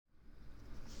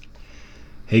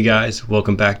Hey guys,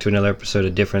 welcome back to another episode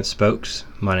of Different Spokes.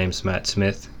 My name's Matt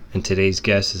Smith, and today's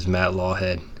guest is Matt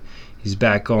Lawhead. He's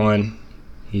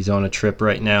he's on a trip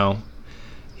right now.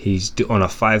 He's on a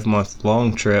 5-month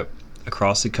long trip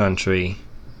across the country,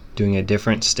 doing a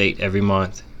different state every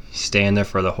month. He's staying there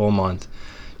for the whole month,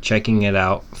 checking it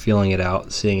out, feeling it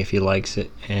out, seeing if he likes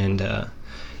it, and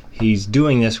he's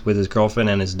doing this with his girlfriend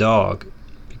and his dog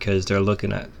because they're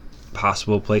looking at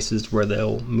possible places where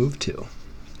they'll move to.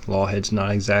 Lawhead's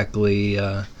not exactly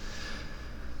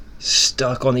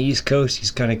stuck on the East Coast.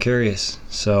 He's kind of curious.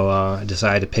 So I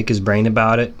decided to pick his brain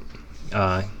about it,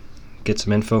 get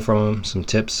some info from him, some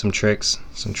tips, some tricks,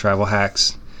 some travel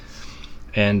hacks.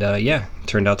 And it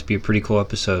turned out to be a pretty cool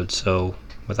episode. So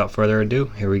without further ado,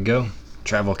 here we go.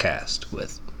 Travelcast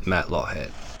with Matt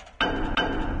Lawhead.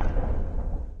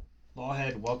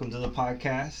 Lawhead, welcome to the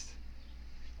podcast.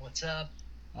 What's up?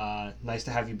 Nice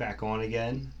to have you back on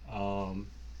again.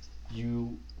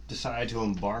 You decided to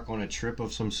embark on a trip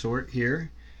of some sort here.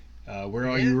 Where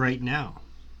are you right now?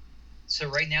 So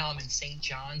right now I'm in St.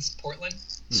 John's, Portland.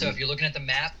 So if you're looking at the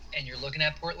map and you're looking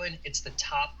at Portland, it's the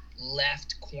top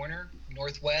left corner,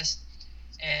 northwest.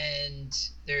 And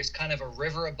there's kind of a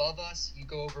river above us. You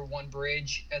go over one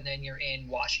bridge and then you're in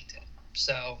Washington.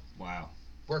 So wow,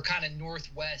 we're kind of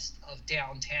northwest of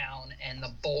downtown and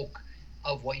the bulk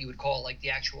of what you would call like the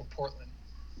actual Portland.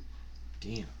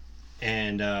 Damn.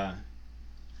 And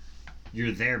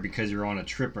you're there because you're on a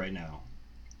trip right now,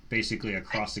 basically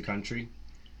across the country?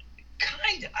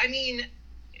 Kind of. I mean,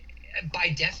 by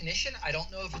definition, I don't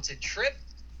know if it's a trip.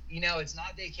 You know, it's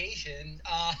not vacation.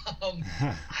 I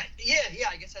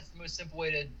guess that's the most simple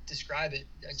way to describe it.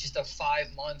 Just a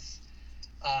 5-month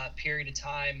period of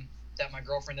time that my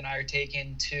girlfriend and I are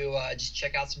taking to just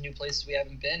check out some new places we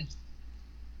haven't been.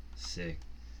 Sick.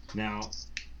 Now,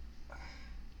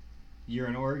 you're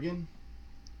in Oregon?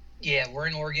 Yeah, we're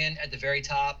in Oregon at the very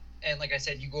top. And like I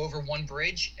said, you go over one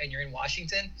bridge and you're in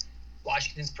Washington.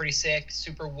 Washington's pretty sick,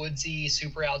 super woodsy,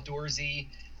 super outdoorsy.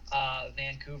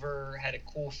 Vancouver had a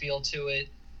cool feel to it.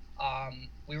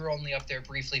 We were only up there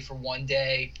briefly for one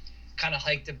day, kind of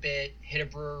hiked a bit, hit a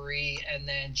brewery, and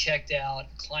then checked out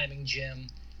a climbing gym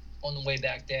on the way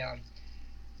back down.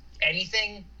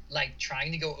 Anything like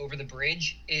trying to go over the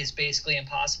bridge is basically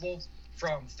impossible.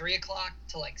 From 3 o'clock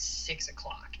to like 6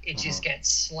 o'clock, it just gets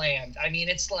slammed. I mean,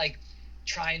 it's like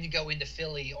trying to go into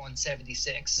Philly on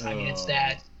 76. I mean, it's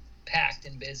that packed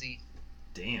and busy.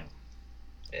 Damn.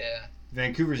 Yeah.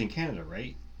 Vancouver's in Canada,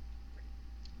 right?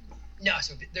 No,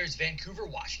 so there's Vancouver,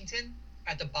 Washington,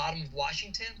 at the bottom of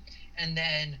Washington, and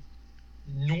then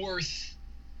north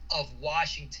of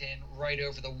Washington, right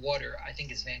over the water, I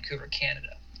think is Vancouver,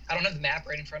 Canada. I don't have the map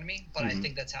right in front of me, but I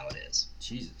think that's how it is.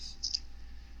 Jesus.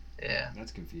 Yeah.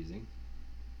 That's confusing.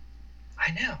 I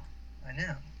know.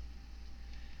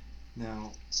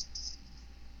 Now,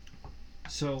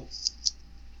 so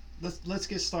let's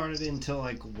get started into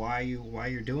like why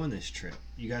you're doing this trip.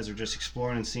 You guys are just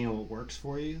exploring and seeing what works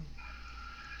for you?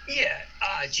 Yeah.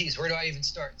 Where do I even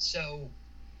start? So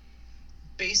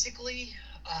basically,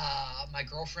 my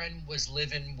girlfriend was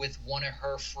living with one of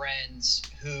her friends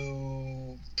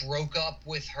who broke up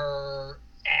with her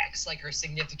ex, like her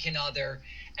significant other,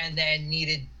 and then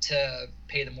needed to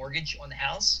pay the mortgage on the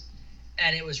house.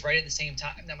 And it was right at the same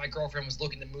time that my girlfriend was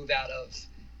looking to move out of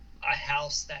a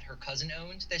house that her cousin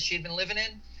owned that she had been living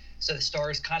in. So the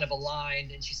stars kind of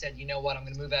aligned, and she said, you know what, I'm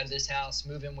going to move out of this house,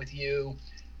 move in with you.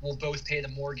 We'll both pay the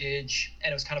mortgage.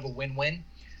 And it was kind of a win-win.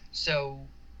 So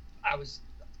I was,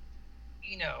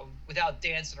 without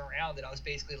dancing around it, I was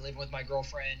basically living with my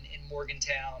girlfriend in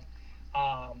Morgantown.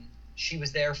 She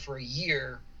was there for a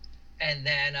year, and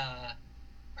then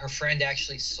her friend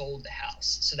actually sold the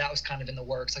house. So that was kind of in the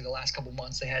works. Like the last couple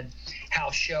months, they had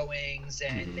house showings,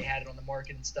 and they had it on the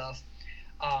market and stuff.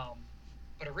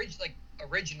 But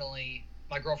originally,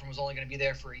 my girlfriend was only going to be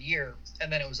there for a year,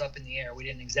 and then it was up in the air. We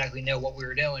didn't exactly know what we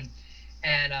were doing.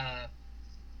 And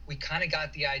we kind of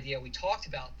got the idea. We talked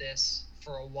about this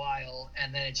for a while,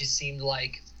 and then it just seemed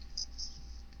like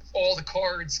all the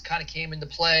cards kind of came into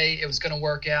play. It was going to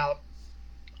work out.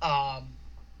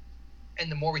 And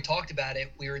the more we talked about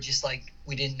it, we were just like,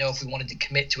 we didn't know if we wanted to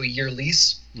commit to a year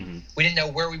lease. We didn't know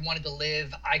where we wanted to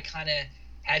live. I kind of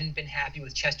hadn't been happy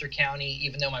with Chester County,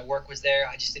 even though my work was there.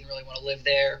 I just didn't really want to live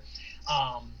there.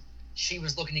 She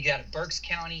was looking to get out of Berks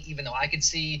County, even though I could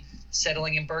see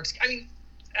settling in Berks. I mean,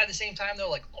 at the same time, though,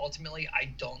 like ultimately, I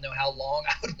don't know how long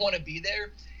I would want to be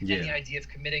there. Yeah. And the idea of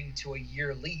committing to a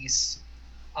year lease,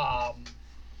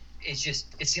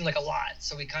 it seemed like a lot.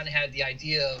 So we kind of had the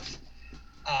idea of,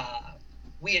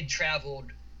 we had traveled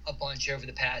a bunch over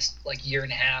the past like year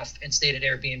and a half and stayed at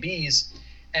Airbnbs.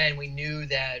 and we knew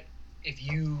that if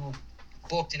you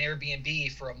booked an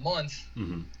Airbnb for a month,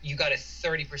 you got a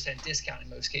 30% discount in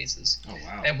most cases. Oh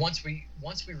wow! And once we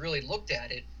really looked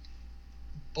at it,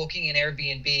 booking an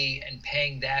Airbnb and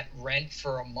paying that rent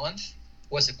for a month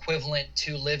was equivalent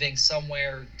to living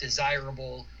somewhere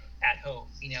desirable at home,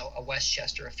 a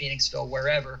Westchester, a Phoenixville,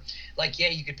 wherever. Like, yeah,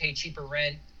 you could pay cheaper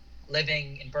rent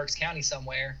living in Berks County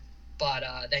somewhere, but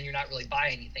then you're not really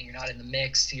buying anything. You're not in the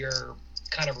mix. You're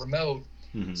kind of remote.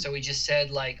 So we just said,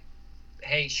 like,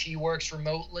 hey, she works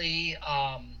remotely.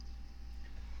 Well,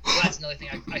 that's another thing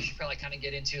I should probably kind of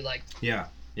get into. Like, yeah.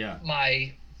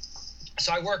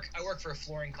 So I work for a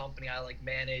flooring company. I like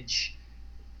manage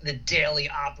the daily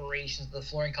operations of the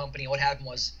flooring company. What happened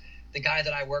was the guy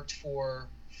that I worked for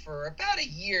about a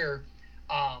year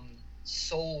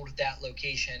sold that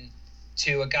location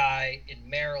to a guy in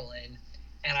Maryland,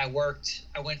 and I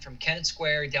went from Kennett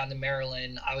Square down to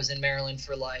Maryland. I was in Maryland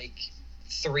for like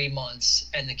 3 months,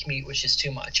 and the commute was just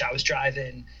too much. I was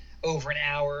driving over an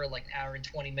hour, like an hour and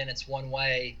 20 minutes one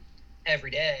way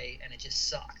every day, and it just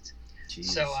sucked. Jeez.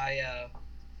 So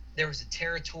there was a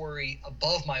territory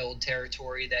above my old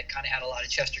territory that kind of had a lot of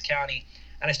Chester County,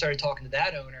 and I started talking to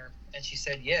that owner, and she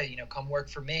said, yeah, come work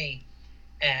for me.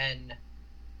 And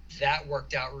that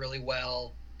worked out really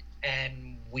well.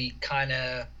 And we kind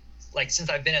of, like, since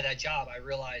I've been at that job, I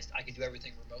realized I could do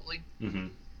everything remotely.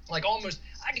 Like,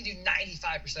 I can do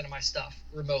 95% of my stuff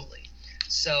remotely.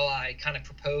 So I kind of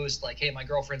proposed, like, hey, my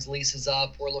girlfriend's lease is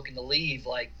up. We're looking to leave.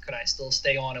 Like, could I still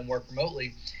stay on and work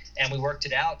remotely? And we worked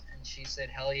it out. And she said,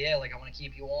 hell yeah, like, I want to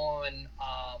keep you on.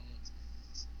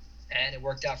 And it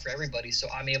worked out for everybody. So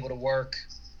I'm able to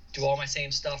do all my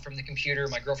same stuff from the computer.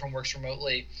 My girlfriend works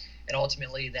remotely. And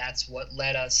ultimately, that's what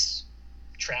let us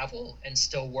travel and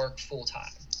still work full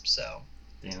time. So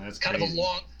that's kind crazy. of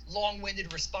a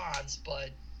long-winded response, but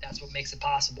that's what makes it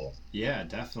possible. Yeah,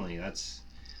 definitely. That's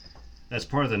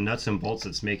part of the nuts and bolts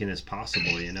that's making this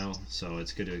possible, So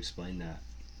it's good to explain that.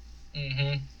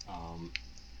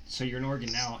 So you're in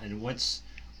Oregon now, and what's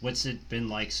it been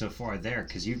like so far there?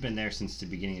 Because you've been there since the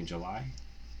beginning of July.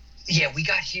 Yeah, we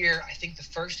got here, I think the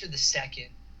 1st or the 2nd,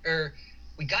 or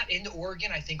we got into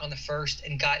Oregon, I think, on the 1st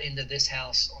and got into this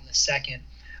house on the 2nd.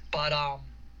 But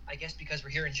I guess because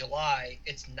we're here in July,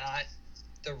 it's not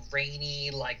the rainy,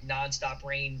 like, nonstop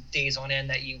rain days on end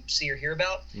that you see or hear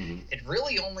about. It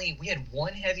really we had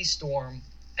one heavy storm,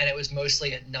 and it was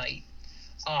mostly at night.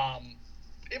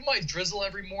 It might drizzle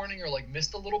every morning or, like,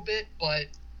 mist a little bit, but,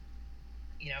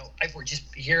 we're just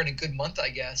here in a good month, I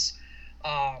guess.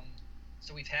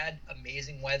 So we've had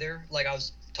amazing weather. Like, I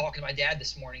was talking to my dad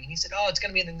this morning, and he said, oh, it's going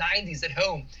to be in the 90s at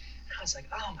home. And I was like,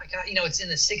 oh, my God, it's in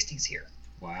the 60s here.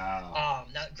 Wow.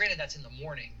 Now, granted, that's in the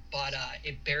morning, but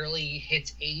it barely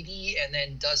hits 80 and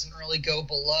then doesn't really go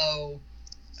below,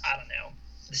 I don't know,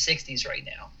 the 60s right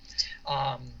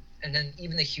now. And then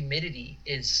even the humidity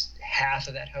is half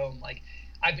of at home. Like,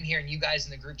 I've been hearing you guys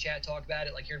in the group chat talk about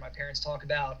it, like hearing my parents talk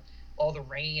about all the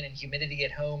rain and humidity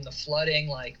at home, the flooding.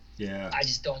 Like, yeah,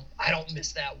 I don't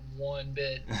miss that one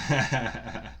bit.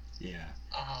 Yeah.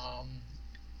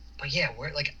 But yeah,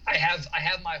 I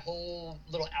have my whole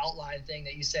little outline thing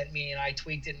that you sent me, and I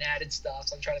tweaked it and added stuff.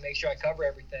 So I'm trying to make sure I cover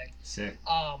everything. Sick.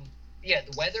 Yeah,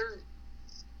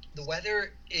 the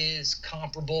weather is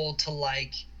comparable to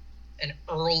like an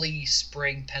early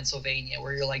spring Pennsylvania,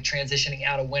 where you're like transitioning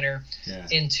out of winter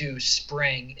into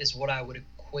spring, is what I would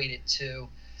equate it to.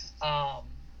 Wow.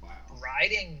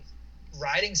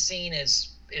 Riding scene is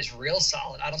real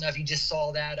solid. I don't know if you just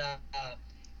saw that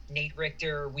Nate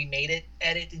Richter "We Made It"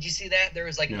 edit. Did you see that? There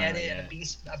was like an edit and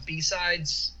a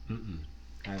B-sides.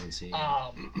 I haven't seen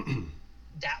it.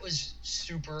 That was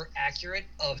super accurate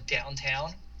of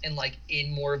downtown and like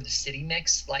in more of the city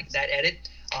mix, like that edit.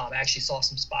 I actually saw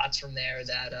some spots from there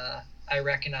that I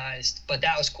recognized, but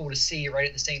that was cool to see right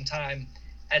at the same time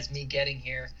as me getting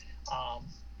here. I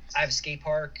have a skate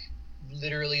park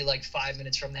literally like 5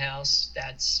 minutes from the house.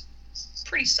 That's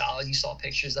pretty solid. You saw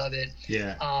pictures of it.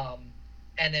 Yeah.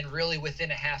 And then really within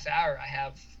a half hour, I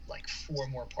have like 4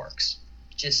 more parks,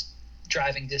 just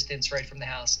driving distance right from the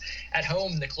house. At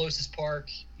home, the closest park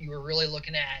you were really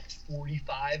looking at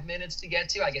 45 minutes to get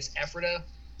to. I guess Ephrata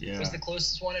was the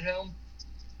closest one at home.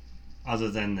 Other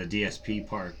than the DSP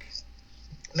park.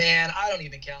 Man, I don't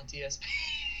even count DSP.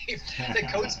 The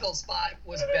Coatesville spot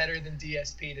was better than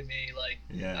DSP to me. Like,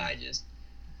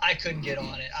 I couldn't get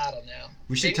on it. I don't know.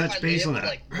 We should touch base on that.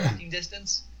 Like walking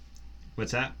distance.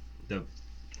 What's that?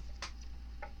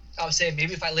 I was saying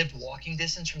maybe if I lived walking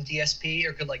distance from DSP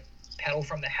or could like pedal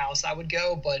from the house, I would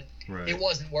go, but it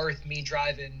wasn't worth me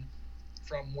driving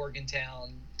from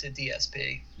Morgantown to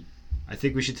DSP. I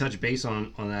think we should touch base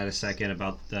on that a second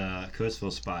about the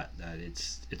Coatesville spot. That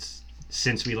it's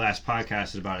since we last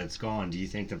podcasted about it, it's gone. Do you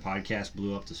think the podcast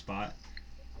blew up the spot?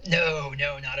 No,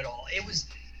 not at all. It was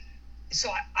so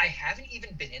I haven't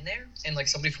even been in there, and like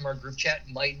somebody from our group chat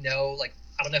might know. Like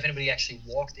I don't know if anybody actually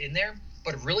walked in there,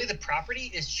 but really the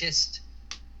property is just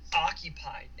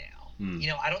occupied now. You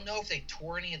know, I don't know if they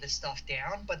tore any of the stuff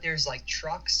down, but there's like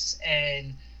trucks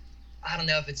and I don't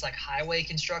know if it's like highway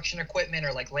construction equipment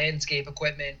or like landscape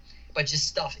equipment, but just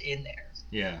stuff in there.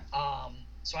 Yeah.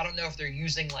 So I don't know if they're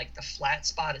using like the flat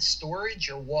spot as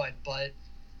storage or what, but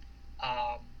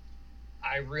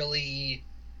I really,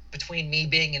 between me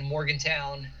being in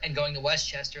Morgantown and going to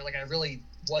Westchester, like I really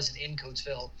wasn't in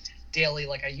Coatesville daily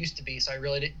like I used to be, so I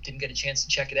really didn't get a chance to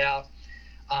check it out.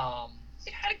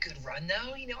 It had a good run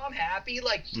though, you know, I'm happy.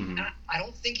 Like I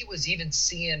don't think it was even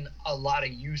seeing a lot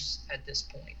of use at this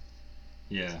point.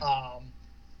 Yeah.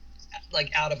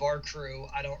 Like out of our crew,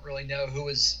 I don't really know who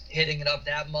was hitting it up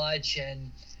that much,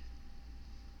 and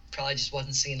probably just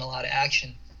wasn't seeing a lot of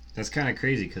action. That's kind of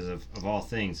crazy because of all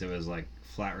things, it was like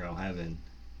flat rail heaven.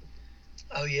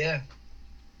 Oh yeah.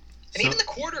 And even the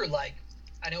quarter, like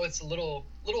I know it's a little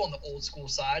on the old school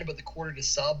side, but the quarter to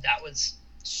sub, that was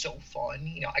so fun.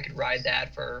 You know, I could ride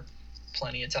that for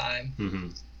plenty of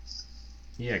time.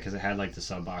 Yeah, because it had like the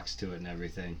sub box to it and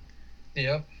everything.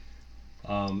 Yep.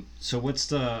 So what's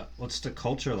the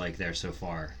culture like there so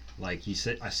far? Like you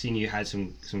said, I've seen you had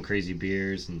some crazy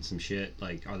beers and some shit.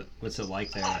 Like, what's it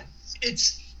like there?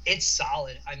 It's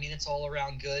solid. I mean, it's all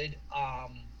around good.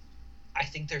 I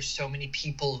think there's so many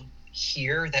people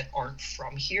here that aren't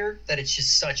from here that it's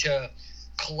just such a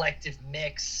collective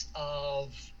mix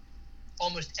of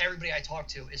almost everybody I talk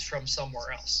to is from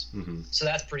somewhere else. So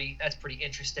that's pretty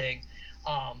interesting.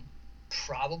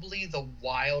 Probably the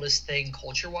wildest thing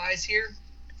culture-wise here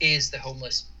is the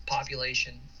homeless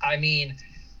population. I mean,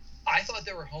 I thought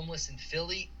there were homeless in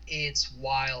Philly. It's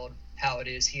wild how it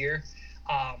is here.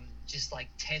 Just like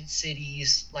tent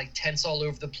cities, like tents all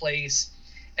over the place.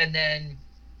 And then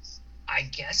I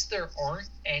guess there aren't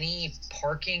any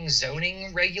parking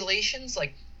zoning regulations.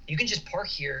 Like you can just park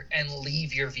here and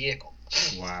leave your vehicle.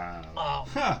 Wow.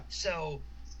 So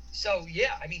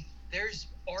yeah, I mean, there's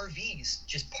RVs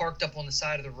just parked up on the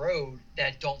side of the road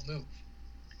that don't move.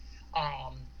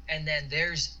 And then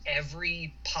there's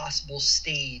every possible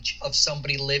stage of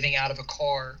somebody living out of a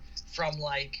car, from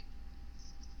like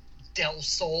Del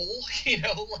Sol, you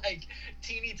know, like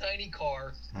teeny tiny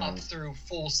car, up through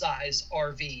full size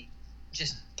RV,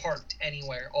 just parked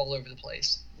anywhere all over the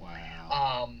place.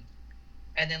 Wow.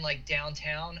 And then like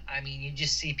downtown, I mean, you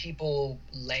just see people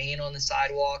laying on the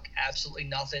sidewalk, absolutely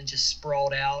nothing, just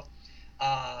sprawled out.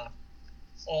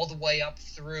 All the way up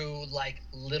through like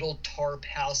little tarp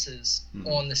houses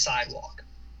on the sidewalk.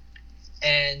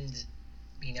 And,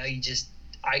 you know, you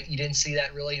didn't see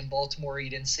that really in Baltimore.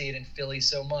 You didn't see it in Philly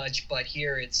so much, but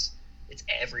here it's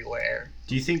everywhere.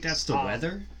 Do you think that's the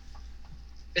weather?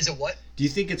 Is it what? Do you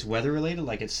think it's weather related?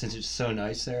 Like since it's so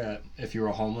nice there, that if you were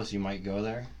homeless, you might go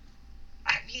there?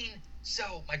 I mean,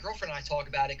 so my girlfriend and I talk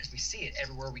about it because we see it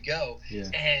everywhere we go. Yeah.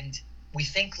 And we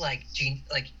think like, Gene,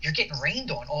 like you're getting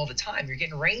rained on all the time. You're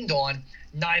getting rained on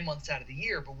 9 months out of the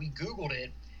year. But we Googled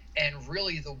it, and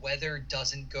really the weather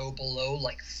doesn't go below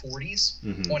like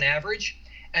 40s on average.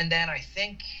 And then I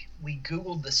think we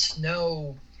Googled the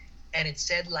snow, and it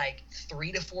said like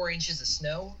 3 to 4 inches of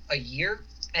snow a year,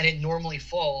 and it normally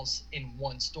falls in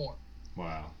one storm.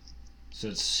 Wow. So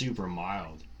it's super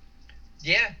mild.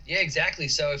 Yeah, exactly.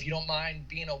 So if you don't mind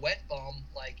being a wet bum,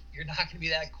 like you're not going to be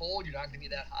that cold, you're not going to be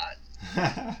that hot.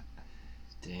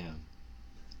 Damn.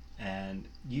 And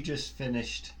you just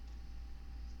finished.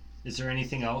 Is there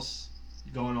anything else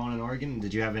going on in Oregon?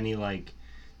 Did you have any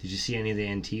did you see any of the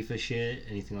Antifa shit?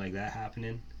 Anything like that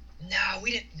happening? No,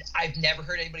 we didn't. I've never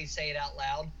heard anybody say it out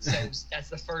loud. So that's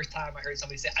the first time I heard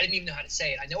somebody say it. I didn't even know how to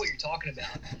say it. I know what you're talking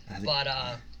about, but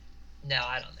no,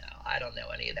 I don't know. I don't know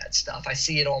any of that stuff. I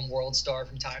see it on World Star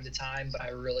from time to time, but I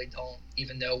really don't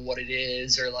even know what it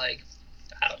is, or like,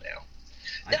 I don't know.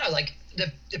 No, like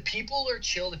the people are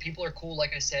chill. The people are cool.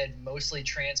 Like I said, mostly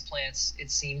transplants. It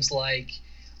seems like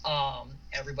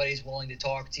everybody's willing to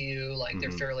talk to you. Like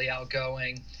they're fairly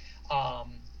outgoing.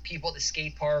 People at the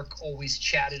skate park always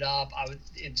chatted up.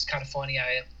 It was kind of funny.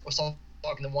 I was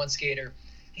talking to one skater, and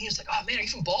he was like, "Oh man, are you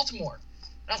from Baltimore?"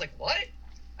 And I was like, "What?"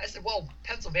 I said, "Well,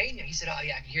 Pennsylvania." He said, "Oh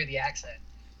yeah, I can hear the accent."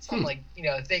 So I'm like,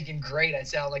 thinking, great, I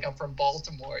sound like I'm from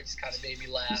Baltimore. It just kind of made me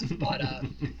laugh. But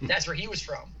that's where he was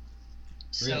from.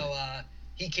 So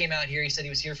he came out here. He said he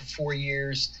was here for 4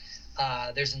 years.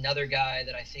 There's another guy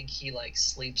that I think he like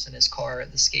sleeps in his car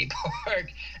at the skate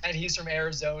park, and he's from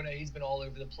Arizona. He's been all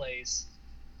over the place,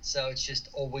 so it's just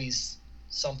always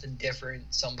something different.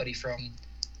 Somebody from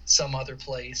some other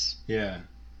place. Yeah.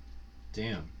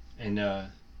 Damn. And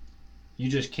you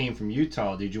just came from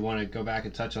Utah. Did you want to go back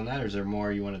and touch on that, or is there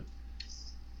more you want to?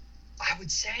 I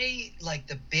would say like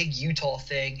the big Utah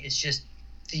thing is just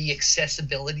the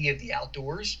accessibility of the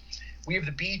outdoors. We have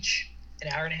the beach an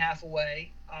hour and a half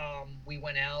away. We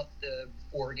went out. The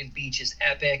Oregon beach is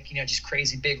epic. Just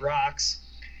crazy big rocks,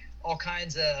 all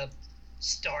kinds of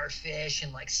starfish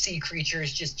and like sea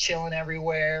creatures just chilling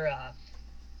everywhere.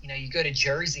 You go to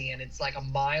Jersey and it's like a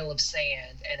mile of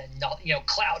sand and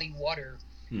cloudy water.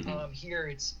 Mm-hmm. Here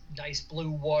it's nice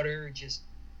blue water, just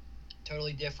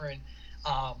totally different.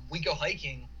 We go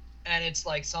hiking and it's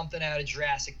like something out of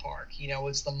Jurassic Park.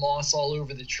 It's the moss all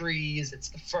over the trees, it's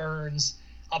the ferns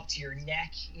up to your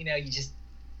neck.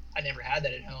 I never had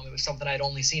that at home. It was something I'd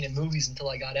only seen in movies until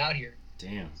I got out here.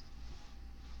 Damn.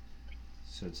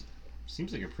 So it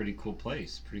seems like a pretty cool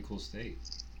place, pretty cool state.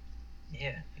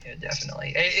 Yeah,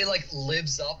 definitely. It like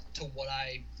lives up to what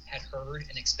I had heard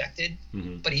and expected,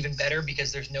 but even better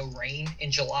because there's no rain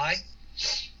in July.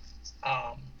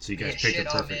 So you guys picked a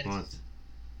perfect month.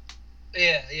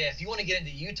 Yeah. If you want to get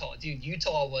into Utah, dude,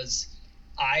 Utah was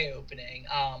eye-opening.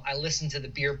 I listened to the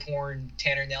Beer Porn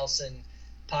Tanner Nelson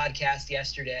podcast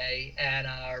yesterday, and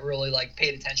I really like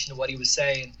paid attention to what he was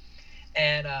saying.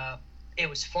 And it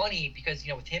was funny because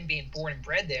with him being born and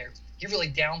bred there, he really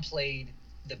downplayed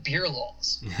the beer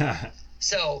laws.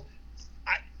 So,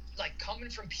 coming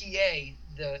from PA,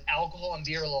 the alcohol and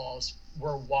beer laws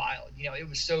were wild. It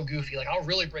was so goofy. Like, I'll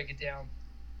really break it down.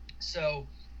 So,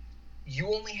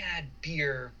 you only had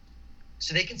beer.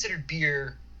 So they considered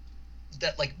beer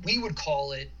that, like, we would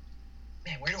call it.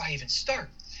 Man, where do I even start?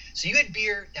 So you had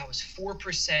beer that was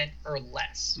 4% or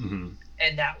less,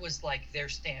 and that was like their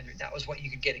standard. That was what you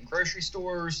could get in grocery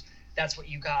stores. That's what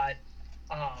you got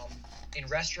in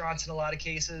restaurants in a lot of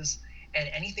cases. And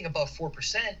anything above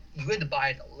 4%, you had to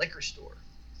buy at a liquor store.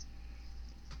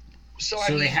 So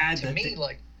they had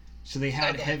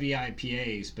heavy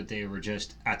IPAs, but they were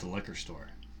just at the liquor store.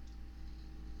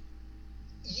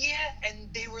 Yeah,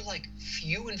 and they were like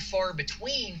few and far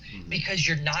between because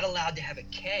you're not allowed to have a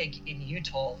keg in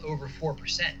Utah over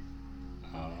 4%.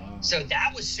 So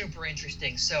that was super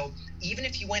interesting. So even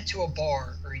if you went to a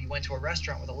bar or you went to a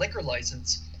restaurant with a liquor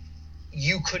license,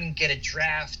 you couldn't get a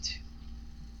draft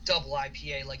double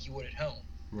IPA like you would at home.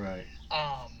 Right.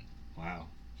 Wow.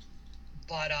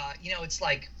 But it's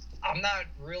like I'm not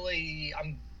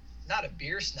a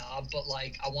beer snob, but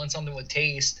like I want something with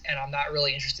taste, and I'm not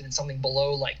really interested in something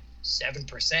below like 7%.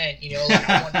 Like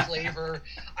I want flavor,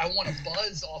 I want a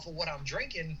buzz off of what I'm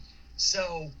drinking.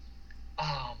 So,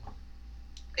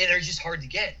 they're just hard to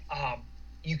get.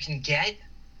 You can get.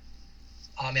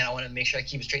 I want to make sure I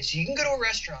keep it straight. So you can go to a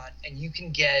restaurant and you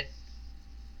can get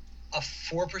a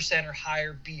 4% or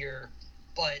higher beer,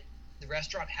 but the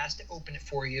restaurant has to open it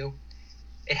for you.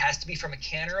 It has to be from a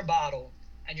can or a bottle,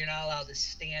 and you're not allowed to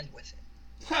stand with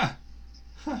it.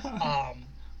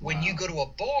 When you go to a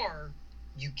bar,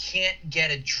 you can't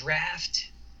get a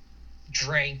draft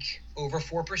drink over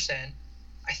 4%,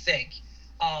 I think.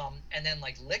 And then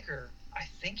like liquor, I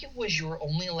think it was you were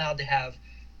only allowed to have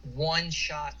one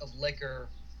shot of liquor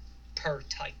per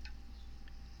type.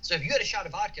 So if you had a shot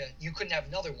of vodka, you couldn't have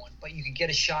another one, but you could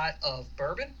get a shot of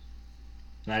bourbon.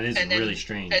 That is really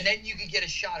strange. And then you could get a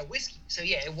shot of whiskey. So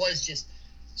yeah, it was just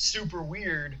super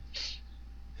weird.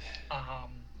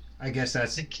 I guess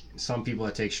that's some people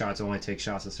that take shots only take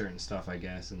shots of certain stuff, I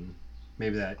guess, and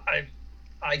maybe that.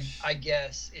 I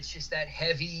guess it's just that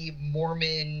heavy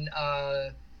Mormon.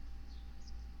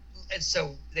 And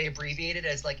so they abbreviated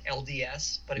as like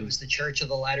LDS, but it was the Church of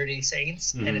the Latter-day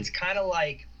Saints, and it's kind of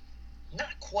like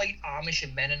not quite Amish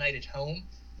and Mennonite at home,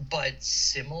 but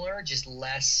similar, just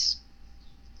less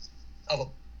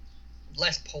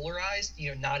polarized,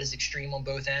 not as extreme on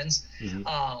both ends.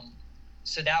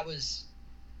 So that was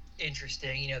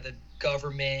interesting. The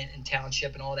government and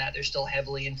township and all that, they're still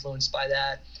heavily influenced by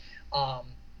that.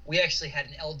 We actually had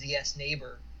an LDS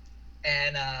neighbor,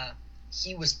 and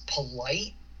he was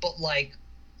polite, but like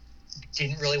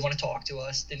didn't really want to talk to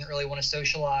us, didn't really want to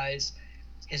socialize.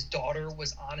 His daughter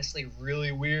was honestly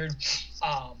really weird.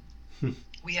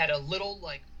 We had a little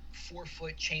like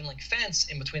 4-foot chain link fence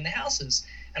in between the houses,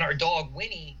 and our dog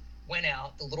Winnie went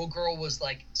out. The little girl was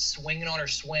like swinging on her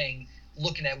swing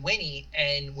looking at Winnie,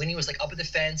 and Winnie was like up at the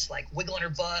fence like wiggling her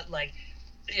butt, like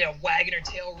wagging her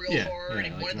tail real hard,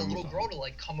 and like wanted the little girl to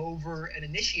like come over and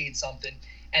initiate something.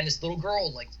 And this little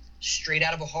girl like straight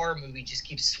out of a horror movie, just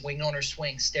keeps swinging on her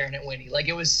swing, staring at Winnie. Like,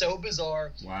 it was so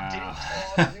bizarre. Wow. Didn't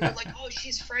talk. We were like, oh,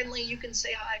 she's friendly. You can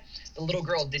say hi. The little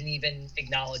girl didn't even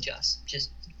acknowledge us.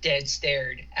 Just dead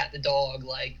stared at the dog.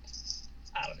 Like,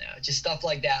 I don't know. Just stuff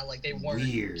like that. Like, they weren't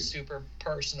Weird. super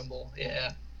personable.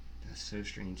 Yeah. That's so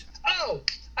strange. Oh,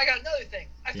 I got another thing.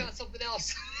 I found something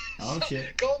else. Oh,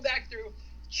 shit. Going back through,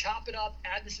 chop it up,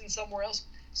 add this in somewhere else.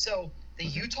 So the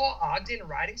Utah Ogden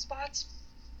riding spots,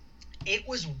 it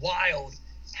was wild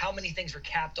how many things were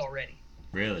capped already.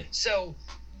 Really? So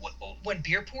when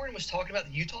Beer Porn was talking about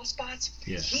the Utah spots,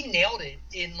 Yeah. he nailed it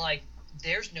in, like,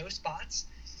 there's no spots,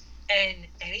 and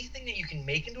anything that you can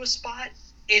make into a spot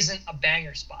isn't a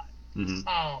banger spot.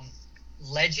 Mm-hmm.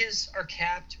 Ledges are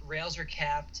capped, rails are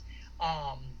capped.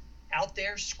 Out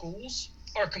there, schools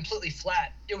are completely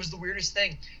flat. It was the weirdest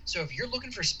thing. So if you're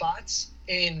looking for spots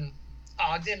in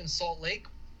Ogden and Salt Lake,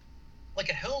 like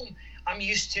at home, I'm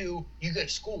used to, you go to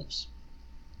schools,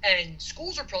 and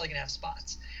schools are probably gonna have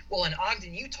spots. Well, in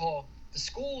Ogden, Utah, the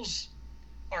schools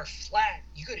are flat.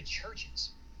 You go to churches.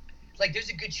 Like, there's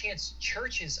a good chance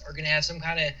churches are gonna have some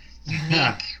kind of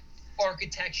unique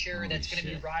architecture that's gonna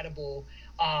be rideable.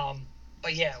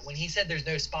 But yeah, when he said there's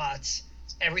no spots,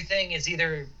 everything is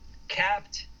either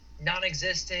capped,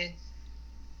 non-existent.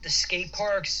 The skate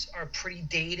parks are pretty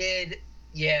dated.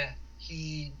 Yeah,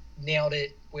 he nailed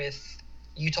it with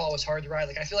Utah was hard to ride.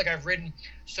 Like, I feel like I've ridden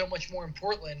so much more in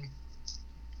Portland.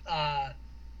 The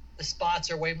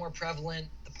spots are way more prevalent.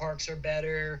 The parks are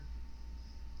better.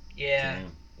 Yeah.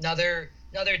 Damn.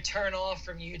 Another turn off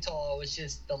from Utah was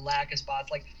just the lack of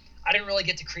spots. Like, I didn't really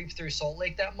get to creep through Salt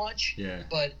Lake that much. Yeah.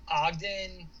 But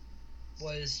Ogden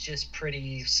was just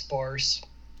pretty sparse.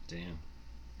 Damn.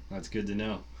 That's good to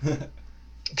know.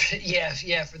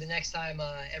 Yeah, for the next time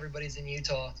everybody's in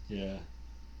Utah. Yeah.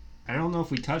 I don't know if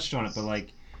we touched on it, but, like,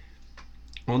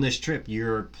 on this trip,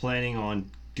 you're planning on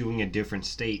doing a different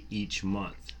state each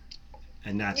month.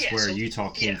 And that's where Utah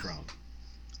came from.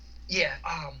 Yeah.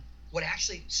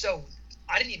 So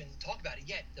I didn't even talk about it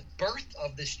yet. The birth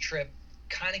of this trip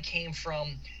kind of came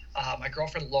from my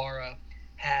girlfriend Laura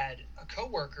had a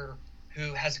coworker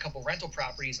who has a couple rental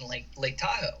properties in Lake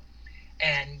Tahoe,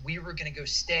 and we were going to go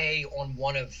stay on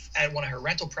one of her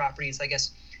rental properties. I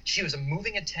guess she was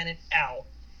moving a tenant out,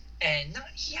 and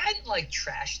he hadn't like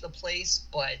trashed the place,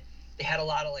 but they had a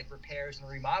lot of like repairs and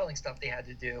remodeling stuff they had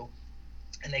to do,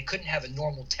 and they couldn't have a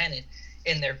normal tenant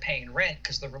in there paying rent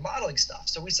because of the remodeling stuff.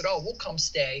 So we said, oh, we'll come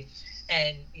stay.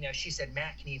 And, she said,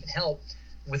 Matt can even help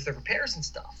with the repairs and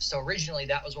stuff. So originally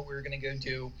that was what we were going to go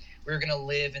do. We were going to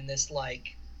live in this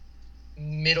like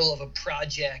middle of a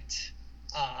project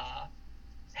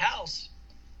house.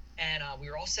 And we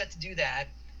were all set to do that.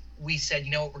 We said,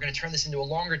 we're going to turn this into a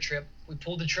longer trip. We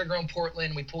pulled the trigger on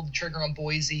Portland. We pulled the trigger on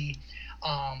Boise.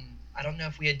 I don't know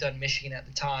if we had done Michigan at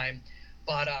the time,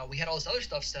 but we had all this other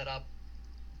stuff set up.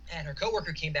 And her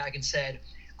coworker came back and said,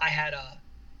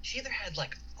 she either had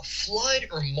like a flood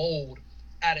or mold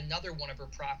at another one of her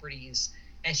properties,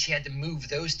 and she had to move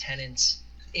those tenants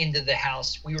into the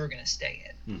house we were going to stay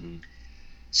in. Mm-hmm.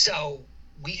 So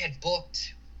we had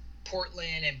booked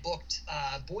Portland and booked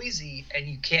Boise, and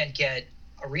you can't get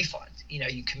a refund.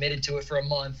 You committed to it for a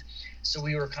month. So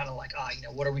we were kind of like,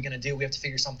 what are we going to do? We have to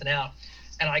figure something out.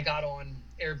 And I got on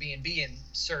Airbnb and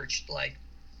searched, like,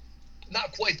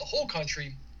 not quite the whole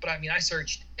country, but I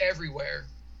searched everywhere,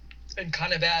 and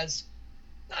kind of as,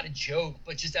 not a joke,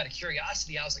 but just out of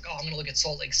curiosity, I was like, I'm going to look at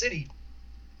Salt Lake City.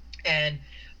 And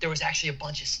there was actually a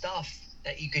bunch of stuff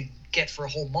that you could get for a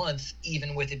whole month,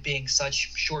 even with it being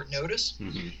such short notice.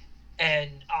 Mm-hmm. And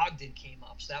Ogden came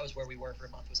up. So that was where we were for a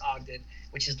month, was Ogden,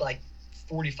 which is like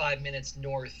 45 minutes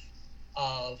north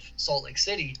of Salt Lake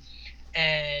City.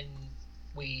 And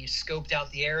we scoped out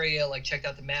the area, like checked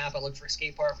out the map. I looked for a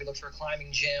skate park. We looked for a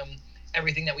climbing gym.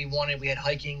 Everything that we wanted. We had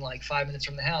hiking like 5 minutes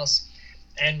from the house,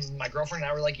 and my girlfriend and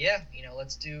I were like,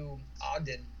 let's do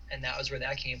Ogden. And that was where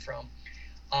that came from.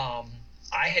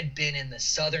 I had been in the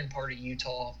southern part of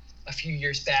Utah a few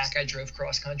years back. I drove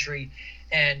cross country,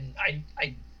 and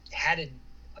I had a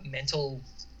mental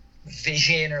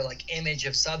vision or like image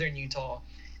of southern Utah,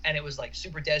 and it was like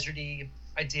super deserty.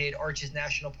 I did Arches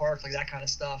National Park, like that kind of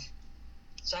stuff.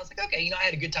 So I was like, okay, I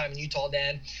had a good time in Utah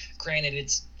then. Granted,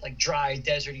 it's like dry,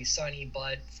 deserty, sunny,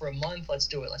 but for a month, let's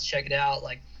do it. Let's check it out.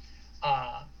 Like,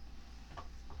 I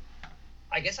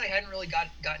guess I hadn't really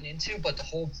gotten into, but the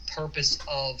whole purpose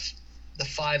of the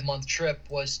 5-month trip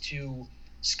was to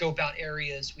scope out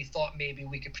areas we thought maybe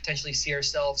we could potentially see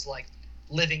ourselves like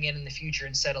living in the future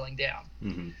and settling down.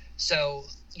 Mm-hmm. So,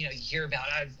 you hear about,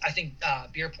 I think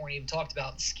Beer Porn even talked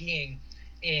about skiing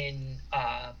in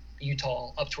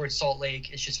Utah up towards Salt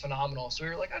Lake is just phenomenal. So we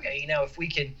were like, okay, if we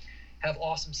can have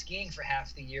awesome skiing for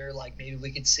half the year, like maybe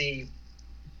we could see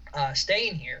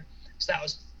staying here. So that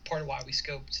was part of why we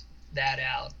scoped that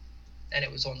out, and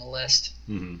it was on the list.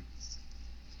 Mm-hmm.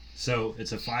 So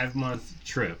it's a 5-month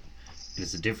trip.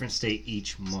 It's a different state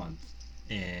each month,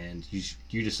 and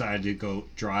you decided to go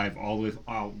drive all the way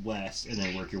out west and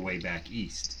then work your way back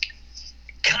east.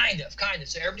 Kind of.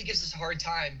 So everybody gives us a hard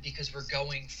time because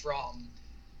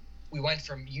we went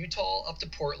from Utah up to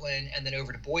Portland and then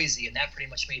over to Boise, and that pretty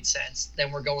much made sense.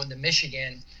 Then we're going to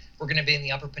Michigan. We're going to be in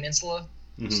the Upper Peninsula,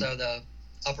 so the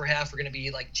upper half, we're going to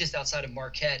be like just outside of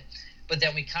Marquette. But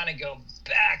then we kind of go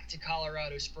back to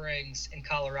Colorado Springs in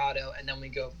Colorado, and then we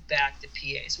go back to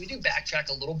PA. So we do backtrack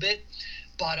a little bit,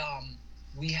 but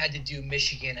we had to do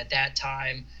Michigan at that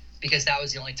time because that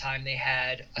was the only time they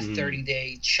had a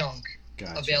 30-day chunk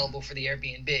available for the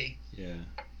Airbnb. Yeah.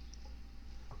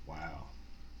 Wow.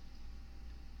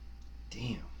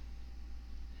 Damn.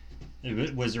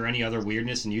 Was there any other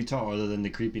weirdness in Utah other than the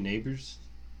creepy neighbors?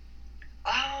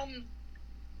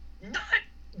 Not.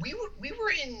 We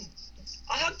were in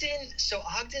Ogden. So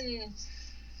Ogden.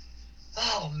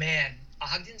 Oh man,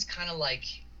 Ogden's kind of like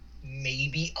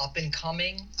maybe up and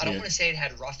coming. I don't want to say it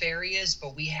had rough areas,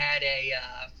 but we had a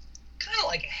kind of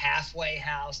like a halfway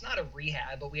house, not a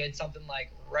rehab, but we had something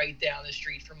like right down the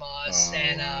street from us,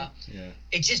 and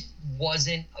it just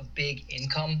wasn't a big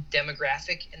income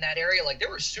demographic in that area. Like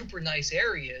there were super nice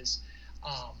areas.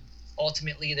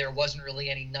 Ultimately, there wasn't really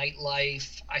any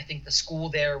nightlife. I think the school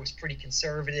there was pretty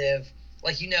conservative.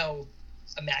 Like,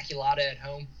 Immaculata at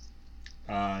Home.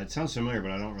 It sounds familiar, but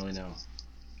I don't really know.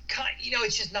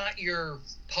 It's just not your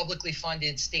publicly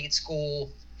funded state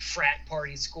school, frat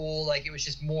party school. Like, it was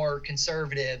just more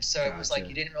conservative. So It was like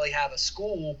you didn't really have a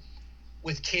school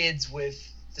with kids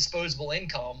with disposable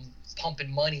income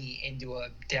pumping money into a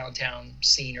downtown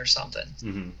scene or something.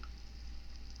 Mm-hmm.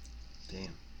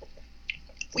 Damn.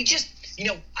 We just,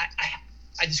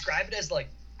 I describe it as like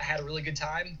I had a really good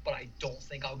time, but I don't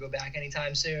think I'll go back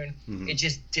anytime soon. Mm-hmm. It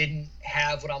just didn't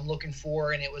have what I'm looking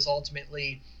for, and it was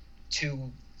ultimately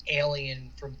too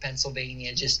alien from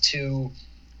Pennsylvania, just too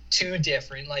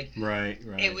different. Like right.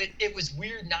 It was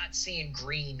weird not seeing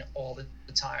green all the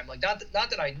time. Like not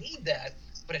that I need that,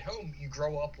 but at home you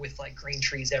grow up with like green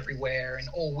trees everywhere and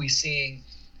always seeing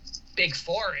big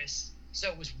forests.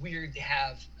 So it was weird to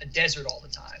have a desert all the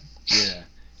time. Yeah.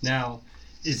 Now,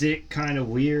 is it kind of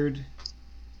weird,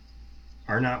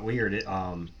 or not weird?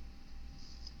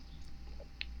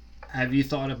 Have you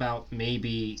thought about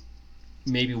maybe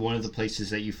one of the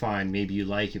places that you find, maybe you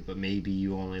like it, but maybe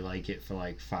you only like it for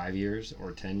like 5 years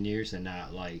or 10 years, and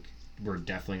not like we're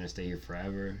definitely gonna stay here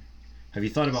forever? Have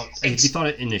you thought it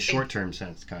in a short-term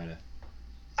sense, kind of?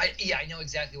 I know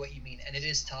exactly what you mean, and it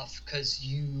is tough because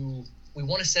we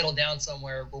want to settle down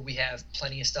somewhere where we have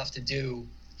plenty of stuff to do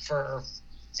for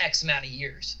X amount of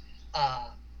years.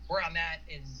 Where I'm at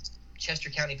in Chester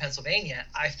County, Pennsylvania,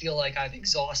 I feel like I've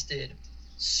exhausted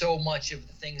so much of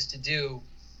the things to do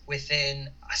within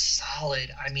a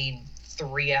solid,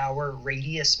 3-hour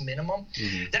radius minimum.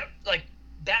 Mm-hmm. That, like,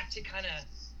 back to kind of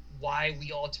why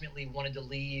we ultimately wanted to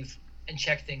leave and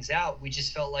check things out. We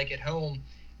just felt like at home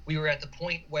we were at the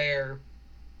point where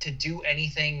to do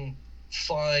anything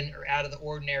fun or out of the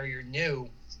ordinary or new,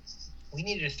 we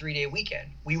needed a 3-day weekend.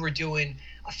 We were doing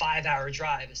a 5-hour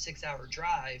drive, a 6-hour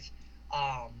drive,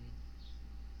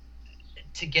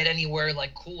 to get anywhere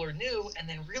like cool or new, and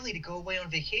then really to go away on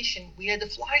vacation, we had to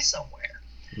fly somewhere.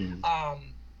 Mm-hmm.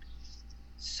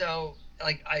 So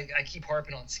like I keep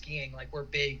harping on skiing. Like we're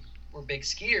big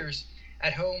skiers.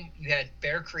 At home, you had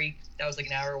Bear Creek. That was like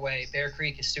an hour away. Bear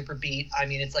Creek is super beat.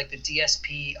 It's like the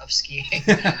DSP of skiing.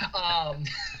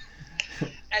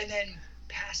 And then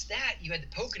past that, you had the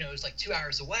Poconos like 2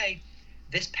 hours away.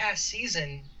 This past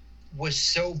season was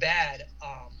so bad.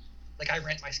 Like I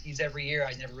rent my skis every year.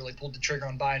 I never really pulled the trigger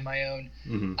on buying my own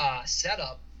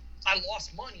setup. I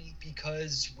lost money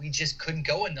because we just couldn't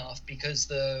go enough because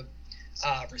the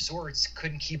resorts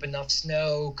couldn't keep enough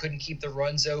snow, couldn't keep the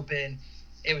runs open.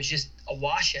 It was just a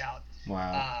washout.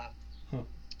 Wow.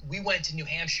 We went to New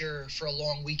Hampshire for a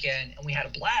long weekend and we had a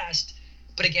blast.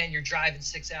 But again, you're driving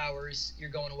 6 hours. You're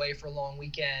going away for a long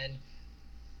weekend.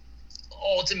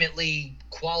 Ultimately,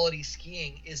 quality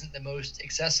skiing isn't the most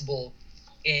accessible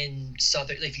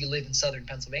if you live in southern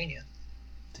Pennsylvania.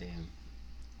 Damn,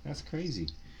 that's crazy.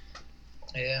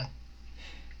 Yeah.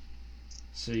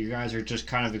 So you guys are just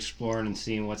kind of exploring and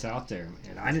seeing what's out there,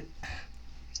 man.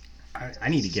 I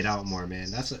need to get out more, man.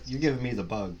 You're giving me the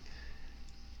bug.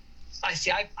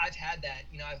 I've had that.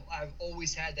 I've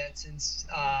always had that since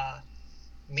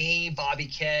me, Bobby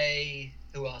K,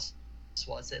 who else?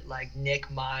 was it? Like Nick,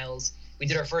 Miles. We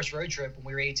did our first road trip when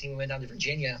we were 18. We went down to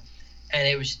Virginia, and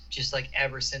it was just like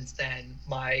ever since then,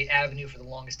 my avenue for the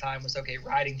longest time was, okay,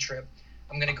 riding trip.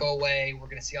 I'm gonna go away. We're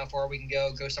gonna see how far we can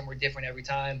go somewhere different every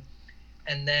time,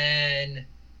 and then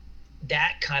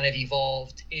that kind of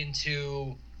evolved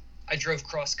into I drove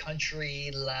cross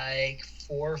country like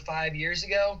 4 or 5 years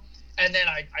ago, and then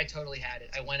I totally had it.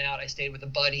 I went out. I stayed with a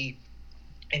buddy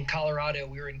in Colorado.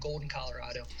 We were in Golden,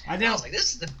 Colorado. I And I was like,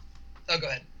 this is the. Oh, go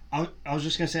ahead. I was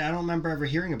just gonna say I don't remember ever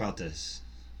hearing about this.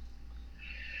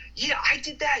 Yeah, I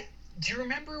did that. Do you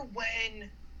remember when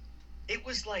it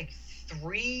was like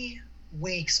 3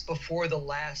 weeks before the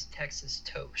last Texas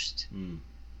Toast? Mm.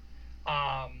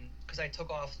 Because I took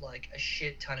off like a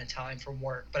shit ton of time from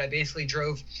work, but I basically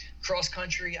drove cross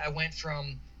country. I went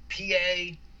from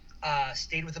PA,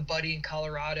 stayed with a buddy in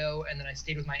Colorado, and then I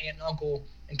stayed with my aunt and uncle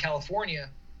in California,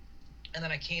 and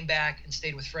then I came back and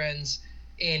stayed with friends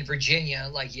in Virginia.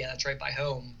 Like, yeah, that's right by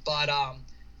home, but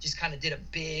just kind of did a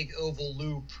big oval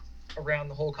loop around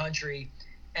the whole country,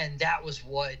 and that was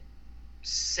what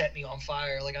set me on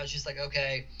fire. Like, I was just like,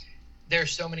 okay,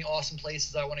 there's so many awesome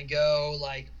places I want to go.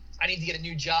 Like, I need to get a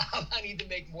new job. I need to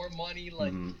make more money.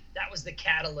 Like, that was the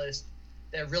catalyst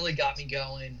that really got me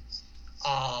going.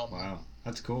 Wow,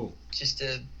 that's cool. Just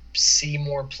to see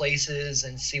more places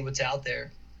and see what's out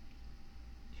there.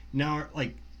 Now,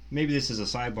 like, maybe this is a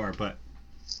sidebar, but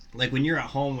like when you're at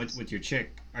home with your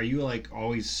chick, are you like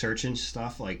always searching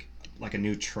stuff like a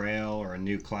new trail or a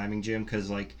new climbing gym? Because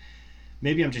like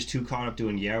maybe I'm just too caught up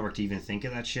doing work to even think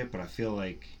of that shit, but I feel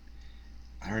like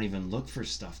I don't even look for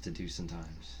stuff to do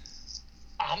sometimes.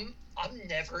 I'm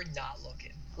never not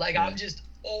looking. Like, Yeah. I'm just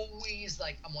always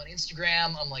like, I'm on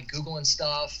Instagram, I'm like Googling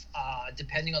stuff.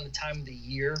 Depending on the time of the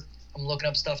year, I'm looking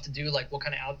up stuff to do, like what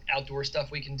kind of outdoor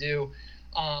stuff we can do.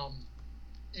 I'll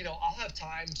have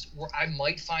times where I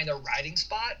might find a riding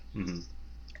spot,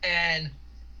 and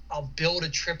I'll build a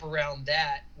trip around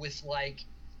that with like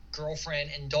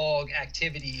girlfriend and dog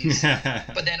activities,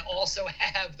 but then also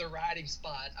have the riding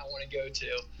spot I want to go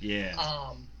to.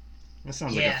 Yeah. That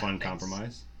sounds like a fun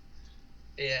compromise.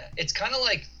 Yeah, it's kind of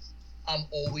like I'm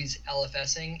always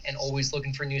LFSing and always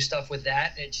looking for new stuff with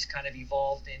that. And it just kind of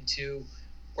evolved into,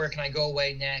 where can I go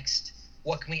away next?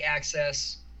 What can we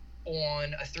access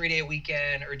on a 3-day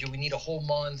weekend, or do we need a whole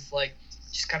month? Like,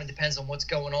 just kind of depends on what's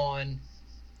going on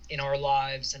in our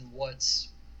lives and what's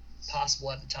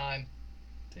possible at the time.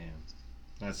 Damn,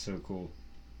 that's so cool.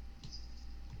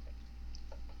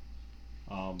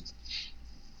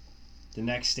 The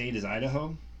next state is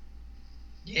Idaho.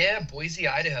 Yeah, Boise,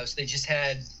 Idaho. So they just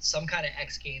had some kind of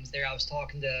X Games there. I was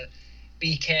talking to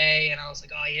BK, and I was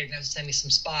like, oh, yeah, you're going to send me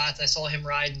some spots. I saw him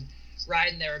riding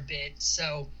there a bit.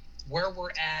 So where we're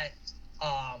at,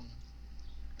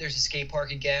 there's a skate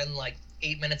park again, like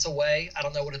 8 minutes away. I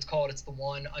don't know what it's called. It's the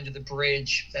one under the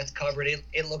bridge that's covered.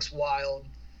 It looks wild.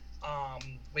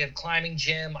 We have climbing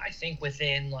gym, I think,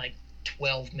 within like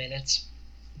 12 minutes.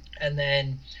 And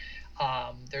then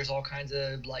there's all kinds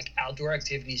of like outdoor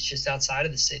activities just outside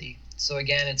of the city. So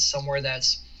again, it's somewhere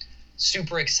that's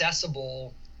super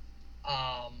accessible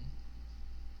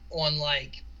on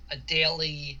like a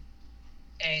daily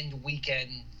and weekend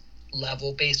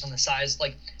level, based on the size,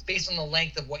 like based on the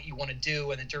length of what you want to do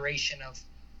and the duration of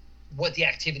what the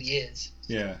activity is.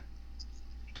 Yeah.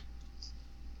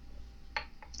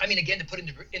 I mean, again, to put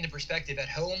into perspective, at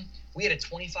home, we had a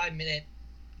 25-minute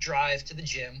drive to the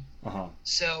gym.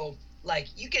 So, like,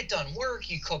 you get done work,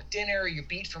 you cook dinner, you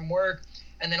beat from work,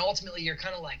 and then ultimately you're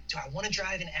kind of like, do I want to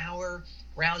drive an hour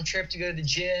round trip to go to the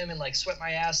gym and, like, sweat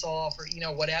my ass off, or,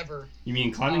 whatever? You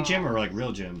mean climbing gym or, like,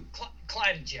 real gym?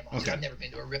 Climbing gym. Okay. I've never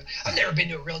been to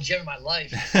a real gym in my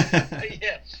life.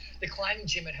 Yeah. The climbing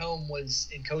gym at home was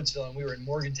in Coatesville, and we were in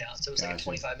Morgantown, so it was like a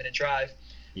 25-minute drive.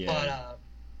 Yeah. But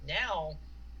now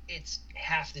it's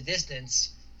half the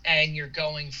distance, and you're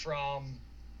going from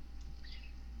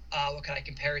what can I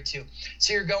compare it to?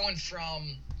 So you're going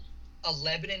from a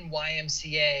Lebanon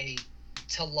YMCA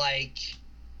to like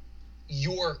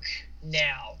York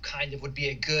now, kind of would be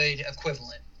a good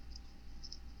equivalent.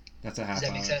 That's a half hour. Does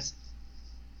that make sense?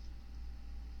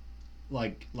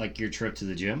 Like your trip to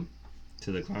the gym?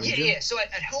 To the climbing gym? Yeah. So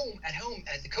at home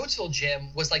at the Coatesville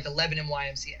gym was like the Lebanon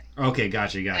YMCA. Okay,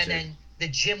 gotcha. And then the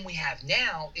gym we have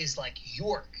now is like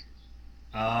York.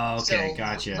 Oh, okay, so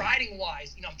gotcha. Riding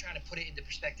wise, I'm trying to put it into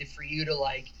perspective for you to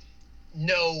like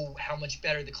know how much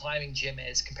better the climbing gym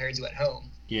is compared to at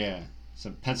home. Yeah,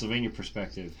 some Pennsylvania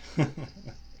perspective.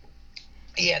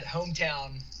 Yeah, the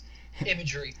hometown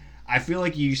imagery. I feel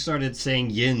like you started saying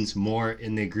yins more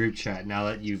in the group chat now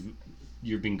that you've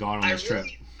been gone on this trip.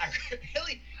 I feel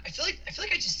like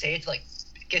I just say it to like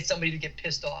get somebody to get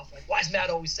pissed off. Like, why is Matt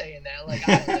always saying that? Like,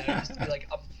 I don't know, just to be like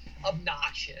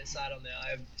obnoxious. I don't know. I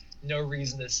have no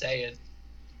reason to say it.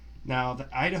 Now,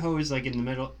 Idaho is like in the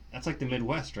middle. That's like the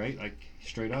Midwest, right? Like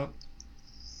straight up.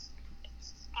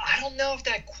 I don't know if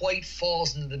that quite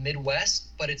falls into the Midwest,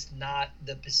 but it's not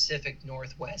the Pacific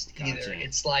Northwest either. Gotcha.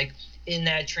 It's like in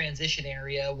that transition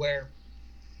area where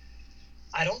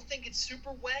I don't think it's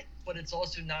super wet, but it's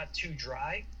also not too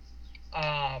dry.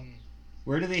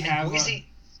 Where do they have? Boise,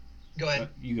 go ahead.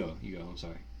 You go. I'm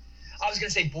sorry. I was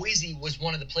gonna say Boise was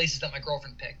one of the places that my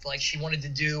girlfriend picked. Like she wanted to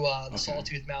do the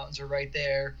Sawtooth Mountains are right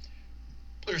there.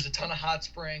 There's a ton of hot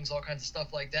springs, all kinds of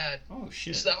stuff like that. Oh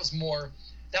shit! So that was more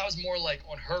like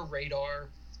on her radar,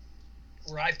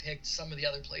 where I picked some of the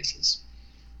other places.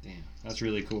 Damn, that's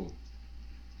really cool.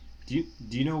 Do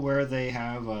you know where they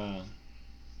have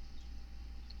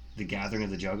the Gathering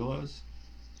of the Juggalos?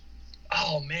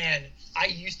 Oh man, I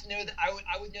used to know that. I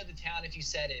would know the town if you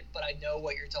said it, but I know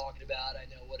what you're talking about. I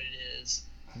know what it is.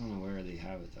 I don't know where they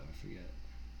have it though. I forget.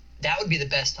 That would be the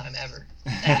best time ever.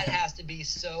 That has to be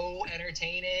so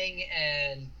entertaining,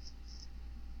 and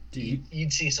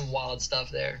you'd see some wild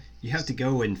stuff there. You have to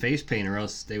go in face paint, or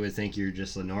else they would think you're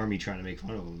just a normie trying to make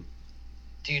fun of them.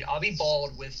 Dude, I'll be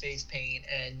bald with face paint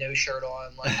and no shirt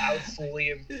on. Like I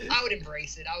would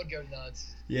embrace it. I would go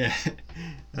nuts. Yeah,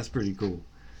 that's pretty cool.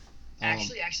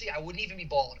 Actually, I wouldn't even be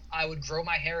bald. I would grow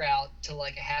my hair out to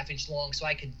like a half-inch long so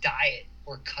I could dye it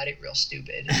or cut it real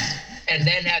stupid, and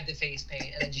then have the face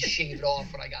paint and then just shave it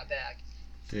off when I got back.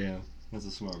 Yeah, that's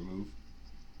a smart move.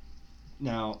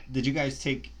 Now, did you guys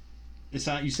take? It's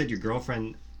not. You said your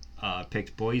girlfriend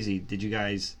picked Boise. Did you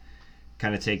guys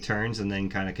kind of take turns and then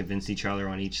kind of convince each other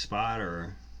on each spot,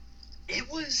 or? It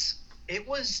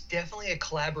was definitely a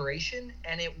collaboration,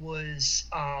 and it was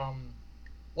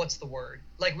what's the word?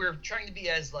 Like we were trying to be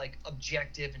as like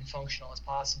objective and functional as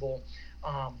possible.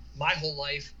 My whole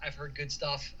life, I've heard good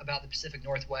stuff about the Pacific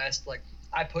Northwest. Like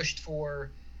I pushed for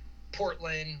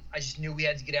Portland. I just knew we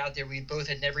had to get out there. We both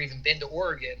had never even been to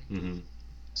Oregon. Mm-hmm.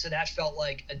 So that felt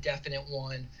like a definite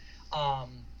one.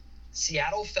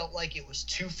 Seattle felt like it was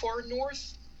too far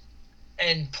north,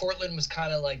 and Portland was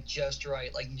kind of like just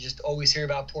right. Like you just always hear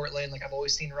about Portland. Like I've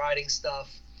always seen riding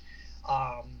stuff.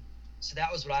 So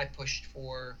that was what I pushed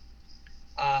for.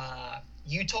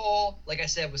 Utah, like I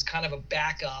said, was kind of a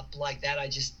backup like that. I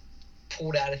just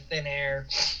pulled out of thin air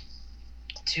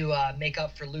to make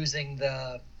up for losing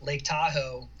the Lake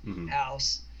Tahoe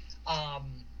house.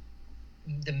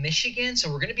 The Michigan,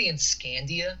 so we're going to be in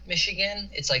Scandia, Michigan.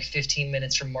 It's like 15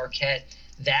 minutes from Marquette.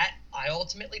 That I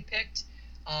ultimately picked.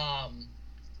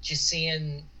 Just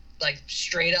seeing, like,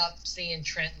 straight up seeing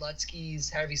Trent Lutzke's,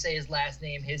 however you say his last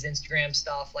name, his Instagram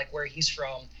stuff, like where he's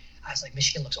from. I was like,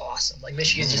 Michigan looks awesome. Like,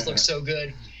 Michigan just looks so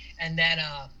good. And then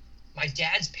my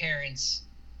dad's parents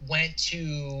went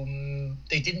to,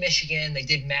 they did Michigan, they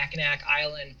did Mackinac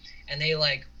Island, and they,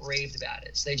 like, raved about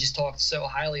it. So they just talked so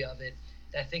highly of it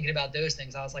that thinking about those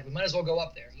things, I was like, we might as well go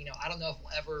up there. You know, I don't know if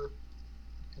we'll ever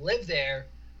live there,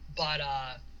 but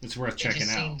it's worth checking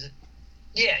out.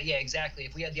 Yeah, exactly.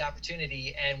 If we had the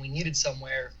opportunity and we needed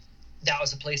somewhere, that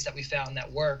was a place that we found that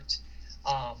worked.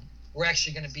 We're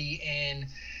actually going to be in,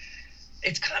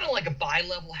 it's kind of like a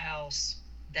bi-level house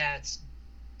that's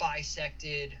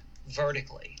bisected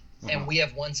vertically. And we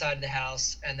have one side of the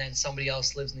house, and then somebody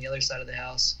else lives on the other side of the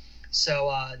house.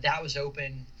 So that was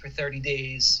open for 30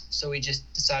 days. So we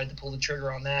just decided to pull the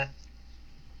trigger on that.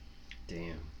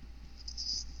 Damn.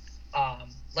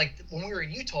 Like when we were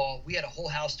in Utah, we had a whole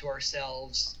house to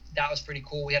ourselves. That was pretty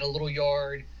cool. We had a little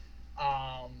yard.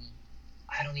 I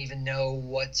don't even know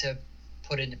what to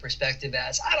put into perspective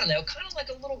as. I don't know, kind of like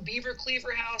a little beaver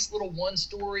cleaver house, little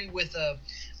one-story with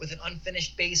an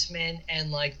unfinished basement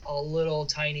and like a little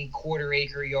tiny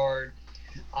quarter-acre yard.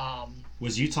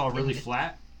 Was Utah really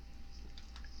flat?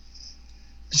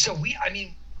 So we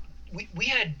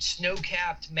had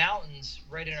snow-capped mountains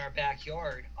right in our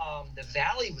backyard. The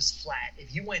valley was flat.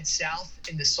 If you went south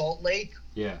into Salt Lake,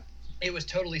 it was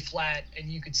totally flat, and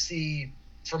you could see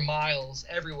for miles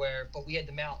everywhere. But we had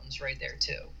the mountains right there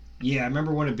too. Yeah, I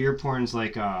remember one of Beer Porn's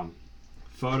like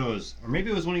photos, or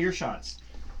maybe it was one of your shots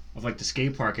of like the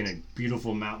skate park and a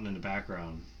beautiful mountain in the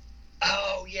background.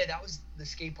 Oh yeah, that was the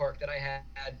skate park that I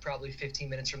had probably 15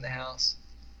 minutes from the house.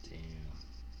 Damn,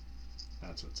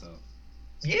 that's what's up.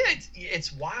 Yeah,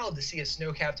 it's wild to see a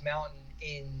snow-capped mountain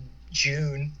in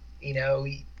June. You know,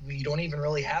 we don't even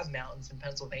really have mountains in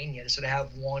Pennsylvania. So to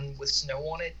have one with snow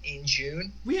on it in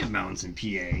June. We have mountains in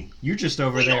PA. You're just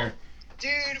over there. Dude,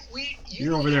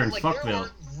 you're over there in Fuckville. There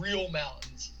aren't real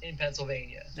mountains in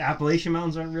Pennsylvania. The Appalachian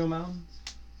Mountains aren't real mountains?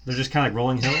 They're just kind of like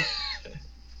rolling hills?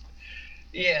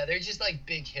 Yeah, they're just like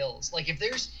big hills. Like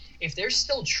if there's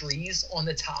still trees on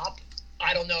the top,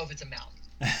 I don't know if it's a mountain.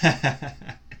 You know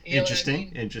what I Interesting.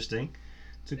 mean? Interesting.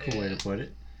 It's a cool way to Yeah. put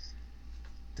it.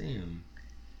 Damn.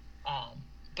 Um,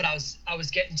 but I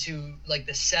was getting to like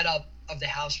the setup of the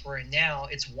house we're in now.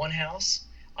 It's one house.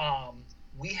 Um,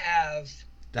 we have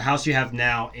The house you have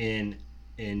now in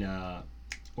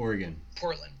Oregon.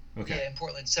 Portland. Okay. Yeah, in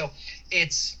Portland. So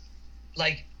it's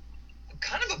like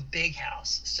kind of a big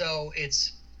house. So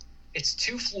it's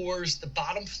 2 floors. The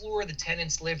bottom floor, the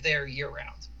tenants live there year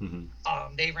round.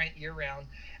 Mm-hmm. They rent year round,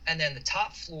 and then the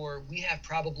top floor we have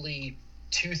probably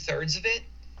 2/3 of it,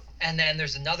 and then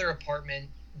there's another apartment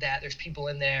that there's people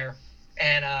in there,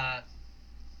 and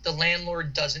the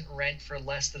landlord doesn't rent for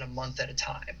less than a month at a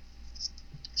time.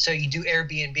 So you do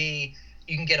Airbnb,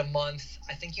 you can get a month.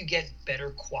 I think you get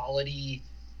better quality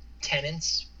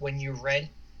tenants when you rent,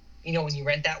 when you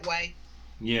rent that way.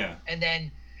 Yeah. And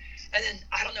then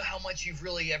I don't know how much you've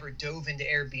really ever dove into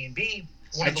Airbnb.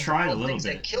 One I of the tried a wild little things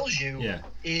bit. that kills you Yeah.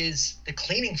 is the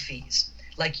cleaning fees.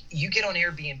 Like you get on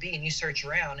Airbnb and you search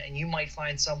around and you might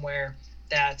find somewhere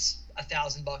that's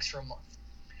 $1,000 for a month.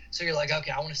 So you're like,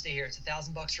 okay, I want to stay here. It's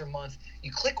 $1,000 for a month.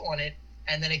 You click on it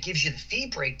and then it gives you the fee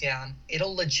breakdown.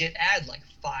 It'll legit add like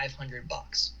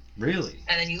 $500. Really?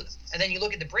 And then you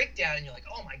look at the breakdown and you're like,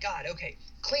 oh my god, okay,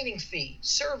 cleaning fee,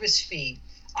 service fee,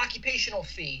 occupational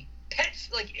fee, pet,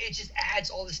 like it just adds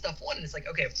all this stuff on, and it's like,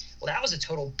 okay, well that was a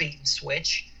total bait and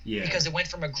switch. Yeah. Because it went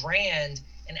from $1,000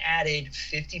 and added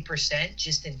 50%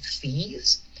 just in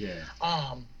fees. Yeah.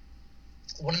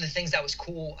 One of the things that was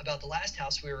cool about the last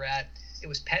house we were at, it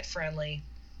was pet friendly,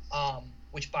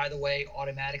 which by the way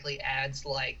automatically adds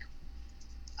like,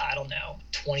 I don't know,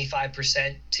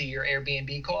 25% to your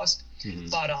Airbnb cost. Mm-hmm.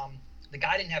 But the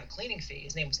guy didn't have a cleaning fee.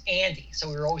 His name was Andy. So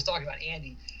we were always talking about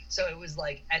Andy. So it was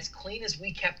like, as clean as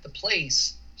we kept the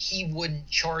place, he wouldn't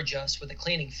charge us with a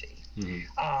cleaning fee.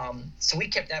 Mm-hmm. So we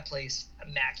kept that place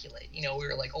immaculate. We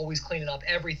were like always cleaning up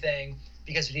everything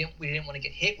because we didn't want to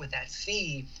get hit with that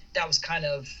fee. That was kind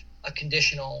of a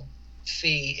conditional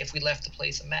fee if we left the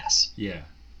place a mess. Yeah.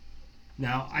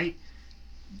 Now,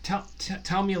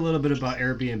 tell me a little bit about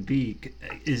Airbnb.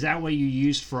 Is that what you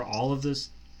used for all of these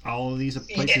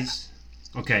places? Yeah.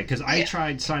 Okay, because I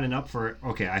tried signing up for.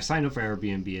 Okay, I signed up for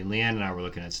Airbnb, and Leanne and I were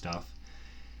looking at stuff,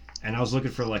 and I was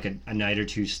looking for like a night or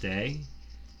two stay,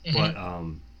 Mm-hmm. but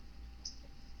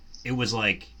it was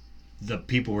like the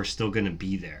people were still going to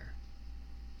be there.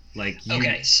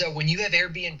 Okay, so when you have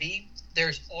Airbnb,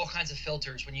 there's all kinds of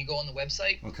filters. When you go on the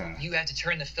website, okay, you have to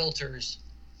turn the filters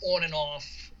on and off,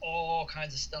 all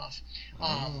kinds of stuff.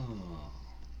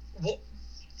 Well,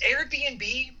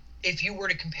 Airbnb, if you were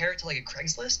to compare it to like a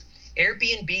Craigslist,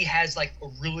 Airbnb has like a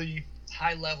really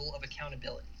high level of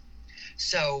accountability.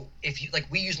 So if you like,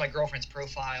 we use my girlfriend's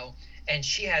profile and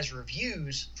she has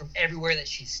reviews from everywhere that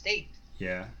she's stayed.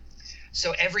 Yeah.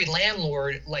 So every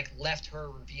landlord like left her a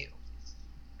review.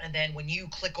 And then when you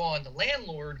click on the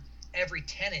landlord, every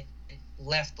tenant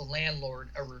left the landlord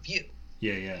a review.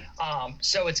 Yeah.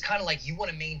 So it's kind of like you want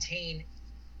to maintain,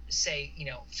 say,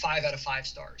 5 out of 5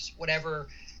 stars, however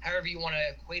you want to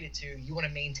equate it to, you want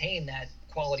to maintain that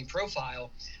quality profile.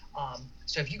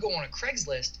 So if you go on a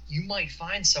Craigslist, you might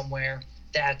find somewhere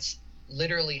that's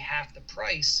literally half the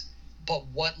price, but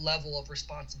what level of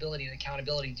responsibility and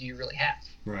accountability do you really have?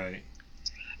 Right.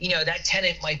 That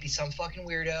tenant might be some fucking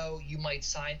weirdo. You might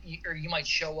you might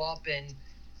show up and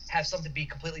have something be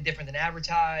completely different than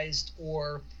advertised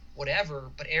or whatever,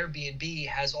 but Airbnb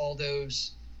has all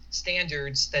those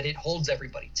standards that it holds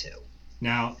everybody to.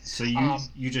 Now, so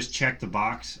you just check the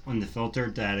box on the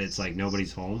filter that it's like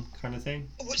nobody's home kind of thing?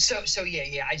 So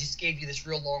yeah, I just gave you this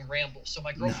real long ramble. So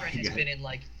my girlfriend has been in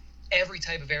like every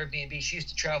type of Airbnb. She used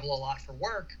to travel a lot for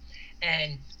work,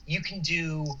 and you can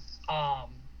do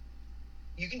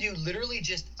literally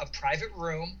just a private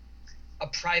room, a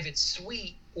private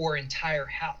suite, or entire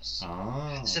house.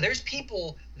 Oh. So there's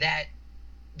people that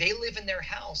they live in their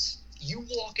house. You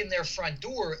walk in their front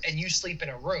door and you sleep in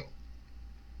a room.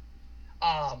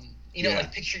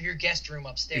 Like picture your guest room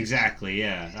upstairs. Exactly,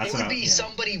 yeah. It would be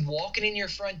somebody walking in your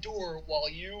front door while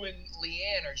you and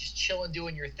Leanne are just chilling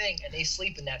doing your thing, and they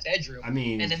sleep in that bedroom. I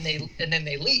mean, and then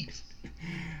they leave.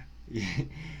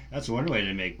 That's one way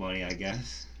to make money, I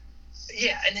guess.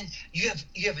 Yeah, and then you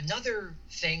have another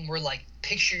thing where like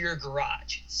picture your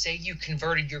garage. Say you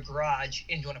converted your garage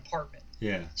into an apartment.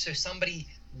 Yeah. So somebody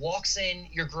walks in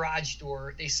your garage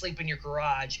door, they sleep in your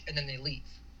garage, and then they leave.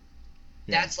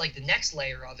 Yeah. That's like the next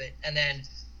layer of it. And then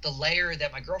the layer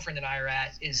that my girlfriend and I are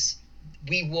at is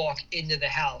we walk into the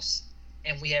house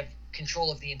and we have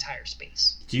control of the entire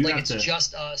space. Do you like it's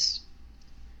just us.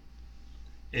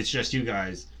 it's just you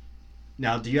guys.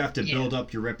 Now, do you have to Yeah. build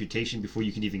up your reputation before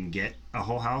you can even get a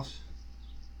whole house?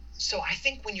 So I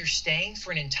think when you're staying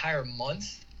for an entire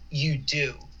month, you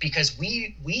do, because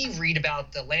we read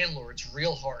about the landlords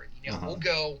real hard. We'll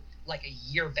go like a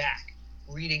year back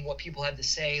reading what people had to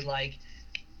say, like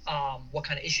what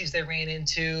kind of issues they ran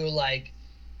into, like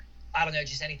I don't know,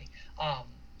 just anything.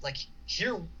 Like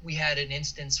here we had an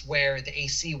instance where the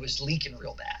AC was leaking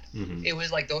real bad. Mm-hmm. It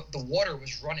was like the water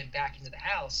was running back into the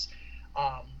house.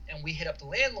 And we hit up the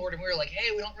landlord and we were like,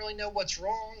 hey, we don't really know what's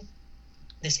wrong.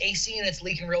 This AC unit's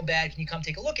leaking real bad. Can you come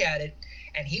take a look at it?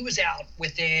 And he was out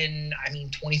within,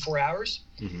 24 hours.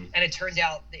 Mm-hmm. And it turned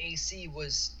out the AC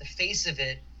the face of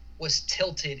it was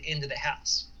tilted into the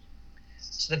house.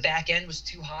 So the back end was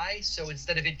too high. So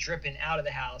instead of it dripping out of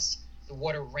the house, the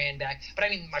water ran back. But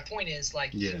my point is,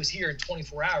 like, he was here in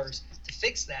 24 hours to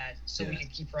fix that so we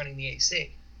could keep running the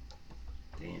AC.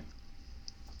 Damn.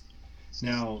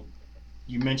 Now,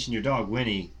 you mentioned your dog,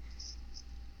 Winnie.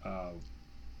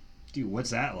 Dude, what's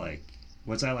that like?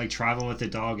 What's that like traveling with the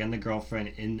dog and the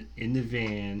girlfriend in the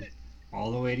van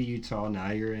all the way to Utah?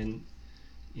 Now you're in,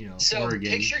 so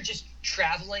Oregon. Picture just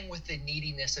traveling with the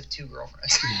neediness of two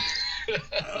girlfriends.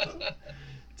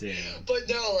 Damn. But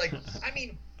no,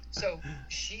 so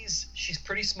she's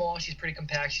pretty small. She's pretty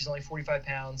compact. She's only 45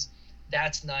 pounds.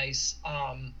 That's nice.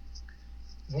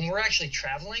 When we're actually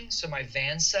traveling, so my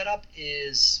van setup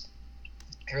is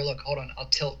here. Look, hold on. I'll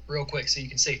tilt real quick so you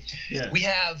can see. Yeah. We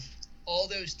have all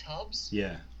those tubs.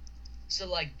 Yeah.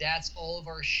 So that's all of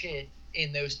our shit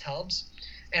in those tubs,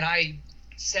 and I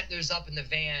set those up in the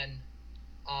van,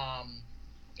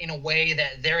 in a way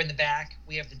that they're in the back.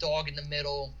 We have the dog in the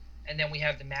middle, and then we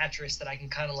have the mattress that I can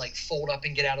kind of fold up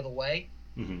and get out of the way.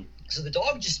 Mm-hmm. So the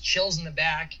dog just chills in the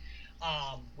back.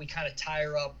 We kind of tie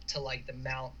her up to the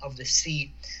mount of the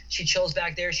seat. She chills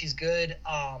back there. She's good.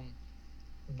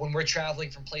 When we're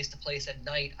traveling from place to place at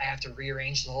night, I have to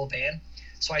rearrange the whole van.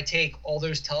 So I take all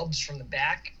those tubs from the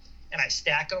back and I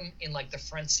stack them in the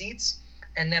front seats.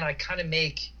 And then I kind of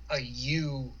make a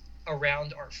U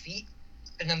around our feet.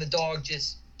 And then the dog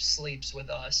just sleeps with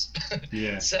us.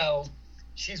 Yeah. So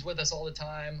she's with us all the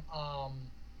time.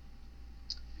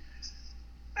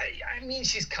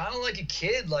 She's kind of like a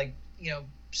kid,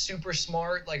 super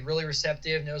smart, really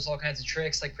receptive, knows all kinds of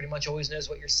tricks, pretty much always knows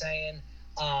what you're saying.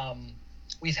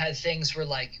 We've had things where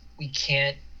we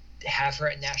can't have her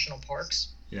at national parks.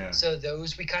 Yeah. So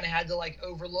those we kind of had to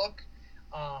overlook.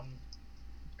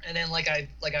 And then I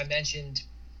mentioned,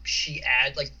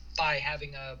 by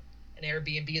having an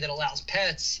Airbnb that allows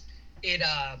pets, it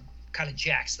kind of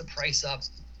jacks the price up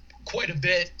quite a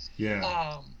bit.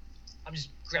 Yeah. I'm just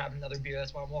grabbing another beer.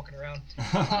 That's why I'm walking around.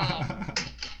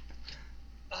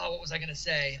 What was I gonna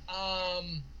say?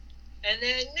 And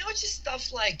then it's just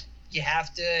stuff you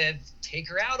have to take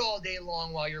her out all day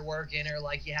long while you're working, or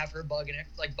you have her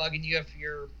bugging you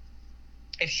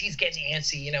if she's getting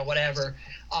antsy, whatever.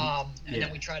 And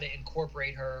then we try to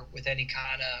incorporate her with any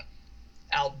kind of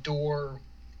outdoor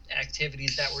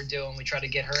activities that we're doing. We try to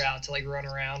get her out to run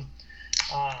around.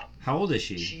 How old is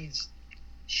she?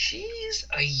 She's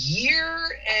a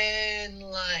year and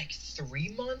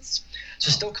 3 months,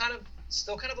 so still kind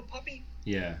of a puppy.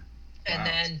 Yeah. And Wow.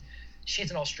 then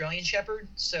she's an Australian Shepherd,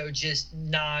 so just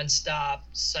non-stop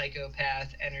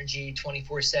psychopath energy,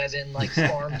 24/7,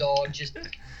 farm dog, just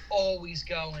always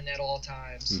going at all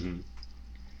times. Mm-hmm.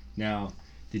 Now,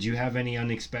 did you have any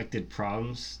unexpected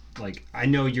problems? I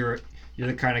know you're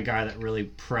the kind of guy that really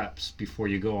preps before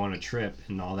you go on a trip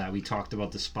and all that. We talked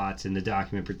about the spots and the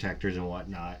document protectors and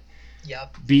whatnot.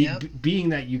 Yep. Being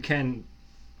that you can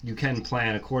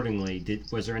plan accordingly,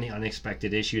 was there any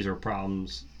unexpected issues or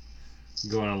problems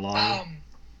going along?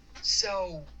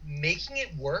 So making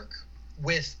it work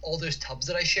with all those tubs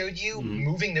that I showed you, Mm-hmm.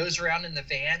 moving those around in the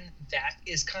van, that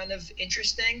is kind of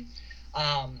interesting.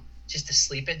 Just to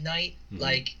sleep at night,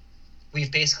 Mm-hmm. We've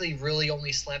basically really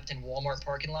only slept in Walmart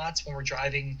parking lots when we're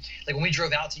driving. When we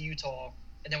drove out to Utah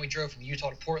and then we drove from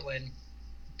Utah to Portland,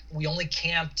 we only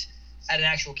camped at an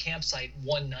actual campsite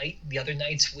one night. The other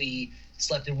nights we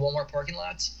slept in Walmart parking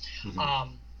lots.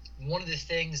 Mm-hmm. One of the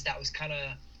things that was kind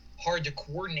of hard to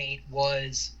coordinate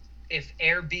was if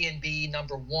Airbnb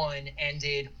number 1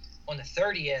 ended on the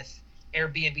 30th,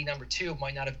 Airbnb number 2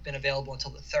 might not have been available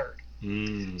until the 3rd.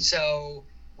 Mm. So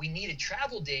we needed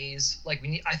travel days.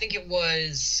 I think it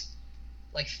was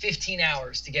 15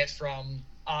 hours to get from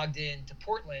Ogden to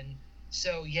Portland.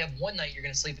 So you have one night you're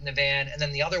going to sleep in the van, and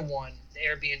then the other one, the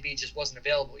Airbnb just wasn't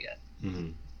available yet.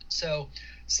 Mm-hmm. So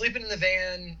sleeping in the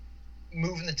van,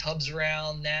 moving the tubs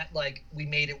around, that we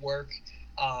made it work.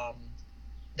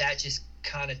 That just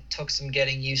kind of took some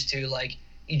getting used to.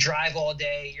 you drive all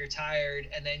day, you're tired,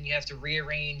 and then you have to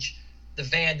rearrange the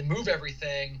van to move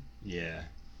everything. Yeah.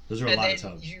 Those are a lot of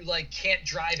tubs. You like can't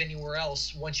drive anywhere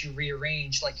else once you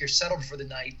rearrange. Like you're settled for the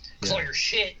night because all your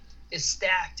shit is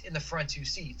stacked in the front two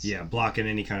seats. Yeah, blocking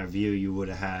any kind of view you would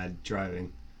have had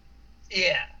driving.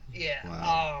 Yeah.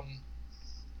 Wow.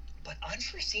 But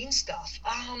unforeseen stuff.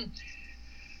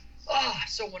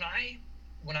 So when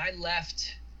I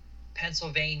left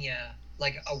Pennsylvania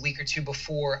like a week or two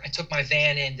before, I took my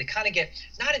van in to kind of get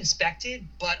not inspected,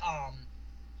 but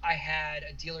I had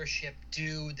a dealership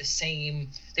do the same.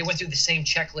 They went through the same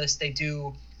checklist they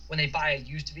do when they buy a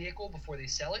used vehicle before they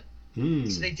sell it.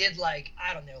 So they did like,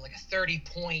 I don't know, like a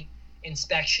 30-point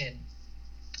inspection,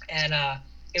 and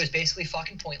it was basically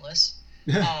fucking pointless.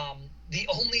 The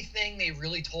only thing they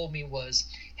really told me was,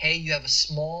 hey, you have a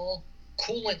small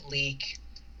coolant leak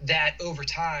that over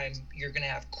time you're going to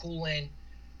have coolant,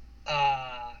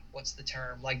 what's the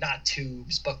term? Like not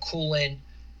tubes, but coolant.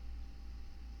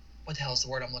 What the hell is the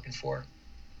word I'm looking for?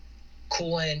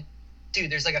 Coolant.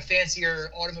 Dude, there's like a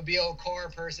fancier automobile car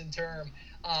person term.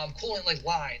 Coolant like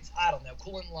lines. I don't know.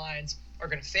 Coolant lines are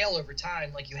going to fail over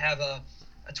time. Like you have a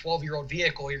 12-year-old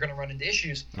vehicle, you're going to run into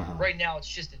issues. Right now it's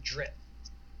just a drip.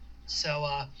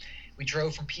 So we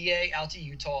drove from PA out to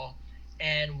Utah,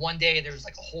 and one day there was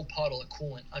like a whole puddle of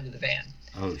coolant under the van.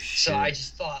 Oh, shit. So I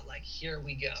just thought, like, here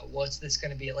we go. What's this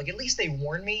going to be? Like, at least they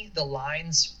warned me the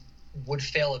lines would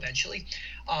fail eventually.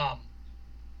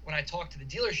 When I talked to the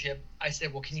dealership, I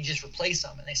said, well, can you just replace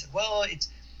them? And they said, well,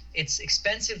 it's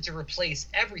expensive to replace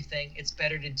everything. It's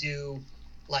better to do,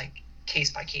 like,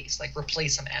 case by case, like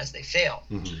replace them as they fail.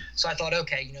 So I thought,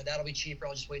 okay, that'll be cheaper.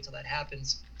 I'll just wait till that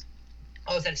happens.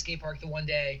 I was at a skate park the one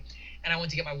day, and I went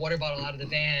to get my water bottle out of the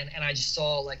van, and I just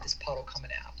saw like this puddle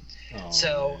coming out.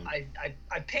 So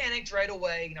I panicked right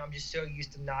away. I'm just so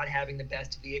used to not having the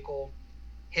best vehicle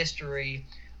history.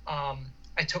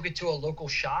 I took it to a local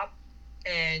shop,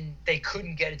 and they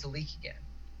couldn't get it to leak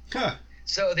again.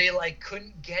 So they like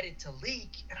couldn't get it to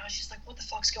leak, and I was just like, what the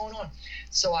fuck's going on?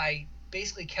 So I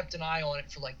basically kept an eye on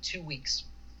it for like 2 weeks,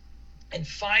 and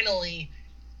finally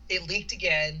it leaked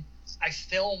again. I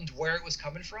filmed where it was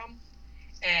coming from,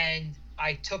 and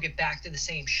I took it back to the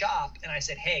same shop, and I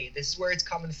said, hey, this is where it's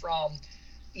coming from.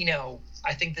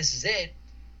 I think this is it.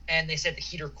 And they said the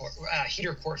heater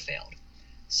core failed.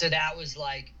 So that was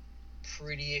like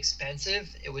pretty expensive.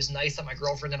 It was nice that my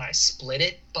girlfriend and I split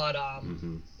it, but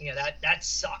that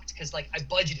sucked because like I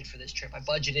budgeted for this trip. I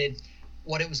budgeted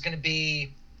what it was going to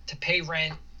be to pay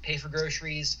rent, pay for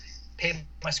groceries, pay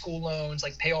my school loans,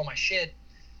 like pay all my shit.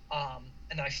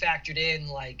 And I factored in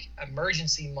like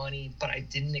emergency money, but I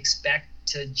didn't expect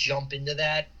to jump into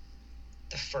that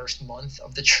the first month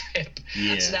of the trip.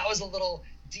 Yeah. So that was a little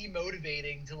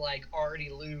demotivating to like already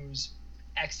lose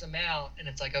X amount. And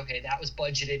it's like, okay, that was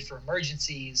budgeted for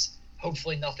emergencies.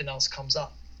 Hopefully nothing else comes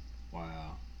up.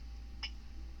 Wow.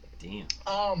 Damn.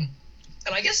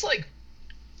 And I guess like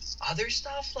other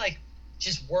stuff, like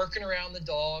just working around the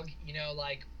dog,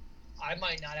 like I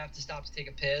might not have to stop to take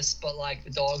a piss, but like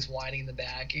the dog's whining in the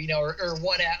back, or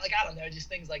what, like, I don't know, just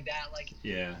things like that. Like,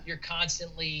 yeah, you're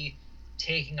constantly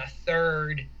taking a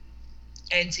third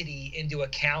entity into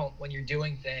account when you're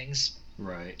doing things.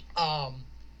 Right.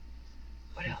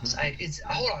 What else?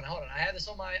 Hold on. I have this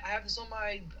on my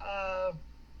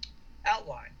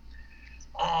outline.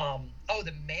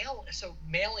 The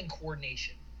mailing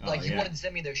coordination. Like you wanted to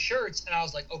send me those shirts, and I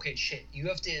was like, okay, shit, you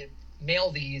have to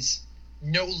mail these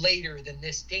no later than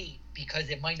this date because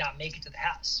it might not make it to the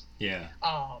house. Yeah.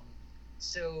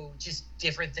 So just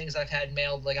different things I've had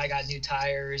mailed. Like I got new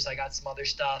tires, I got some other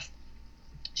stuff.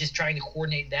 Just trying to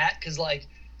coordinate that because like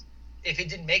if it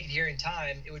didn't make it here in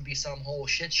time, it would be some whole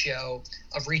shit show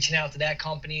of reaching out to that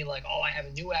company like, oh, I have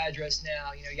a new address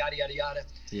now, yada yada yada.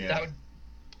 Yeah. That would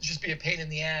just be a pain in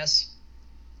the ass.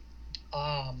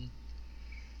 And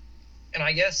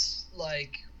I guess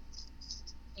like,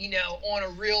 on a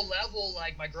real level,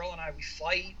 like my girl and I, we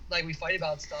fight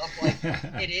about stuff. Like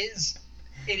it is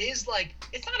like,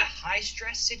 it's not a high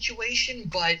stress situation,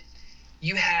 but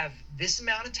you have this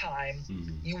amount of time,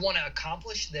 you want to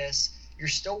accomplish this, you're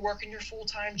still working your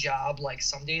full-time job. Like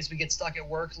some days we get stuck at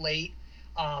work late.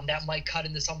 That might cut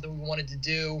into something we wanted to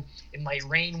do. It might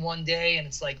rain one day, and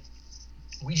it's like,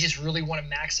 we just really want to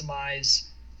maximize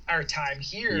our time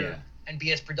here and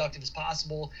be as productive as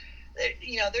possible.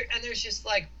 There's just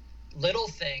like little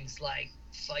things like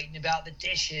fighting about the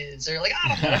dishes or like, I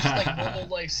don't know, just like normal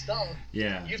life stuff.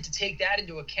 Yeah. You have to take that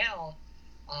into account.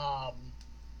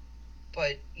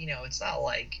 But it's not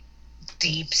like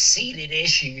deep-seated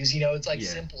issues. It's like Yeah.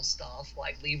 simple stuff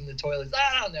like leaving the toilets.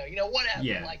 I don't know. Whatever.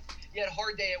 Yeah. Like you had a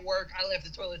hard day at work. I left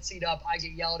the toilet seat up. I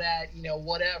get yelled at.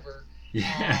 Whatever.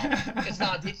 Yeah. It's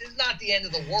not the end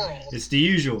of the world. It's the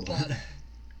usual. But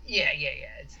yeah.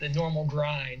 It's the normal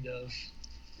grind of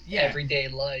everyday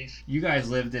life. You guys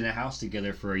lived in a house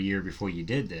together for a year before you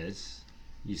did this,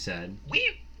 you said.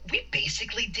 We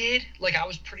basically did. Like, I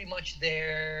was pretty much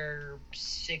there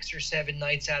 6 or 7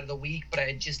 nights out of the week, but I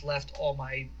had just left all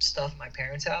my stuff at my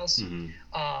parents' house. Mm-hmm.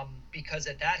 Because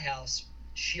at that house,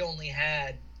 she only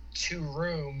had 2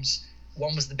 rooms.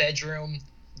 One was the bedroom,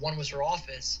 one was her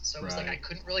office. So it was like I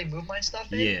couldn't really move my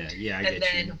stuff in. Yeah, I get you.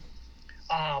 And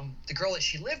then the girl that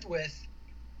she lived with,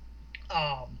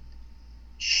 I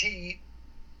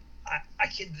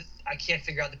can't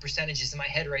figure out the percentages in my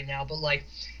head right now, but like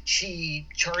she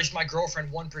charged my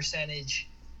girlfriend 1%,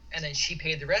 and then she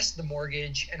paid the rest of the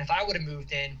mortgage. And if I would have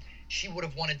moved in, she would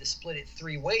have wanted to split it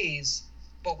 3 ways,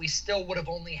 but we still would have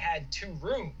only had 2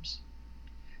 rooms.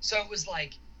 So it was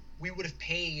like we would have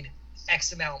paid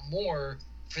X amount more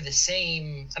for the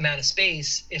same amount of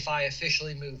space if I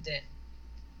officially moved in.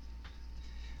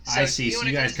 So, I see. So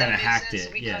you guys kind of hacked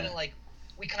it.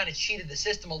 We kind of cheated the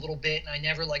system a little bit, and I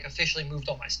never like officially moved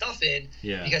all my stuff in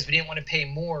because we didn't want to pay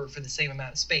more for the same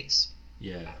amount of space.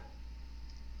 Yeah.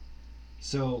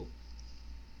 So,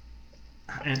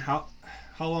 and how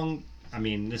long? I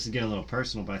mean, this is getting a little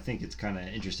personal, but I think it's kind of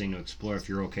interesting to explore if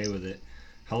you're okay with it.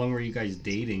 How long were you guys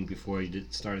dating before you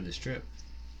started this trip?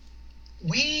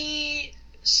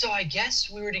 So I guess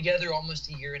we were together almost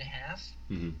a year and a half.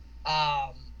 Mm-hmm.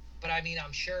 But I mean,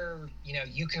 I'm sure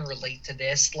you can relate to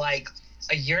this. Like,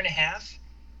 a year and a half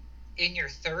in your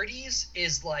 30s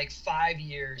is like 5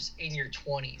 years in your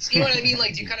 20s. You know what I mean?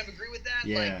 Like, do you kind of agree with that?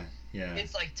 Yeah.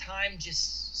 It's like time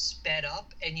just sped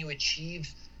up and you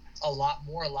achieve a lot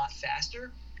more, a lot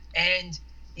faster. And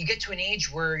you get to an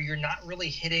age where you're not really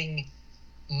hitting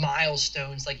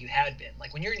milestones like you had been.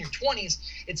 Like, when you're in your 20s,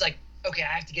 it's like, okay,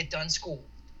 I have to get done school.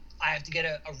 I have to get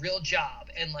a real job.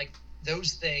 And like,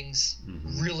 those things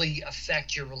really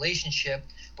affect your relationship.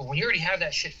 But when you already have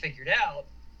that shit figured out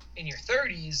in your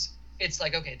 30s, it's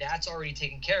like, okay, that's already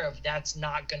taken care of. That's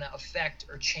not going to affect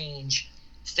or change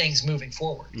things moving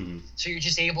forward. Mm-hmm. So you're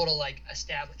just able to like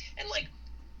establish, and like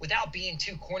without being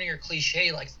too corny or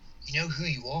cliche, like, you know who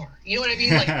you are. You know what I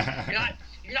mean? Like,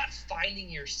 you're not finding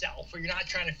yourself, or you're not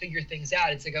trying to figure things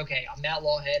out. It's like, okay, I'm Matt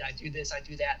Lawhead. I do this, I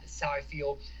do that. This is how I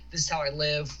feel. This is how I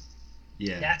live.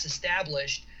 Yeah. That's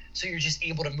established. So you're just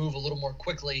able to move a little more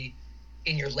quickly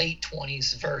in your late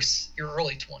 20s versus your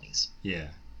early 20s. Yeah.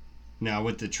 Now,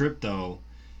 with the trip, though,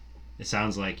 it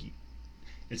sounds like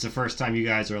it's the first time you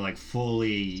guys are like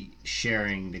fully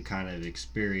sharing the kind of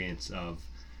experience of,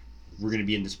 we're going to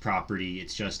be in this property.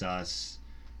 It's just us.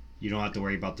 You don't have to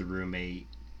worry about the roommate.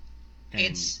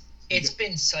 And it's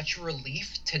been such a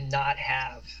relief to not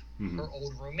have her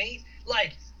old roommate.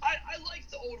 Like, I like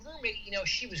the old roommate.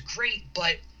 She was great,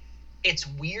 but it's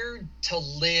weird to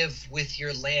live with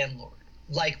your landlord.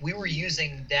 Like, we were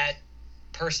using that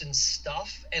person's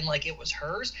stuff, and like it was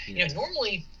hers. Yeah.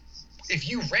 Normally, if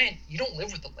you rent, you don't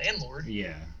live with the landlord.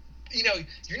 Yeah.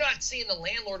 You're not seeing the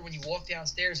landlord when you walk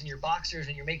downstairs in your boxers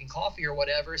and you're making coffee or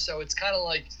whatever. So it's kind of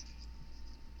like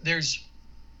there's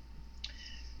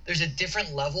a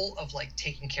different level of like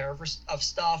taking care of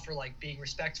stuff, or like being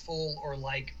respectful, or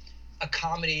like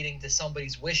accommodating to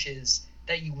somebody's wishes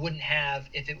that you wouldn't have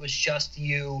if it was just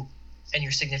you and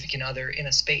your significant other in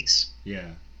a space. Yeah.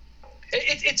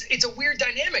 It's a weird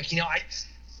dynamic.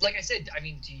 Like I said, I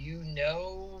mean, do you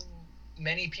know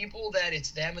many people that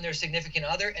it's them and their significant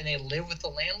other and they live with the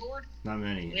landlord? Not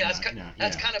many. That's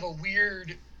kind of a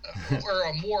weird or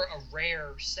a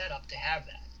rare setup to have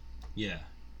that. Yeah.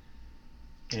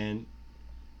 And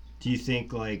do you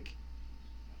think like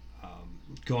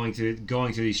going through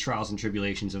these trials and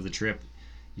tribulations of the trip,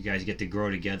 you guys get to grow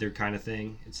together kind of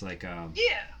thing? It's like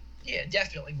yeah,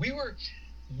 definitely.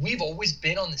 We've always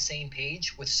been on the same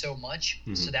page with so much,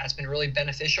 so that's been really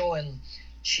beneficial. And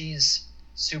she's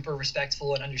super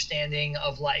respectful and understanding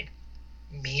of like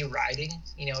me riding.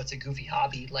 It's a goofy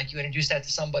hobby. Like, you introduce that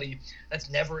to somebody that's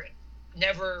never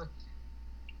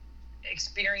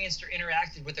experienced or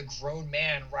interacted with a grown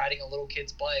man riding a little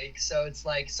kid's bike. So it's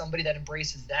like somebody that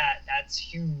embraces that's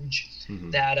huge,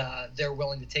 that they're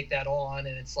willing to take that on.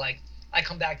 And it's like, I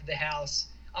come back to the house,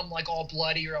 I'm like all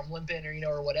bloody, or I'm limping, or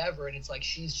or whatever, and it's like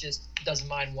she's just doesn't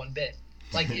mind one bit.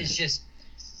 Like, it's just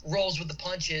rolls with the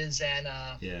punches, and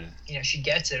she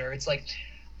gets it. Or it's like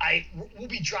we'll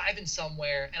be driving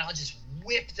somewhere and I'll just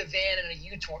whip the van in a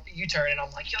U-turn, and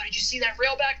I'm like, yo, did you see that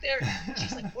rail back there?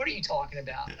 She's like, what are you talking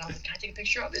about? And I'm like, can I take a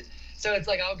picture of it? So it's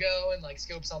like I'll go and like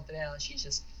scope something out. And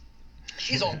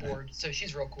she's on board, so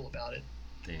she's real cool about it.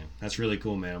 Damn, that's really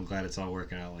cool, man. I'm glad it's all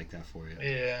working out like that for you.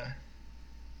 Yeah.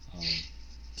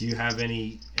 Do you have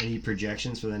any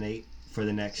projections for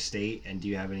the next state, and do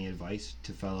you have any advice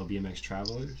to fellow BMX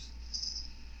travelers?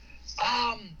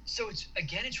 So it's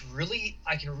really,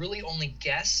 I can really only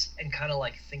guess and kind of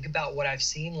like think about what I've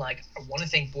seen. Like, I want to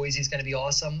think Boise's going to be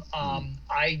awesome.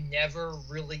 I never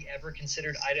really ever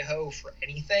considered Idaho for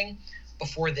anything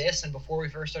before this and before we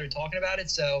first started talking about it.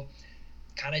 So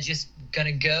kind of just going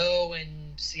to go and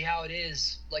see how it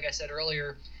is. Like I said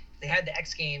earlier, they had the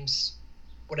X Games,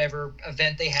 whatever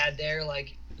event they had there,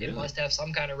 like it must have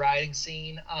some kind of riding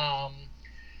scene.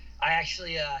 I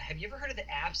actually have you ever heard of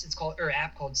the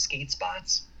app called Skate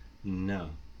Spots? No.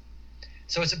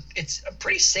 So it's a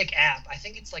pretty sick app. I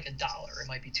think it's like $1. It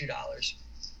might be $2,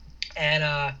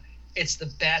 and it's the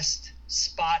best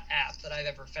spot app that I've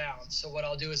ever found. So what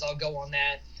I'll do is I'll go on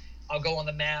that, I'll go on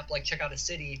the map, like check out a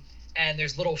city, and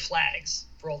there's little flags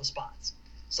for all the spots.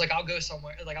 So like I'll go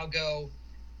somewhere, like I'll go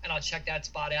and I'll check that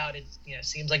spot out. It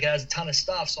seems like it has a ton of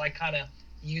stuff, so I kind of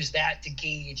use that to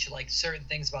gauge like certain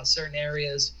things about certain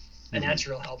areas. And that's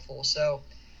real helpful. So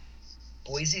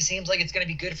Boise seems like it's going to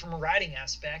be good from a riding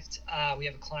aspect. We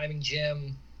have a climbing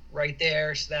gym right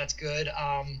there, so that's good.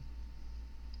 It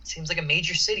seems like a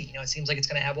major city. It seems like it's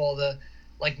going to have all the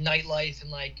like nightlife and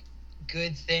like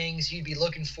good things you'd be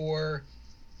looking for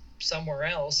somewhere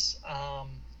else.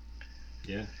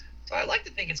 Yeah. So I like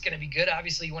to think it's going to be good.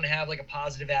 Obviously, you want to have like a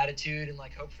positive attitude and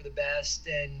like hope for the best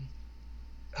and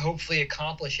hopefully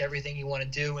accomplish everything you want to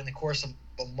do in the course of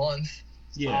a month.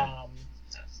 Yeah.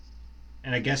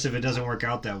 And I guess if it doesn't work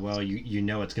out that well, you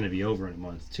know it's going to be over in a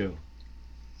month too.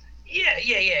 Yeah,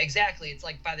 exactly. It's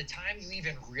like by the time you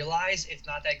even realize it's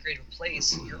not that great of a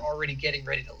place, you're already getting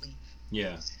ready to leave.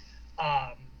 Yeah.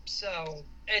 So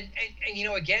and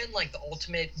again, like the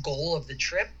ultimate goal of the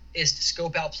trip is to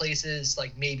scope out places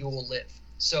like maybe we'll live.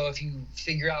 So if you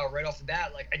figure out right off the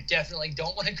bat, like I definitely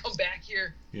don't want to come back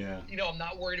here. Yeah. I'm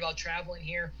not worried about traveling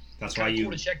here. That's why cool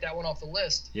to check that one off the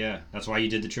list. Yeah, that's why you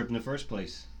did the trip in the first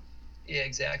place. Yeah,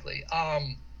 exactly.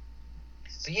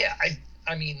 But yeah,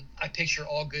 I mean, I picture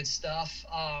all good stuff.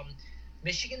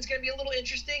 Michigan's going to be a little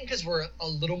interesting because we're a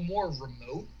little more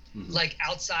remote, like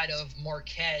outside of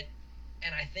Marquette,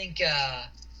 and I think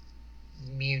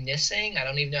Munising. I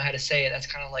don't even know how to say it. That's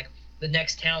kind of like the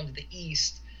next town to the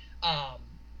east.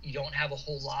 You don't have a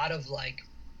whole lot of like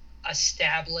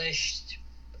established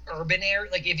urban area,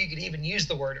 like if you could even use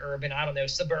the word urban, I don't know,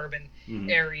 suburban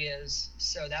areas.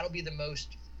 So that'll be the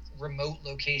most remote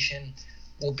location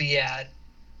we'll be at.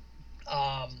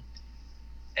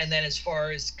 And then as far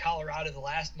as Colorado the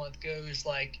last month goes,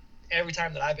 like every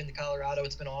time that I've been to Colorado,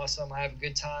 it's been awesome. I have a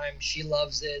good time. She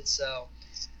loves it. So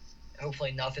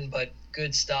hopefully nothing but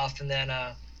good stuff. And then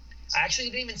I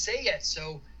actually didn't even say yet.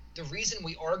 So the reason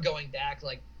we are going back,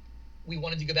 like we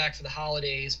wanted to go back for the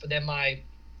holidays, but then my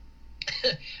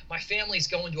family's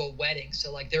going to a wedding,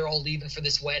 so like they're all leaving for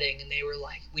this wedding, and they were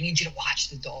like, we need you to watch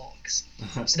the dogs.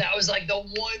 So that was like the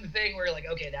one thing where like,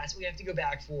 okay, that's what we have to go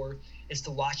back for, is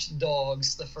to watch the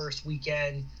dogs the first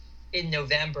weekend in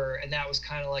November. And that was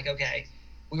kind of like, okay,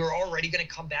 we were already going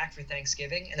to come back for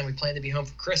Thanksgiving, and then we planned to be home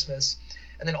for Christmas.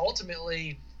 And then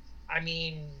ultimately, I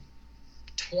mean,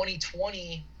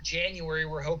 2020 January,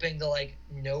 we're hoping to like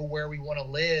know where we want to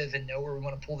live and know where we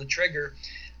want to pull the trigger.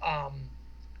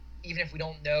 Even if we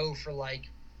don't know for like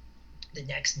the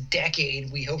next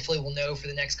decade, we hopefully will know for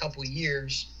the next couple of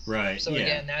years. Right. So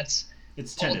again, it's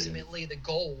tentative. Ultimately the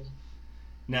goal.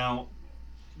 Now,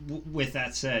 with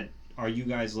that said, are you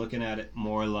guys looking at it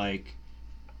more like,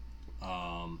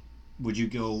 would you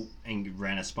go and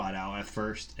rent a spot out at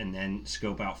first and then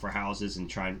scope out for houses and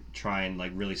try and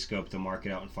like really scope the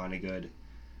market out and find a good?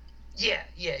 Yeah,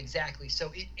 exactly.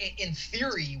 So in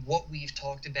theory, what we've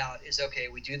talked about is, okay,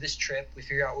 we do this trip, we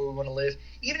figure out where we want to live.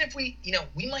 Even if we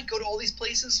might go to all these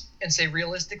places and say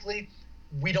realistically,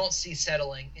 we don't see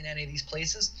settling in any of these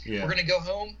places. Yeah. We're going to go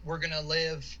home, we're going to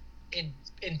live in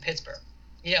Pittsburgh.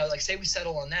 Like say we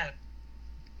settle on that.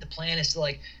 The plan is to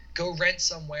like go rent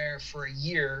somewhere for a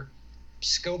year,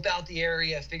 scope out the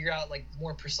area, figure out like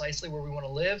more precisely where we want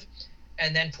to live,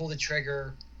 and then pull the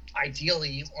trigger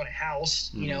ideally on a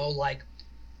house, like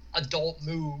adult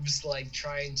moves, like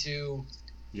trying to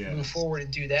move forward and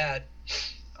do that.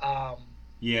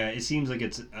 Yeah, it seems like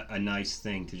it's a nice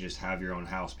thing to just have your own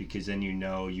house, because then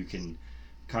you can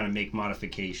kind of make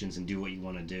modifications and do what you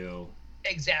want to do.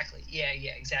 Exactly. Yeah,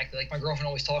 exactly. Like my girlfriend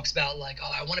always talks about like,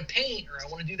 oh, I want to paint, or I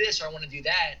want to do this, or I want to do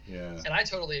that. Yeah. And I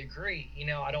totally agree.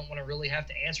 I don't want to really have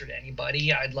to answer to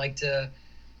anybody. I'd like to,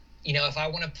 if I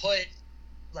want to put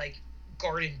like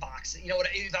garden boxes. You know what?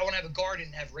 If I want to have a garden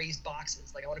and have raised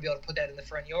boxes, like I want to be able to put that in the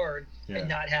front yard and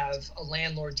not have a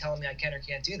landlord telling me I can or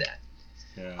can't do that.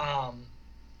 Yeah.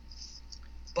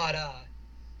 But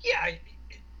yeah,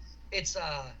 it's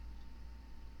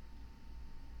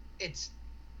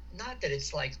not that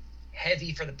it's like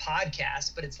heavy for the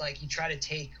podcast, but it's like you try to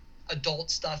take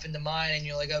adult stuff into mind, and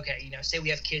you're like, okay, you know, say we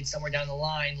have kids somewhere down the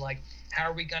line, like how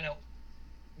are we going to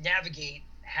navigate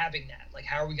having that? Like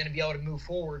how are we going to be able to move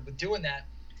forward with doing that?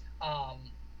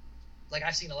 Like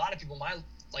I've seen a lot of people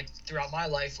throughout my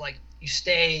life, like you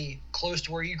stay close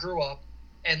to where you grew up,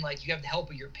 and like you have the help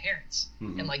of your parents,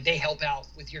 and like they help out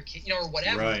with your kid, you know, or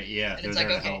whatever. Right. Yeah. And it's like,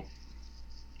 okay, help.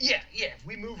 Yeah. If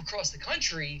we move across the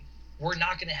country, we're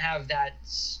not going to have that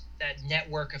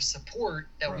network of support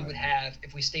that we would have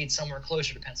if we stayed somewhere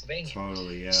closer to Pennsylvania.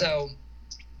 Totally. Yeah. So,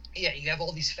 yeah, you have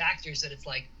all these factors that it's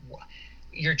like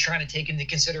you're trying to take into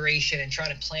consideration and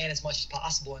trying to plan as much as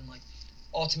possible, and like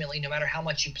ultimately, no matter how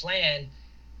much you plan,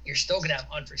 you're still going to have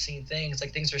unforeseen things.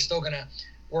 Like things are still going to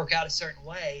work out a certain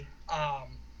way.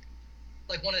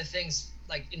 Like one of the things,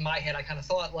 like in my head, I kind of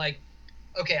thought like,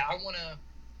 okay, I want to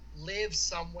live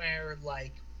somewhere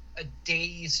like a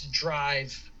day's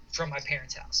drive from my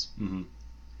parents' house. Mm-hmm.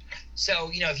 So,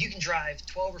 you know, if you can drive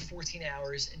 12 or 14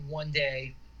 hours in one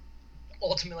day,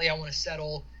 ultimately I want to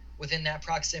settle within that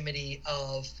proximity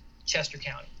of Chester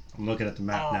County. I'm looking at the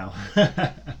map now.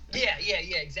 yeah,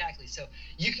 exactly. So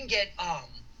you can get,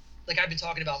 like I've been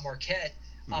talking about Marquette,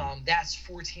 that's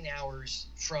 14 hours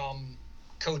from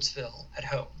Coatesville at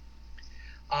home.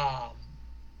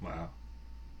 Wow.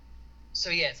 So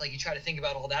yeah, it's like you try to think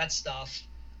about all that stuff.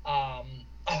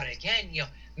 And again, you know,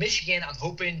 Michigan, I'm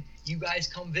hoping you guys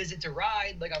come visit to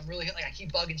ride. Like I'm really, like I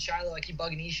keep bugging Shiloh, I keep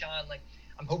bugging Eshawn. Like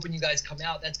I'm hoping you guys come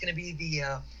out. That's going to be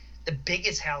the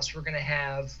biggest house we're going to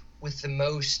have with the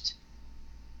most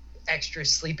extra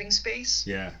sleeping space.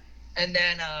 Yeah. And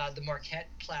then the Marquette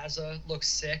Plaza looks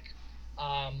sick.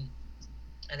 And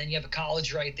then you have a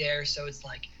college right there, so it's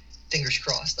like fingers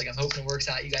crossed. Like I'm hoping it works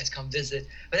out. You guys come visit.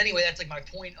 But anyway, that's like my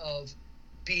point of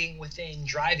being within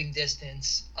driving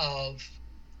distance of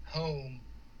home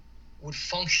would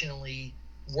functionally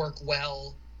work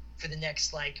well for the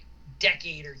next like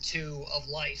decade or two of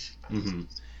life. Mm-hmm.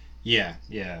 Yeah.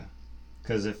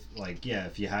 Because if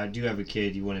you do have a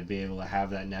kid, you want to be able to have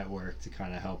that network to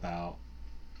kind of help out.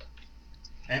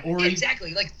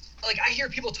 Exactly. Like I hear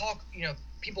people talk, you know,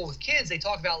 people with kids, they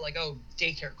talk about like, oh,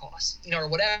 daycare costs, you know, or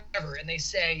whatever, and they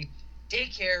say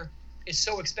daycare is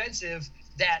so expensive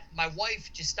that my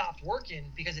wife just stopped working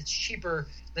because it's cheaper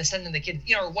than sending the kid,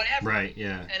 you know, or whatever. Right.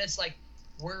 Yeah. And it's like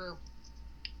we're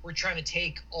trying to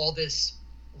take all this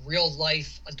real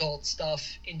life adult stuff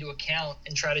into account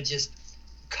and try to just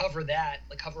cover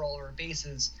all of our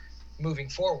bases moving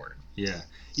forward. Yeah.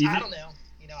 I don't know.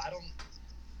 You know, I don't know.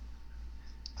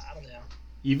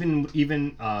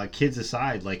 Even kids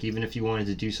aside, like even if you wanted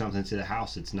to do something to the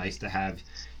house, it's nice to have,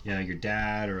 you know, your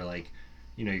dad or like,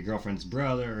 you know, your girlfriend's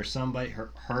brother or somebody,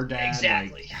 her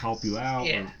dad, like help you out,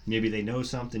 or maybe they know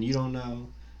something you don't know.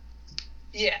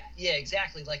 Yeah,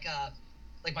 exactly. Like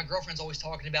my girlfriend's always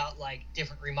talking about like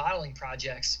different remodeling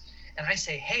projects, and I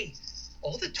say, hey,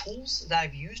 all the tools that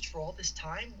I've used for all this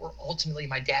time were ultimately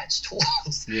my dad's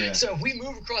tools. Yeah. So if we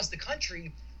move across the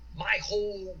country, my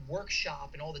whole workshop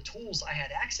and all the tools I had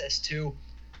access to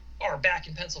are back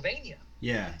in Pennsylvania.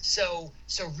 Yeah. So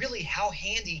really, how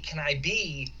handy can I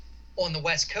be on the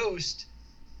West Coast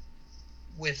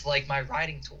with like my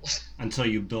riding tools? Until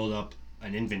you build up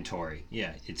an inventory.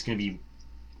 Yeah, it's going to be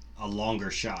a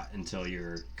longer shot until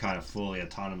you're kind of fully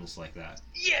autonomous like that.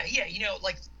 Yeah, you know,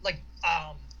 like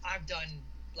I've done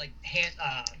like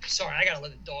sorry, I got to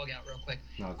let the dog out real quick.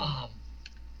 Okay.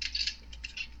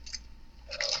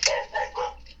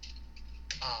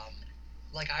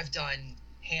 Like I've done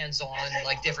hands-on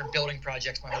like different building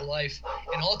projects my whole life,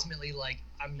 and ultimately like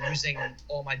I'm using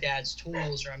all my dad's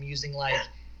tools, or I'm using like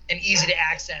an easy to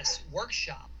access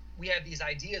workshop. We have these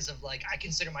ideas of like I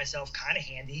consider myself kind of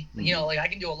handy. Mm-hmm. You know, like I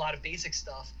can do a lot of basic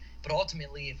stuff, but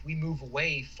ultimately if we move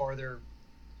away farther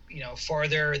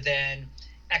than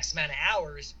X amount of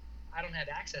hours, I don't have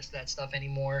access to that stuff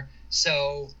anymore.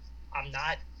 So I'm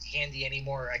not handy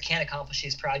anymore. I can't accomplish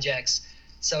these projects.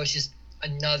 So it's just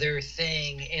another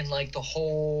thing in like the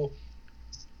whole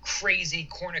crazy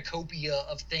cornucopia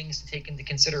of things to take into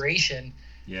consideration.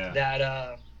 Yeah.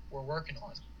 That we're working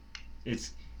on.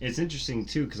 It's interesting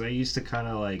too, because I used to kind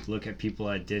of like look at people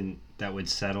that would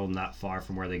settle not far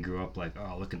from where they grew up, like,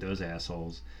 oh, look at those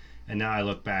assholes. And now I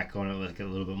look back on it with like a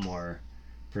little bit more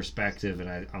perspective,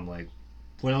 and I'm like,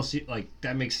 what else? Like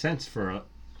that makes sense for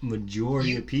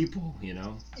majority of people,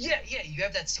 Yeah, you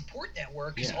have that support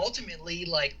network because ultimately,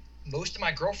 like, most of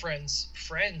my girlfriend's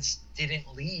friends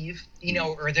didn't leave,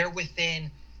 or they're within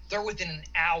an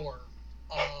hour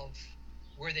of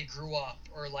where they grew up,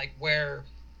 or like where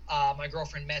my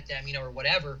girlfriend met them, or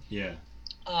whatever. Yeah.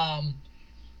 And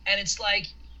it's like,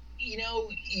 you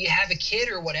have a kid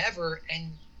or whatever,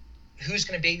 and who's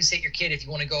going to babysit your kid if you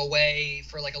want to go away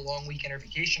for like a long weekend or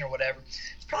vacation or whatever?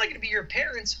 It's probably going to be your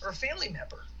parents or a family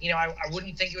member. I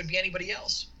wouldn't think it would be anybody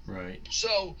else. Right.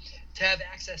 So to have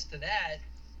access to that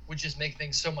would just make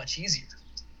things so much easier.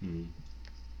 Mm.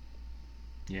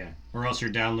 Yeah. Or else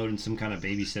you're downloading some kind of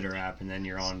babysitter app and then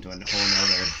you're on to a whole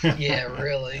nother. Yeah,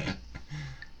 really.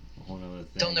 A whole nother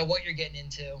thing. Don't know what you're getting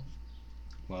into.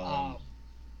 Well,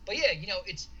 but yeah,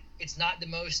 it's not the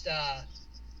most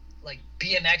like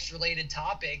BMX related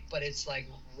topic, but it's like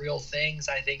real things,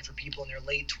 I think, for people in their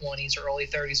late 20s or early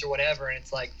 30s or whatever. And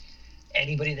it's like,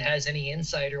 anybody that has any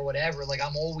insight or whatever, like,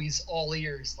 I'm always all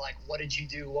ears. Like, what did you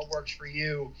do? What works for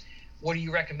you? What do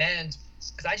you recommend?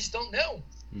 Because I just don't know.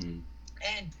 Mm.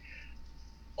 And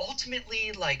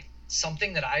ultimately, like,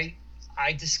 something that I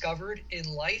discovered in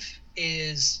life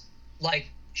is, like,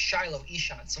 Shiloh,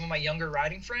 Ishan, some of my younger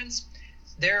riding friends,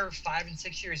 they're 5 and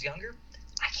 6 years younger.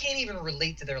 I can't even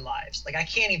relate to their lives. Like, I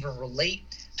can't even relate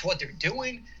to what they're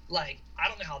doing. Like, I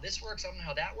don't know how this works. I don't know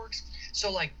how that works. So,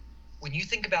 like, when you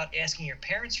think about asking your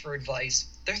parents for advice,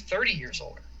 they're 30 years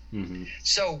older. Mm-hmm.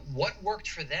 So what worked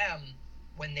for them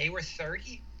when they were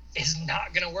 30 is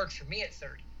not going to work for me at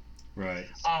 30. Right.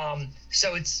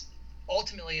 So it's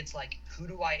like, who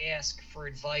do I ask for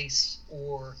advice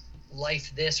or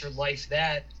life this or life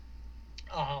that?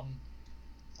 A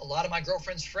lot of my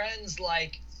girlfriend's friends,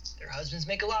 like, their husbands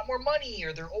make a lot more money,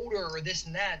 or they're older, or this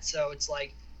and that. So it's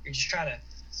like, you're just trying to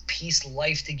piece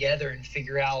life together and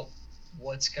figure out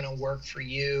what's going to work for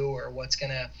you or what's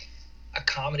going to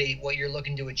accommodate what you're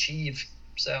looking to achieve.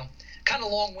 So kind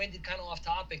of long-winded, kind of off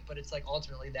topic, but it's like,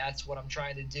 ultimately that's what I'm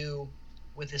trying to do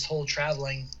with this whole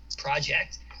traveling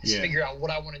project, is figure out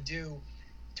what I want to do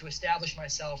to establish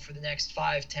myself for the next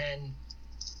 5, 10,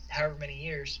 however many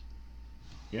years.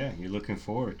 Yeah, you're looking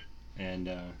forward. And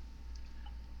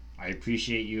I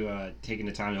appreciate you taking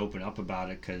the time to open up about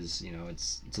it, because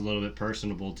it's a little bit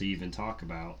personable to even talk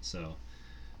about. So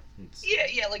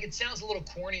yeah, like, it sounds a little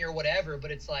corny or whatever, but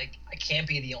it's like, I can't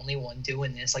be the only one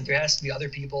doing this. Like, there has to be other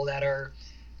people that are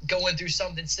going through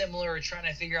something similar or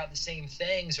trying to figure out the same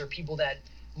things, or people that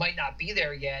might not be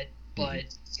there yet, but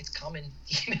it's coming.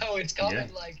 It's coming. Yeah.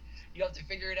 Like, you have to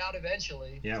figure it out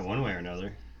eventually. Yeah, one way or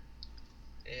another.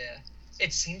 Yeah.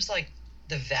 It seems like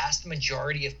the vast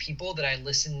majority of people that I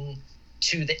listen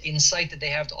to, the insight that they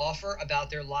have to offer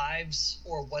about their lives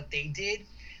or what they did,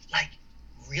 like,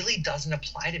 really doesn't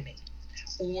apply to me,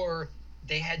 or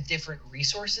they had different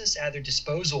resources at their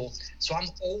disposal. So I'm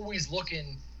always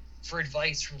looking for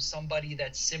advice from somebody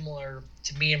that's similar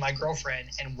to me and my girlfriend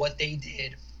and what they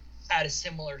did at a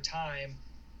similar time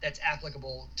that's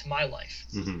applicable to my life.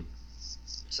 Mm-hmm.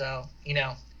 So,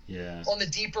 yeah, on the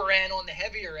deeper end, on the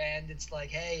heavier end, it's like,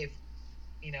 hey, if,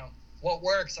 what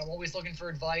works? I'm always looking for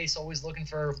advice, always looking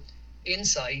for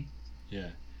insight. Yeah.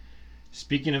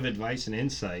 Speaking of advice and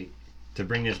insight, to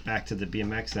bring this back to the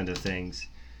BMX end of things,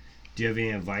 do you have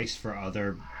any advice for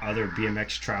other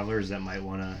BMX travelers that might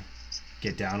want to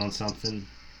get down on something?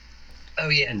 Oh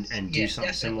yeah, and do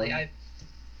something definitely. similar.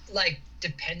 Like,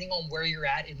 depending on where you're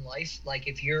at in life, like,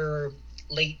 if you're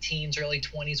late teens, early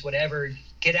 20s, whatever,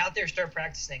 get out there, start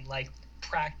practicing. Like,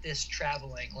 practice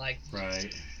traveling. Like,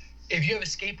 right. If you have a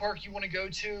skate park you want to go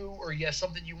to, or you have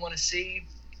something you want to see,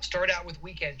 start out with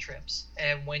weekend trips.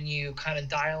 And when you kind of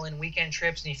dial in weekend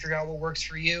trips and you figure out what works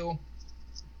for you,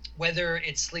 whether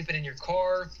it's sleeping in your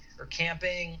car or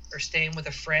camping or staying with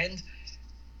a friend,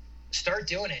 start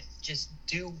doing it. Just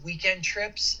do weekend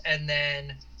trips, and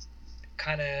then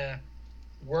kind of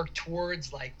work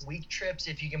towards, like, week trips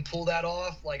if you can pull that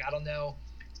off. Like, I don't know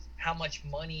how much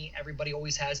money everybody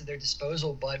always has at their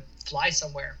disposal, but fly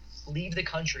somewhere, leave the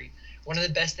country. One of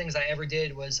the best things I ever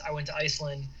did was I went to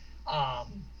Iceland. I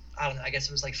don't know, I guess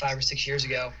it was like 5 or 6 years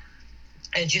ago,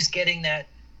 and just getting that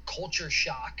culture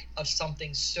shock of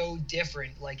something so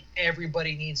different. Like,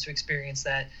 everybody needs to experience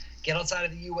that. Get outside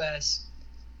of the US,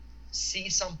 see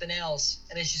something else,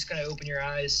 and it's just going to open your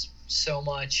eyes so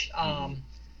much.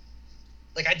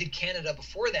 Like, I did Canada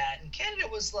before that, and Canada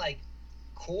was, like,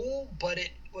 cool, but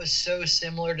it was so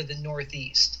similar to the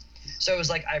Northeast. So it was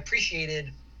like, I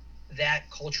appreciated that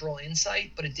cultural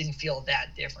insight, but it didn't feel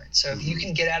that different. So if you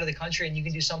can get out of the country and you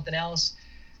can do something else,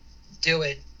 do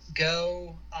it.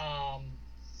 Go,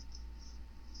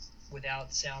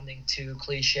 without sounding too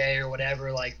cliche or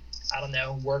whatever, like, I don't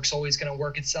know, work's always going to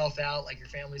work itself out. Like your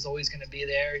family's always going to be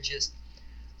there. Just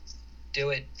do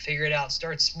it. Figure it out.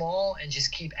 Start small and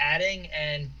just keep adding.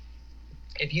 And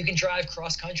if you can drive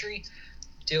cross country,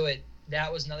 do it.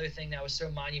 That was another thing that was so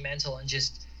monumental, and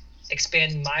just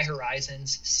expanding my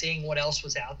horizons, seeing what else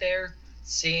was out there,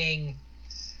 seeing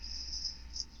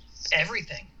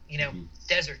everything,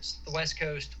 deserts, the West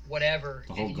Coast, whatever.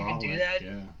 The whole if you gauntlet, can do that,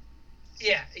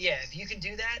 yeah. If you can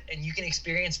do that and you can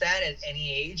experience that at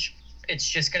any age, it's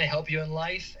just going to help you in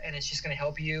life, and it's just going to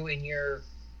help you in your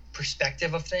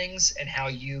perspective of things and how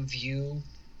you view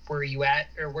where you're at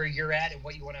and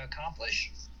what you want to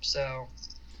accomplish. So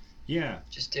yeah,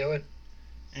 just do it.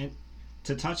 And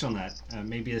to touch on that,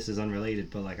 maybe this is unrelated,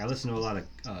 but like I listen to a lot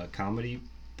of comedy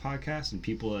podcasts and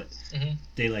people that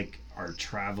they like are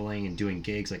traveling and doing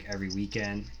gigs like every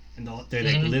weekend, and they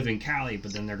like live in Cali,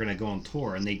 but then they're gonna go on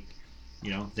tour, and they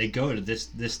go to this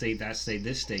state, that state,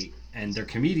 this state, and they're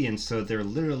comedians, so they're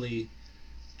literally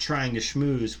trying to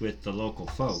schmooze with the local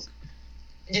folk.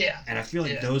 Yeah. And I feel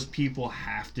like those people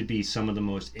have to be some of the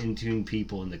most in tune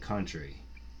people in the country.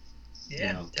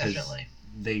 Yeah, definitely.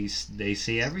 They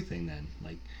see everything then.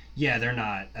 Like, yeah, they're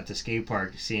not at the skate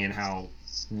park seeing how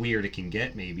weird it can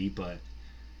get maybe, but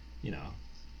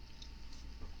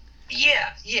Yeah,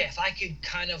 if I could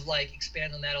kind of like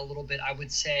expand on that a little bit, I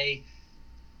would say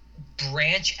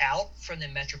branch out from the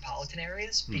metropolitan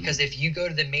areas, because if you go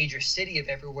to the major city of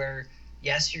everywhere,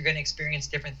 yes, you're going to experience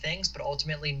different things, but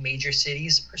ultimately major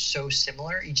cities are so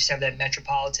similar. You just have that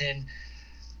metropolitan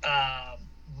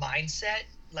mindset.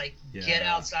 Like, get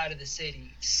outside of the city,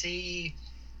 see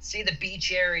the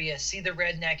beach area, see the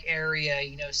redneck area,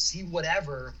 see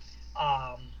whatever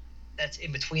that's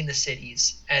in between the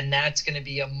cities. And that's going to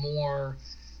be a more,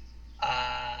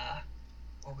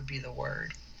 what would be the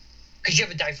word? Because you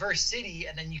have a diverse city,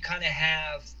 and then you kind of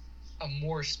have a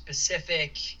more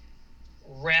specific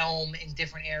realm in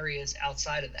different areas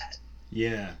outside of that.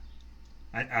 Yeah,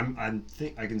 I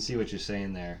can see what you're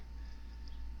saying there.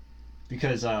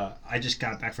 Because I just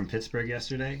got back from Pittsburgh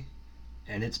yesterday,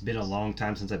 and it's been a long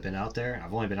time since I've been out there.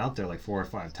 I've only been out there like 4 or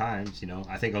 5 times.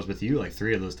 I think I was with you like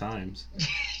 3 of those times.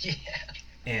 Yeah.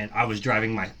 And I was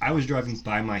driving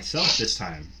by myself this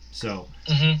time, so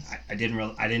I didn't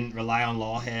rely on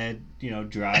Lawhead,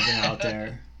 driving out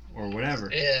there or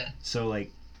whatever. Yeah. So like,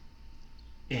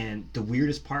 and the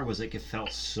weirdest part was like it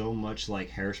felt so much like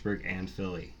Harrisburg and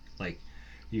Philly. Like,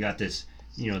 you got this.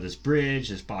 This bridge,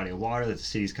 this body of water that the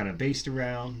city's kind of based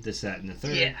around, this, that, and the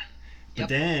third. Yeah. But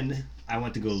then I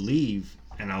went to go leave,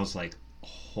 and I was like,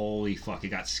 holy fuck, it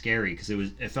got scary, because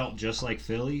it felt just like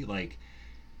Philly, like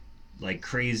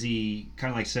crazy,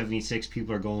 kind of like 76,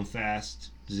 people are going fast,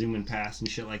 zooming past and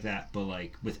shit like that, but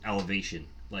like with elevation.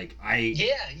 Like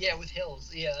Yeah, with hills.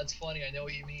 Yeah, that's funny. I know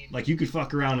what you mean. Like, you could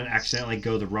fuck around and accidentally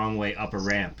go the wrong way up a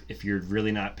ramp if you're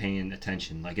really not paying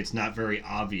attention. Like, it's not very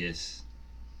obvious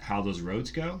how those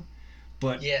roads go,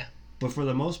 but for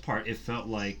the most part it felt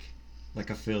like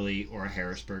a Philly or a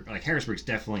Harrisburg. Like, Harrisburg's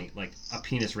definitely like a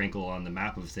penis wrinkle on the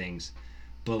map of things,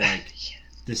 but like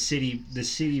the city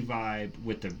vibe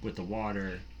with the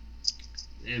water,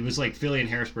 it was like Philly and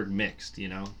Harrisburg mixed,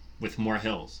 with more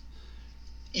hills.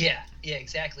 Yeah,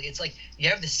 exactly. It's like you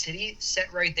have the city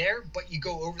set right there, but you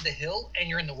go over the hill and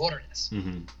you're in the wilderness.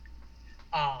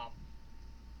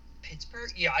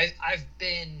 Pittsburgh, I've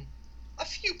been a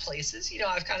few places.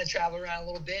 I've kind of traveled around a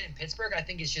little bit in Pittsburgh. I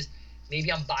think it's just,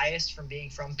 maybe I'm biased from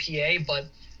being from PA, but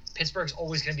Pittsburgh's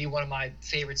always going to be one of my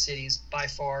favorite cities by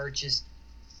far. Just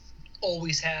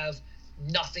always have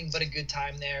nothing but a good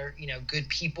time there. Good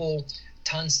people,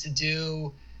 tons to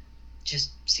do.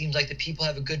 Just seems like the people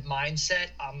have a good mindset.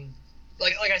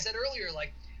 Like I said earlier,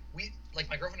 like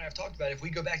my girlfriend and I have talked about, if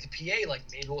we go back to PA, like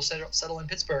maybe we'll settle in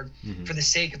Pittsburgh for the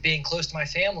sake of being close to my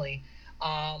family.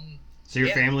 So your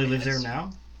family lives there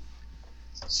now?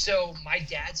 So my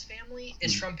dad's family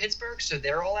is from Pittsburgh, so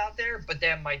they're all out there. But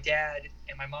then my dad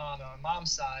and my mom on my mom's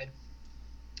side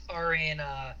are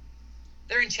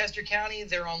they're in Chester County.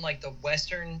 They're on like the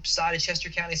western side of Chester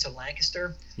County, so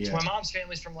Lancaster. Yeah. So my mom's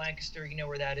family's from Lancaster, you know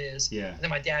where that is. Yeah. And then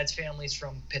my dad's family's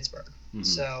from Pittsburgh.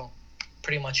 So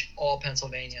pretty much all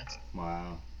Pennsylvania.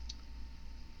 Wow.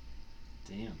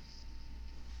 Damn.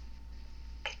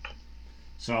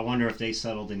 So I wonder if they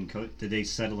settled in did they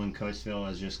settle in Coatesville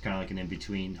as just kind of like an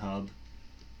in-between hub?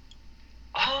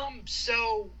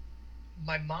 So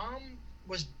my mom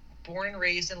was born and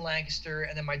raised in Lancaster,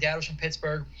 and then my dad was from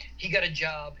Pittsburgh. He got a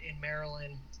job in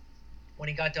Maryland when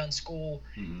he got done school,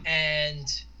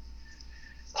 and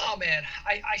Oh man,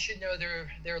 I should know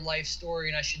their life story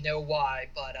and I should know why,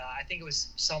 but I think it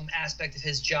was some aspect of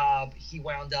his job. He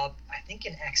wound up, I think,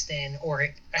 in Exton, or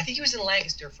I think he was in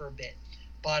Lancaster for a bit,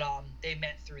 but they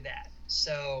met through that.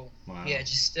 So Wow. yeah,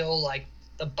 just still like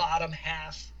the bottom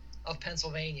half of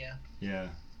Pennsylvania. Yeah.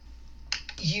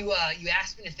 You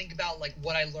asked me to think about like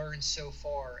what I learned so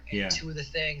far, and Yeah. two of the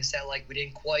things that like we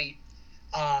didn't quite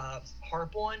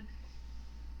harp on.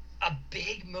 A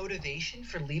big motivation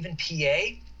for leaving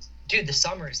PA, dude. The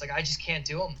summers, like I just can't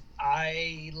do them.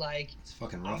 It's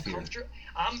fucking rough here.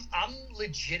 I'm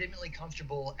legitimately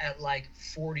comfortable at like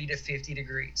 40 to 50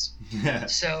 degrees.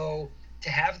 So to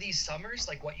have these summers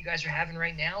like what you guys are having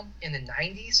right now in the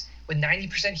 90s with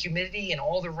 90% humidity and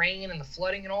all the rain and the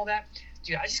flooding and all that,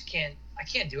 dude, I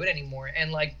can't do it anymore.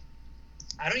 And like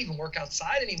I don't even work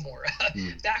outside anymore.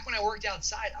 Back when I worked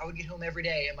outside, I would get home every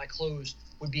day and my clothes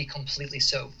would be completely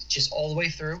soaked, just all the way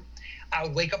through. I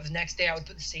would wake up the next day, I would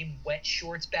put the same wet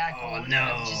shorts back on. No.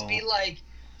 I would just be like,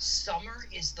 summer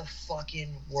is the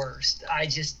fucking worst. I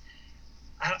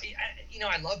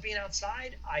love being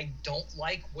outside. I don't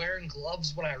like wearing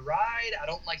gloves when I ride. I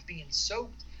don't like being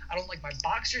soaked. I don't like my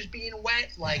boxers being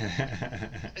wet. Like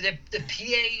the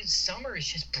PA summer is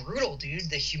just brutal, dude.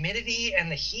 The humidity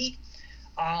and the heat.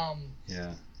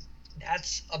 Yeah.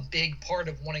 That's a big part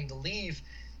of wanting to leave,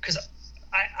 because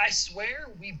I swear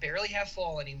we barely have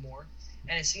fall anymore,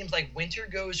 and it seems like winter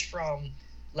goes from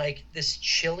like this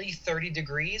chilly 30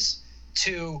 degrees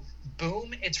to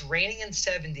boom, it's raining and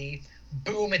 70,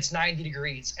 boom, it's 90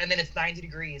 degrees, and then it's 90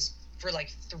 degrees for like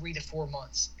 3 to 4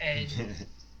 months, and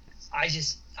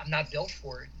I'm not built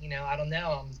for it. I don't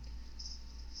know.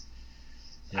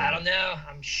 I don't know.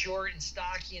 I'm short and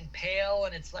stocky and pale,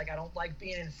 and it's like I don't like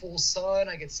being in full sun.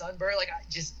 I get sunburned. Like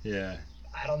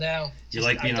I don't know. You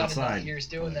like being I've done outside. enough years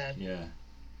doing that. Yeah.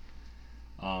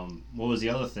 What was the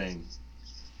other thing?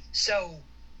 So,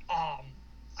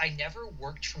 I never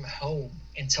worked from home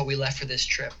until we left for this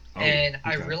trip, Oh, and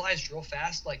I okay. realized real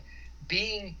fast, like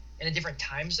being in a different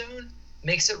time zone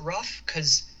makes it rough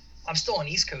because I'm still on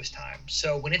East Coast time.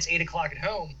 So when it's 8 o'clock at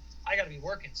home, I got to be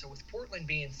working. So with Portland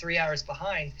being 3 hours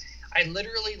behind, I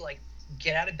literally like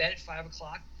get out of bed at 5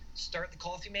 o'clock, start the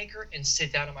coffee maker, and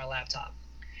sit down on my laptop.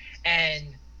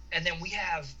 And then we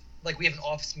have an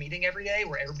office meeting every day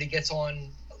where everybody gets on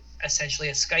essentially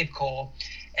a Skype call,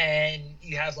 and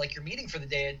you have like your meeting for the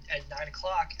day at 9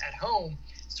 o'clock at home.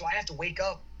 So I have to wake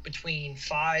up between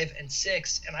 5 and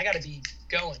 6, and I got to be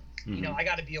going. Mm-hmm. I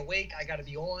got to be awake. I got to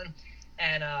be on,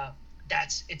 and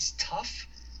it's tough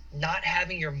not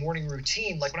having your morning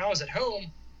routine. Like when I was at home,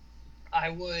 I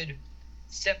would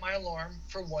set my alarm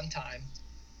for one time.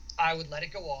 I would let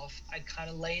it go off. I'd kind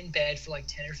of lay in bed for like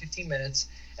 10 or 15 minutes,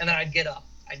 and then I'd get up.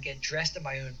 I'd get dressed at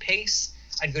my own pace.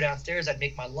 I'd go downstairs. I'd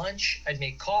make my lunch. I'd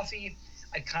make coffee.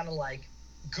 I'd kind of like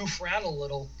goof around a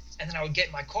little, and then I would get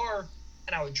in my car,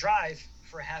 and I would drive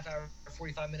for a half hour,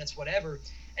 45 minutes, whatever.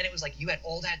 And it was like you had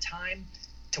all that time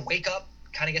to wake up,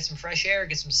 kind of get some fresh air,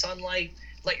 get some sunlight,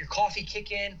 let your coffee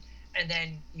kick in, and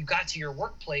then you got to your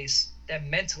workplace that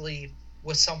mentally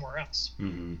was somewhere else.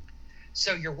 Mm-hmm.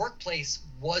 So your workplace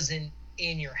wasn't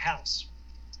in your house.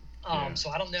 So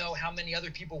I don't know how many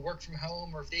other people work from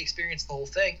home or if they experience the whole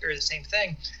thing or the same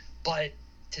thing, but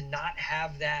to not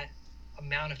have that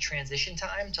amount of transition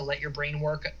time to let your brain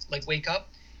wake up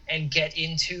and get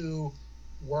into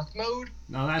work mode.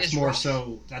 No, that's more rough.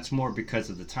 So that's more because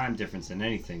of the time difference than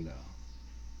anything, though.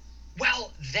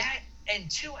 Well, that,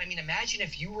 and two, I mean, imagine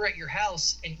if you were at your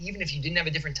house, and even if you didn't have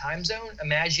a different time zone,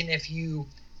 imagine if you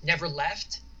never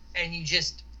left and you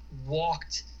just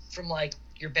walked from like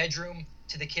your bedroom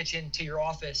to the kitchen to your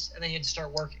office, and then you had to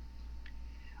start working.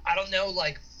 I don't know,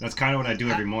 like... That's kind of what I do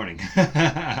every morning.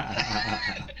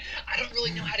 I don't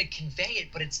really know how to convey it,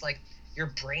 but it's like your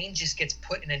brain just gets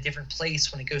put in a different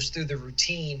place when it goes through the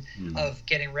routine of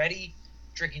getting ready,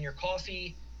 drinking your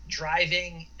coffee,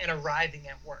 driving, and arriving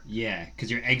at work. Yeah, because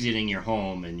you're exiting your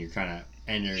home and you're kind of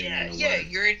entering into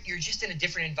work. You're just in a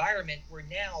different environment where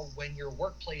now when your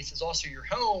workplace is also your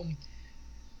home,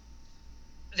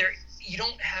 you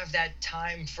don't have that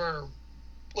time for,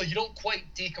 well, you don't quite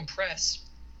decompress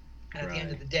at the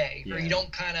end of the day, or you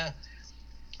don't kind of,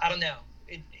 I don't know.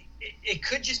 It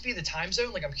could just be the time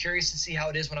zone. Like I'm curious to see how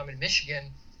it is when I'm in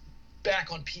Michigan,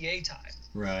 back on PA time.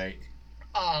 Right.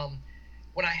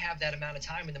 When I have that amount of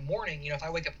time in the morning, if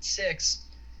I wake up at 6,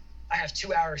 I have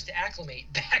 2 hours to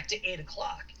acclimate back to 8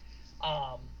 o'clock.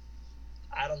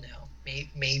 I don't know.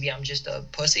 Maybe I'm just a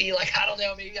pussy. Like, I don't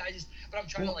know. But I'm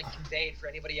trying to like convey it for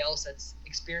anybody else that's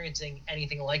experiencing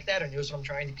anything like that or knows what I'm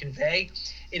trying to convey.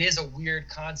 It is a weird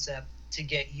concept to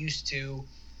get used to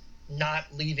not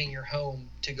leaving your home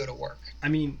to go to work. I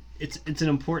mean, it's an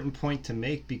important point to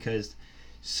make because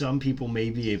some people may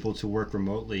be able to work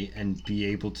remotely and be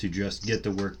able to just get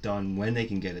the work done when they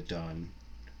can get it done,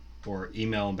 or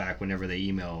email them back whenever they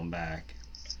email them back,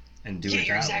 and do it that way.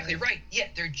 You're exactly right. Yeah,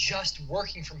 they're just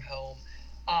working from home.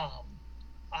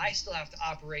 I still have to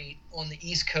operate on the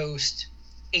East Coast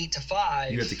 8 to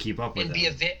 5. You have to keep up with them.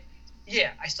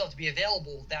 I still have to be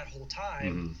available that whole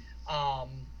time.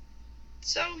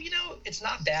 So, it's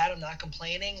not bad. I'm not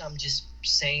complaining. I'm just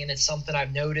saying it's something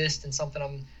I've noticed and something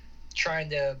I'm trying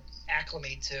to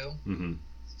acclimate to.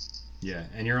 Yeah,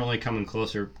 and you're only coming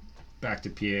closer back to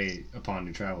PA upon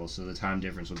your travel, so the time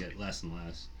difference will get less and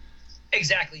less.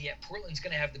 Exactly, yeah. Portland's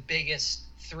going to have the biggest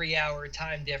 3-hour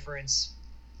time difference,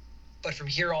 but from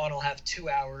here on, I'll have 2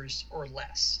 hours or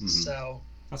less. So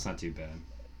that's not too bad.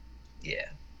 Yeah.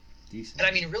 Decent. And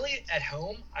I mean, really, at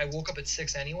home, I woke up at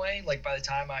 6 anyway. Like, by the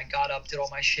time I got up, did all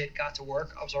my shit, got to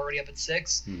work, I was already up at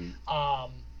 6.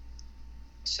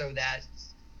 So that,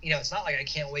 it's not like I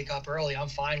can't wake up early. I'm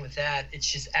fine with that.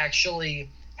 It's just actually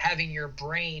having your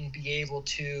brain be able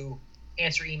to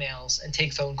answer emails and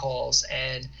take phone calls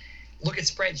and look at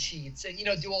spreadsheets and,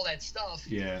 do all that stuff.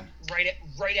 Yeah.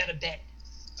 Right out of bed.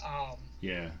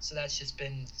 Yeah. So that's just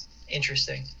been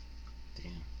interesting.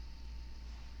 Damn.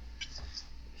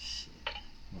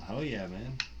 Well, hell yeah,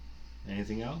 man.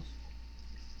 Anything else?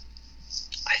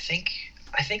 I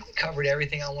think we covered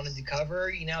everything I wanted to cover.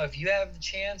 If you have the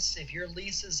chance, if your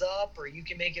lease is up or you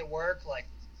can make it work, like,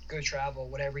 go travel,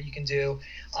 whatever you can do.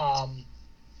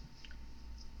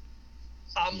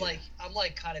 I'm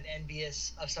like kind of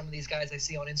envious of some of these guys I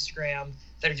see on Instagram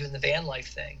that are doing the van life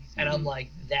thing. And I'm like,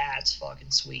 that's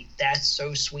fucking sweet. That's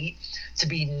so sweet to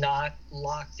be not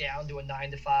locked down to a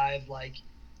 9 to 5, like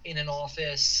in an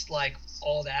office, like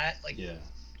all that, like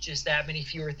just that many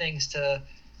fewer things to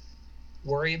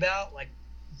worry about. Like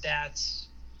that's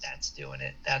doing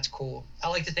it. That's cool. I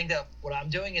like to think that what I'm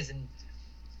doing is in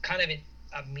kind of a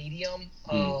medium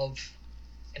of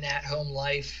an at-home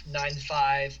life, 9 to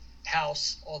 5,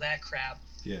 house, all that crap,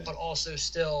 but also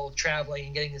still traveling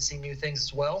and getting to see new things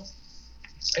as well.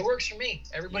 It works for me.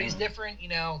 Everybody's different,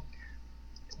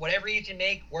 whatever you can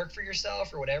make work for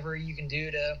yourself or whatever you can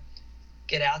do to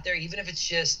get out there, even if it's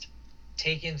just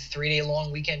taking 3-day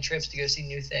long weekend trips to go see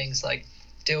new things, like,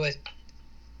 do it.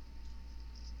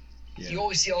 You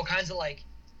always see all kinds of like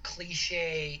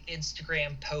cliche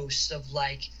Instagram posts of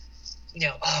like,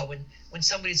 when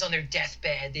somebody's on their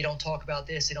deathbed, they don't talk about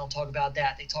this, they don't talk about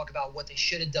that, they talk about what they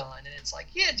should have done, and it's like,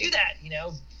 yeah, do that,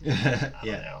 I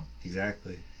don't know.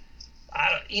 Exactly.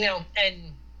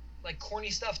 And like corny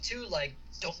stuff too, like,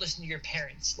 don't listen to your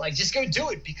parents, like, just go do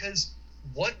it, because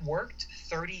what worked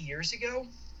 30 years ago,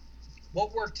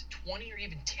 what worked 20 or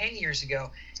even 10 years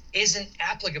ago isn't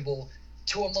applicable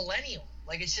to a millennial.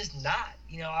 Like, it's just not.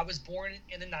 I was born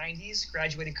in the 90s,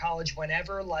 graduated college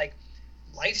whenever, like,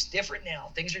 life's different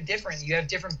now. Things are different. You have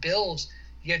different bills.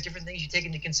 You have different things you take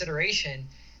into consideration.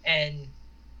 And,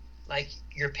 like,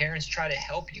 your parents try to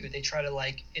help you. They try to,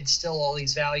 like, instill all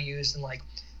these values and, like,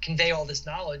 convey all this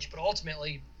knowledge. But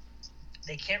ultimately,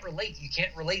 they can't relate. You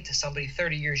can't relate to somebody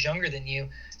 30 years younger than you.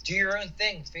 Do your own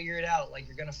thing. Figure it out. Like,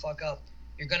 you're going to fuck up.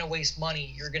 You're going to waste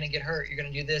money. You're going to get hurt. You're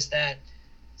going to do this, that.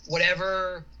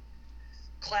 Whatever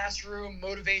classroom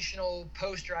motivational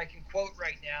poster I can quote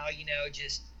right now,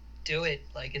 just do it.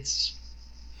 Like, it's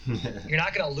you're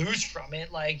not going to lose from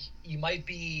it. Like, you might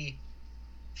be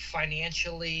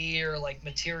financially or like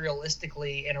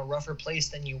materialistically in a rougher place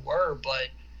than you were, but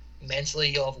mentally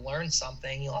you'll have learned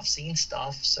something, you'll have seen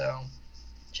stuff, so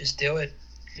just do it.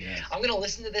 I'm going to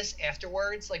listen to this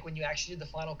afterwards, like when you actually do the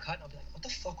final cut, and I'll be like, what the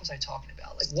fuck was I talking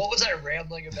about? Like, what was I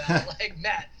rambling about? Like,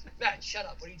 Matt, shut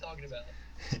up, what are you talking about?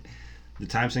 The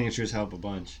time signatures help a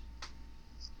bunch.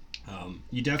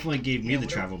 You definitely gave me the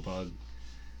travel bug.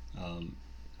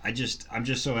 I'm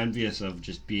just so envious of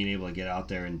just being able to get out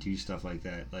there and do stuff like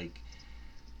that. Like,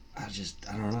 I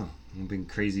don't know. I've been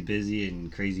crazy busy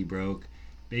and crazy broke.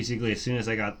 Basically, as soon as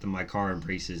I got my car and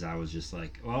braces, I was just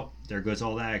like, well, there goes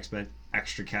all that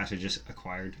extra cash I just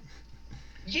acquired.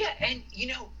 Yeah, and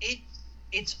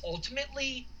it's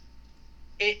ultimately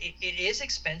it is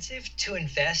expensive to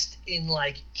invest in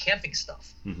like camping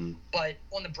stuff. But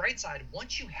on the bright side,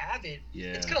 once you have it,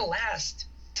 it's gonna last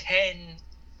 10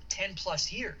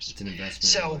 plus years. It's an investment.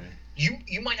 So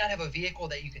you might not have a vehicle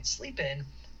that you can sleep in,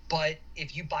 but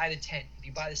if you buy the tent, if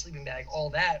you buy the sleeping bag, all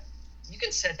that, you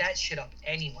can set that shit up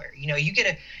anywhere. You get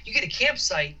a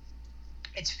campsite,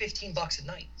 it's $15 a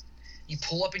night. You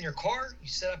pull up in your car, you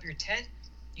set up your tent,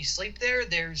 you sleep there.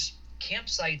 There's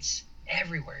campsites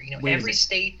everywhere. Every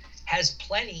state has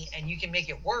plenty, and you can make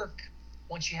it work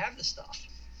once you have the stuff.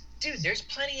 Dude, there's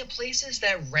plenty of places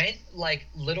that rent like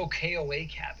little KOA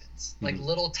cabins, like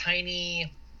little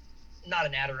tiny, not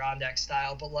an Adirondack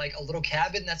style, but like a little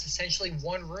cabin that's essentially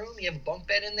one room. You have a bunk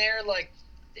bed in there. Like,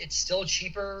 it's still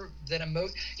cheaper than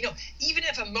even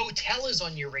if a motel is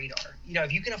on your radar,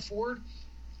 if you can afford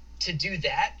to do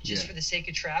that just for the sake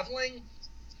of traveling,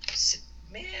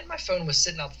 man, my phone was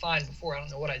sitting up fine before. I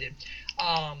don't know what I did.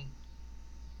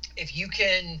 If you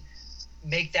can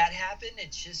make that happen,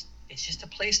 it's just a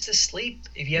place to sleep.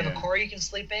 If you have a car you can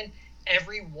sleep in,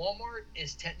 every Walmart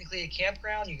is technically a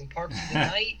campground. You can park for the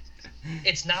night.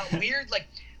 It's not weird. Like,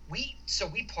 we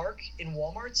park in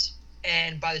Walmarts,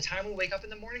 and by the time we wake up in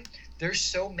the morning, there's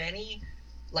so many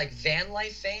like van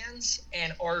life vans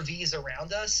and RVs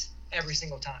around us every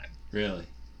single time. Really?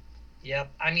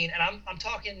 Yep. I mean, and I'm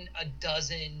talking a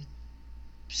dozen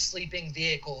sleeping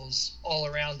vehicles all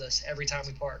around us every time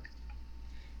we park.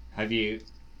 Have you?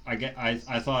 I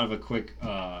thought of a quick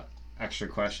extra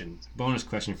question, bonus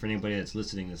question for anybody that's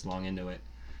listening this long into it.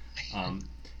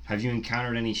 Have you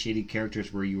encountered any shady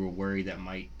characters where you were worried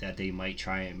that they might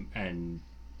try and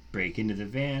break into the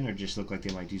van, or just look like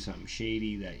they might do something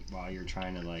shady that while you're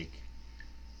trying to like?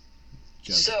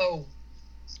 So,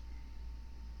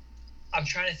 I'm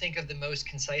trying to think of the most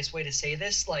concise way to say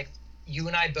this. Like, you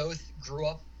and I both grew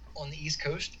up on the East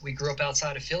Coast. We grew up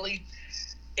outside of Philly.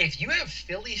 If you have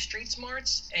Philly street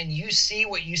smarts and you see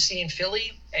what you see in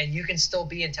Philly, and you can still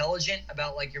be intelligent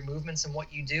about like your movements and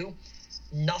what you do,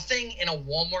 nothing in a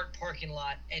Walmart parking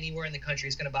lot anywhere in the country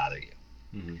is going to bother you.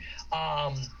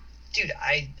 Mm-hmm. Dude,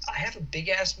 I have a big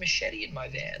ass machete in my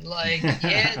van. Like,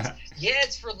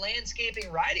 it's for landscaping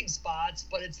riding spots,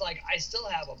 but it's like I still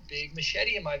have a big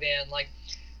machete in my van. Like,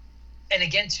 and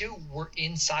again too, we're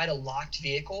inside a locked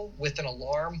vehicle with an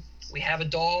alarm. We have a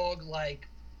dog. Like,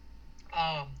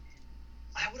 I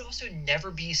would also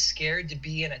never be scared to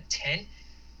be in a tent.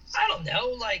 I don't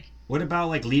know. Like, what about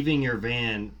like leaving your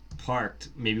van parked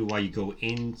maybe while you go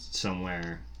in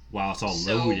somewhere while it's all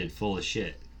loaded full of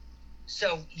shit?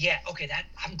 So yeah, okay.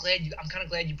 I'm kind of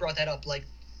glad you brought that up. Like,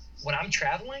 when I'm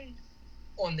traveling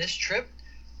on this trip,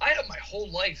 I have my whole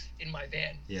life in my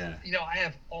van. Yeah. I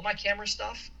have all my camera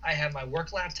stuff. I have my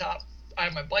work laptop. I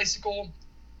have my bicycle.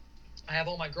 I have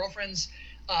all my girlfriend's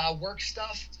work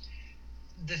stuff.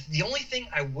 The only thing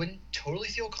I wouldn't totally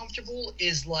feel comfortable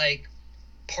is like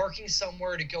parking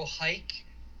somewhere to go hike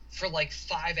for like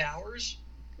 5 hours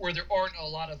where there aren't a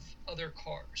lot of other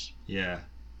cars. Yeah.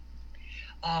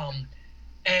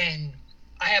 And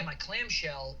I have my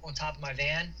clamshell on top of my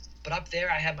van, but up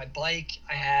there I have my bike,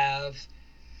 I have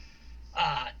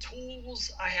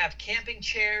tools, I have camping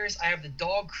chairs, I have the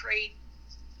dog crate.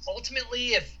 Ultimately,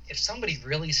 if somebody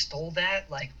really stole that,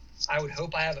 like, I would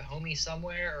hope I have a homie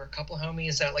somewhere or a couple of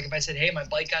homies that, like, if I said, hey, my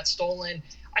bike got stolen,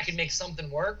 I could make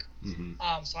something work.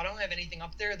 Mm-hmm. So I don't have anything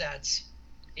up there that's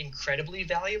incredibly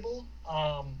valuable.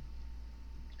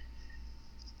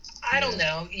 I don't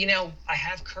know. I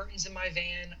have curtains in my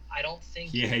van. I don't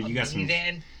think you got some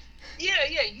van. Yeah,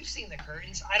 you've seen the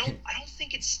curtains. I don't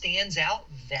think it stands out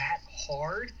that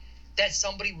hard that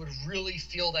somebody would really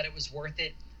feel that it was worth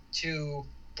it to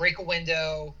break a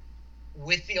window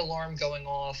with the alarm going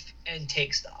off and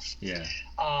take stuff. Yeah.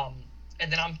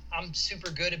 And then I'm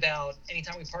super good about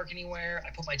anytime we park anywhere, I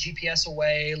put my GPS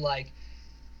away. Like,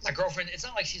 my girlfriend, it's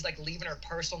not like she's like leaving her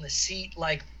purse on the seat.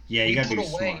 Like, yeah, you gotta be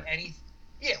smart.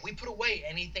 We put away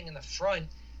anything in the front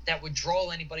that would draw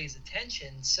anybody's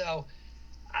attention. So,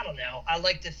 I don't know. I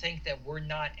like to think that we're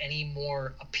not any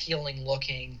more appealing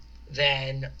looking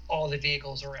than all the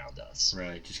vehicles around us.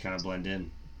 Right, just kind of blend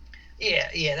in.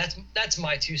 Yeah, that's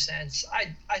my 2 cents.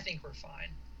 I think we're fine.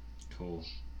 Cool.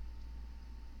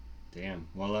 Damn.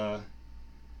 Well,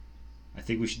 I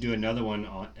think we should do another one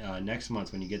on next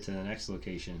month when you get to the next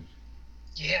location.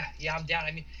 Yeah, I'm down.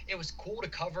 I mean, it was cool to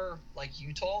cover like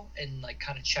Utah and like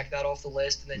kind of check that off the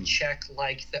list, and then check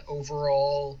like the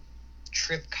overall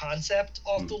trip concept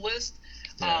off the list.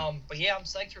 Yeah. But yeah, I'm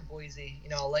psyched for Boise.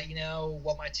 I'll let you know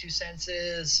what my 2 cents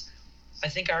is. I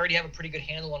think I already have a pretty good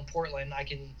handle on Portland. I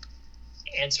can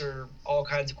answer all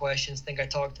kinds of questions. I think I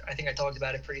talked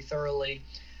about it pretty thoroughly.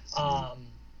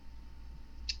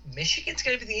 Michigan's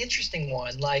gonna be the interesting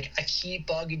one. Like, I keep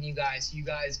bugging you guys. You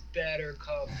guys better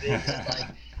come visit. Like,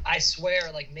 I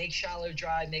swear, like, make Shiloh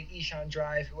drive, make Eshan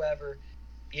drive, whoever.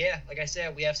 Yeah, like I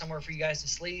said, we have somewhere for you guys to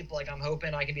sleep. Like, I'm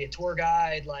hoping I can be a tour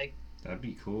guide. Like, that'd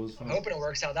be cool as fun. I'm hoping it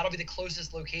works out. That'll be the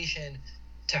closest location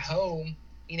to home.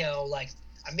 Like,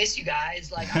 I miss you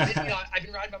guys. Like, I've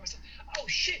been riding by myself. Oh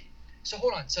shit. So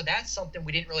hold on. So that's something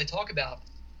we didn't really talk about.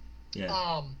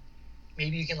 Yeah.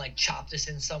 Maybe you can like chop this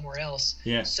in somewhere else.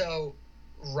 Yeah. So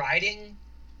riding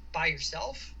by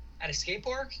yourself at a skate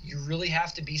park, you really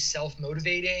have to be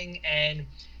self-motivating and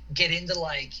get into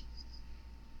like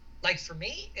for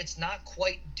me, it's not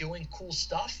quite doing cool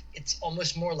stuff. It's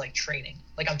almost more like training.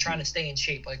 Like I'm trying to stay in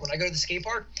shape. Like when I go to the skate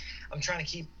park, I'm trying to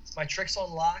keep my tricks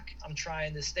on lock. I'm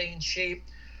trying to stay in shape.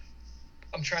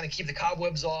 I'm trying to keep the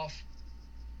cobwebs off.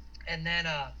 And then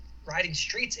riding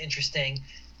street's interesting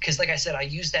because, like I said, I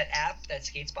use that app, that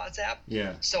SkateSpots app.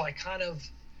 Yeah. So I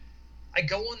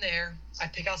go on there, I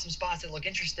pick out some spots that look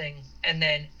interesting, and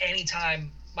then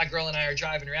anytime my girl and I are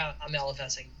driving around, I'm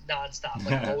LFSing nonstop.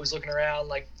 Like I'm always looking around.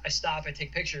 Like I stop, I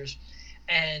take pictures,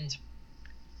 and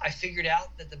I figured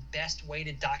out that the best way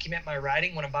to document my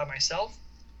riding when I'm by myself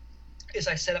is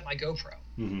I set up my GoPro.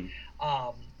 Mm-hmm.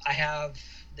 I have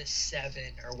the 7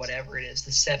 or whatever it is,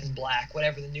 the 7 Black,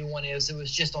 whatever the new one is. It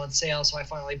was just on sale, so I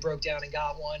finally broke down and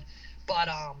got one. But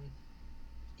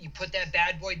you put that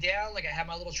bad boy down, like I have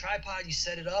my little tripod, you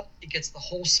set it up, it gets the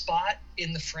whole spot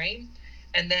in the frame,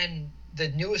 and then the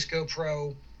newest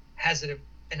GoPro has an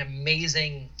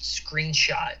amazing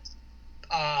screenshot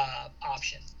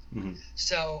option. Mm-hmm.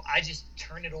 So I just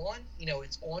turn it on,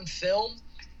 it's on film,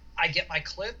 I get my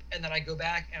clip, and then I go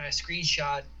back and I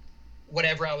screenshot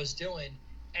whatever I was doing.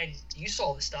 And you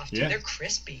saw the stuff, dude. Yeah. They're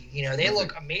crispy. They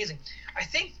look amazing. I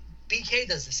think BK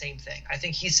does the same thing. I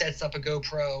think he sets up a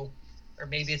GoPro, or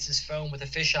maybe it's his phone with a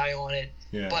fisheye on it,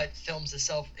 but films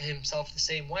himself the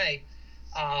same way.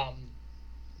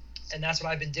 And that's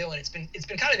what I've been doing. It's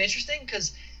been kind of interesting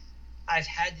because I've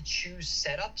had to choose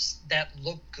setups that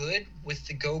look good with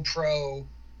the GoPro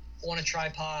on a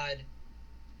tripod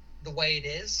the way it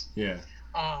is. Yeah.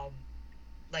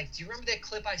 Like, do you remember that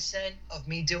clip I sent of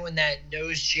me doing that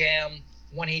nose jam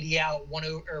 180 out,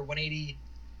 180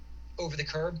 over the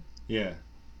curb? Yeah.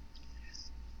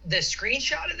 The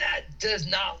screenshot of that does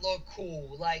not look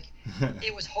cool. Like,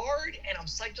 it was hard, and I'm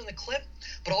psyched on the clip,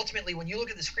 but ultimately, when you look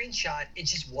at the screenshot, it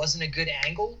just wasn't a good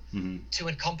angle to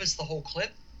encompass the whole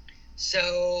clip.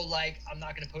 So, like, I'm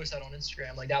not going to post that on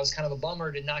Instagram. Like, that was kind of a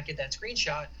bummer to not get that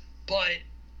screenshot, but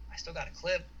I still got a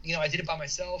clip. I did it by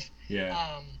myself.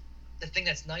 Yeah. The thing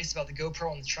that's nice about the GoPro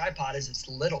on the tripod is it's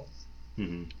little.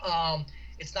 Mm-hmm.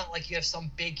 It's not like you have some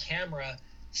big camera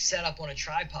set up on a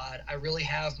tripod. I really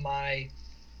have my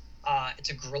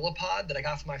it's a GorillaPod that I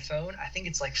got for my phone. I think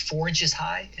it's like 4 inches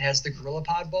high. It has the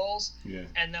GorillaPod balls. Yeah.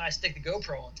 And then I stick the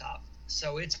GoPro on top.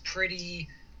 So it's pretty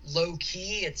low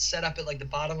key. It's set up at like the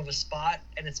bottom of a spot,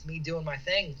 and it's me doing my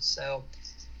thing. So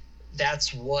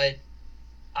that's what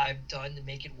I've done to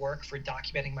make it work for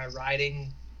documenting my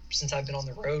riding since I've been on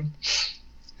the road.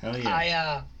 Hell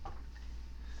yeah.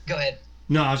 Go ahead.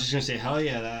 No, I was just gonna say hell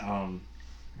yeah. That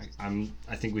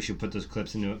I think we should put those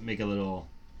clips into it, make a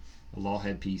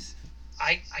lawhead piece.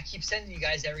 I keep sending you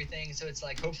guys everything, so it's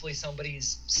like hopefully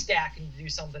somebody's stacking to do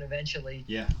something eventually.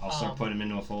 Yeah, I'll start putting them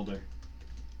into a folder.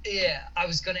 Yeah, I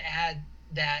was gonna add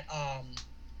that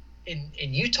in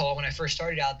Utah when I first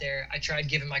started out there, I tried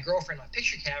giving my girlfriend my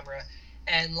picture camera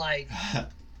and like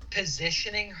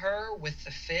positioning her with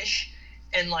the fish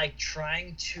and like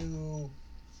trying to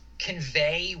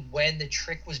convey when the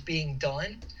trick was being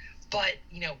done. But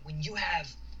when you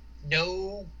have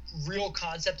no real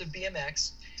concept of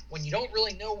BMX, when you don't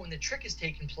really know when the trick is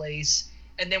taking place,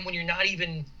 and then when you're not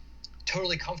even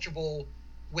totally comfortable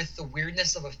with the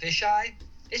weirdness of a fisheye,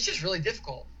 it's just really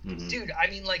difficult. Mm-hmm. Dude, I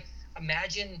mean, like,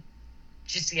 imagine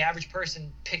just the average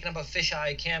person picking up a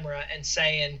fisheye camera and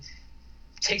saying,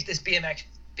 take this BMX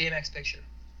picture.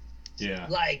 Yeah.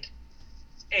 Like,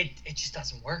 it just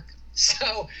doesn't work.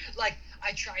 So, like,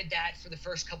 I tried that for the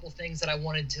first couple things that I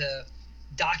wanted to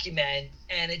document,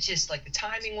 and it just, like, the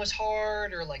timing was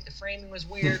hard, or, like, the framing was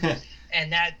weird,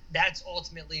 and that's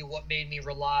ultimately what made me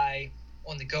rely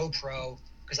on the GoPro,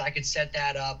 because I could set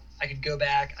that up, I could go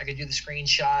back, I could do the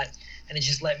screenshot, and it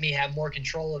just let me have more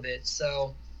control of it.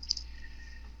 So,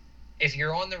 if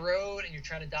you're on the road and you're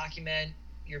trying to document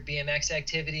your BMX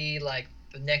activity, like,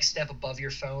 the next step above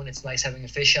your phone, it's nice having a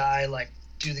fisheye. Like,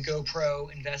 do the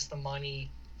GoPro, invest the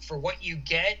money. For what you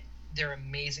get, they're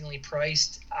amazingly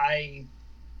priced.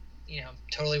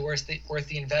 Totally worth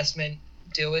the investment.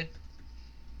 Do it.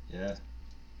 Yeah.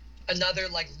 Another,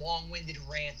 like, long-winded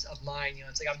rant of mine.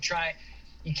 It's like I'm trying.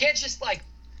 You can't just, like,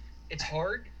 it's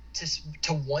hard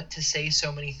to want to say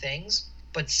so many things,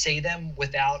 but say them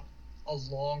without a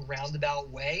long roundabout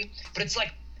way. But it's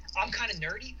like, I'm kind of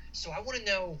nerdy, so I want to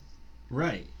know.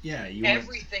 Right. Yeah.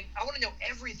 Everything. I want to know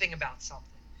everything about something.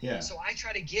 Yeah. So I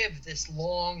try to give this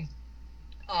long,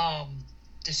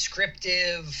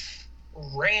 descriptive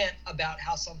rant about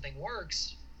how something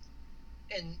works,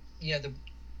 and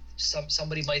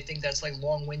somebody might think that's like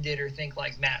long-winded, or think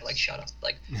like, Matt, like, shut up,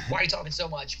 like, why are you talking so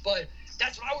much? But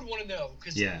That's what I would want to know.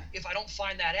 Because Yeah. if I don't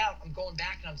find that out, I'm going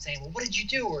back and I'm saying, well, what did you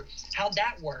do? Or how'd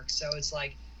that work? So it's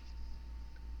like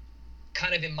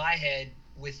kind of in my head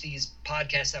with these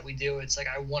podcasts that we do, it's like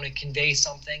I want to convey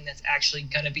something that's actually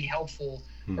going to be helpful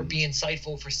or be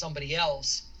insightful for somebody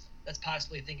else that's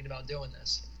possibly thinking about doing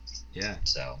this. Yeah.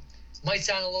 So might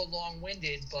sound a little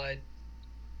long-winded, but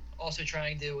also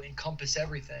trying to encompass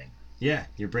everything. Yeah,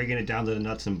 you're breaking it down to the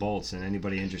nuts and bolts, and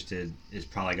anybody interested is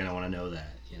probably going to want to know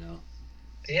that, you know?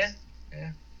 Yeah.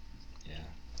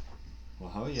 Well,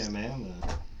 hell yeah, man.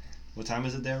 What time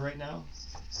is it there right now?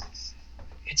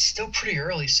 It's still pretty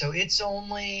early, so it's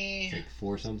only It's like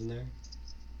 4 something there?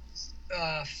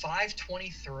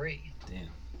 5:23. Damn,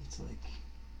 it's like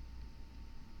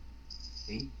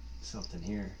 8 something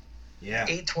here. Yeah.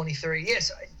 8:23.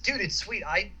 Yes, dude, it's sweet.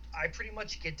 I pretty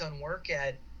much get done work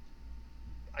at,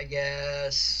 I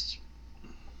guess,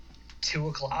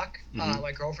 2:00.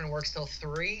 My girlfriend works till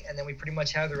 3, and then we pretty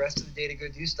much have the rest of the day to go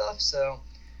do stuff. So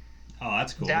Oh,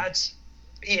 that's cool. that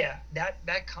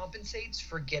compensates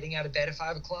for getting out of bed at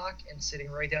 5:00 and sitting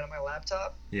right down at my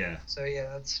laptop. Yeah. So yeah,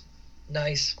 that's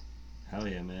nice. Hell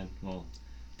yeah, man. Well,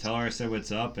 tell her I said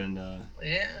what's up, and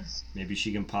Yeah. maybe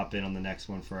she can pop in on the next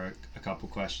one for a couple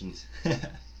questions.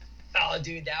 Oh,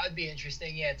 dude, that would be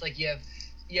interesting. Yeah, it's like you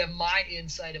have my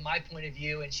insight and my point of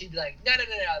view, and she'd be like, no,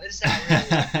 this is how it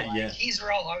really is. Like, Yeah. He's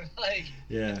wrong. Like,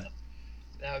 Yeah.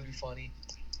 that would be funny.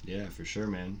 Yeah, for sure,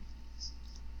 man.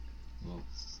 Well,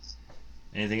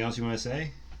 anything else you want to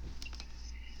say?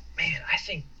 Man, I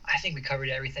think we covered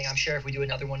everything. I'm sure if we do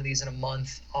another one of these in a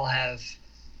month, I'll have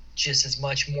just as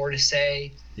much more to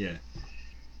say. Yeah.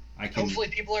 Hopefully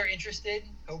people are interested.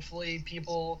 Hopefully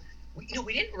people...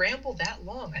 we didn't ramble that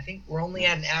long. I think we're only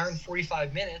at 1 hour and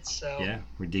 45 minutes, so... Yeah,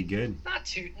 we did good. Not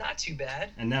too bad.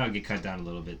 And that'll get cut down a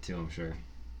little bit, too, I'm sure.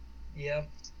 Yep.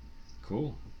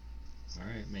 Cool. All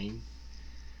right, man.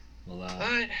 Well, All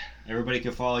right. everybody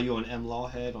can follow you on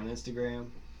MLawhead on Instagram.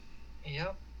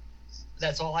 Yep.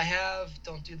 That's all I have.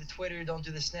 Don't do the Twitter. Don't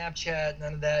do the Snapchat.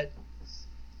 None of that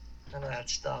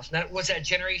stuff. What's that?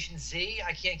 Generation Z?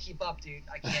 I can't keep up, dude.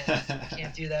 I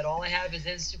can't do that. All I have is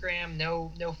Instagram.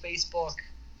 No Facebook.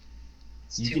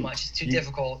 It's too much. It's too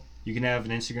difficult. You can have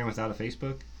an Instagram without a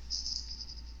Facebook?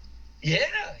 Yeah,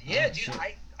 Oh, dude. shit.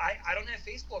 I don't have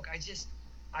Facebook.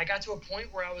 I got to a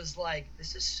point where I was like,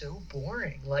 this is so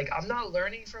boring. Like, I'm not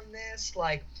learning from this.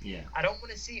 Like, Yeah. I don't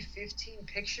want to see 15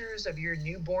 pictures of your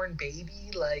newborn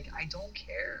baby. Like, I don't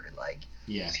care. Like,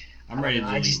 Yeah. I'm ready to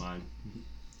delete mine.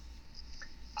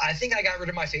 I think I got rid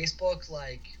of my Facebook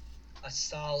like a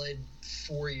solid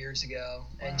 4 years ago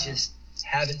and just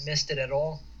haven't missed it at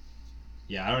all.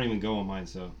 Yeah, I don't even go on mine,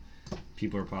 so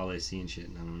people are probably seeing shit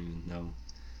and I don't even know.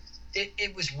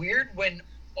 It was weird when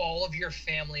all of your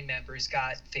family members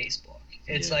got Facebook.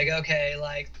 It's Yeah. like, okay,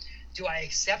 like, do I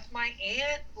accept my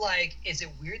aunt? Like, is it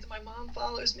weird that my mom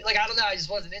follows me? Like, I don't know. I just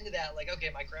wasn't into that. Like, okay,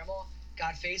 my grandma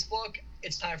got Facebook.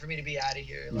 It's time for me to be out of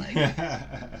here. Like,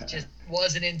 just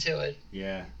wasn't into it.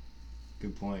 Yeah.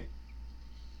 Good point.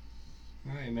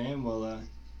 All right, man. Well,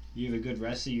 you have a good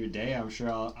rest of your day. I'm sure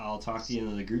I'll talk to you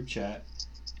in the group chat.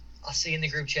 I'll see you in the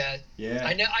group chat. Yeah.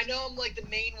 I know I'm like the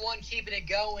main one keeping it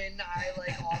going. I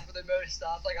like offer the most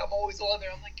stuff. Like, I'm always on there.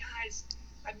 I'm like, guys,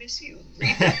 I miss you.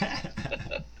 Read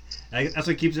it. That's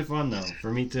what keeps it fun, though.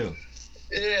 For me, too.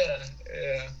 Yeah.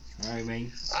 All right,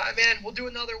 man. All right, man. We'll do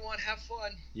another one. Have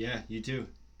fun. Yeah, you too.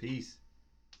 Peace.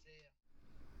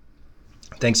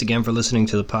 Thanks again for listening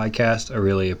to the podcast. I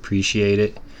really appreciate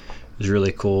it. It was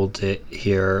really cool to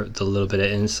hear the little bit of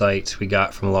insights we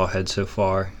got from Lawhead so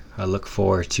far. I look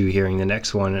forward to hearing the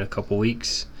next one in a couple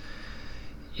weeks.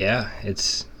 Yeah,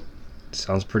 it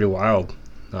sounds pretty wild.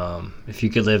 If you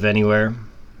could live anywhere,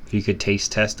 if you could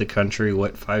taste test the country,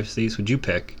 what 5 states would you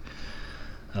pick?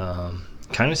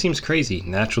 Kind of seems crazy.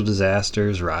 Natural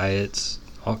disasters, riots,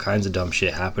 all kinds of dumb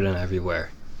shit happening everywhere.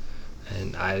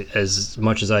 And as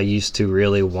much as I used to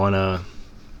really want to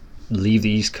leave the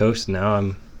East Coast, now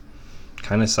I'm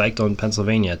kind of psyched on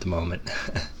Pennsylvania at the moment.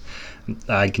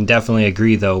 I can definitely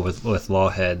agree, though, with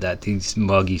Lawhead that these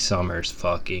muggy summers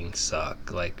fucking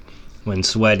suck. Like, when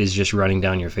sweat is just running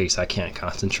down your face, I can't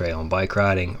concentrate on bike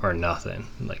riding or nothing.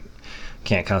 Like,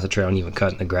 can't concentrate on even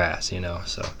cutting the grass, you know?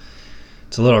 So,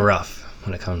 it's a little rough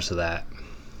when it comes to that.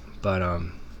 But,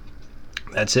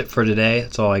 that's it for today.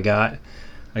 That's all I got.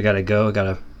 I gotta go. I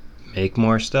gotta make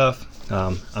more stuff.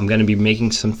 I'm gonna be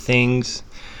making some things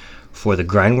for the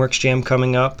Grindworks Jam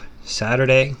coming up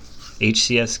Saturday,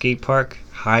 HCS Skate Park,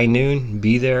 high noon.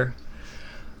 Be there.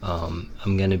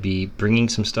 I'm gonna be bringing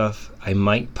some stuff. I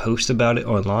might post about it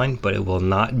online, but it will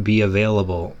not be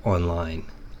available online.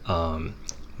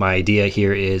 my idea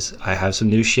here is I have some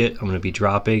new shit I'm going to be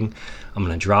dropping. I'm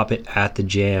going to drop it at the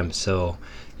jam. So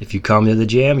if you come to the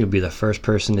jam, you'll be the first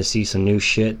person to see some new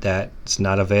shit that's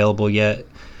not available yet.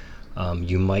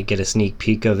 You might get a sneak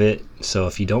peek of it. So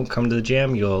if you don't come to the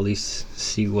jam, you'll at least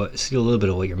see a little bit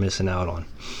of what you're missing out on.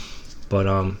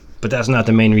 But that's not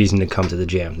the main reason to come to the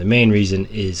jam. The main reason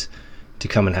is to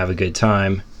come and have a good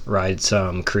time, ride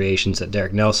some creations that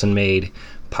Derek Nelson made,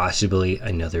 possibly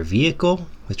another vehicle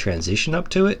with transition up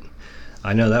to it.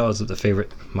 I know that was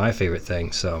my favorite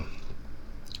thing. So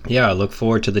yeah, I look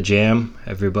forward to the jam.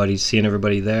 Seeing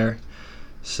everybody there.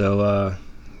 So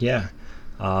yeah,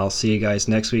 I'll see you guys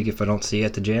next week if I don't see you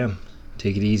at the jam.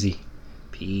 Take it easy.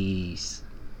 Peace.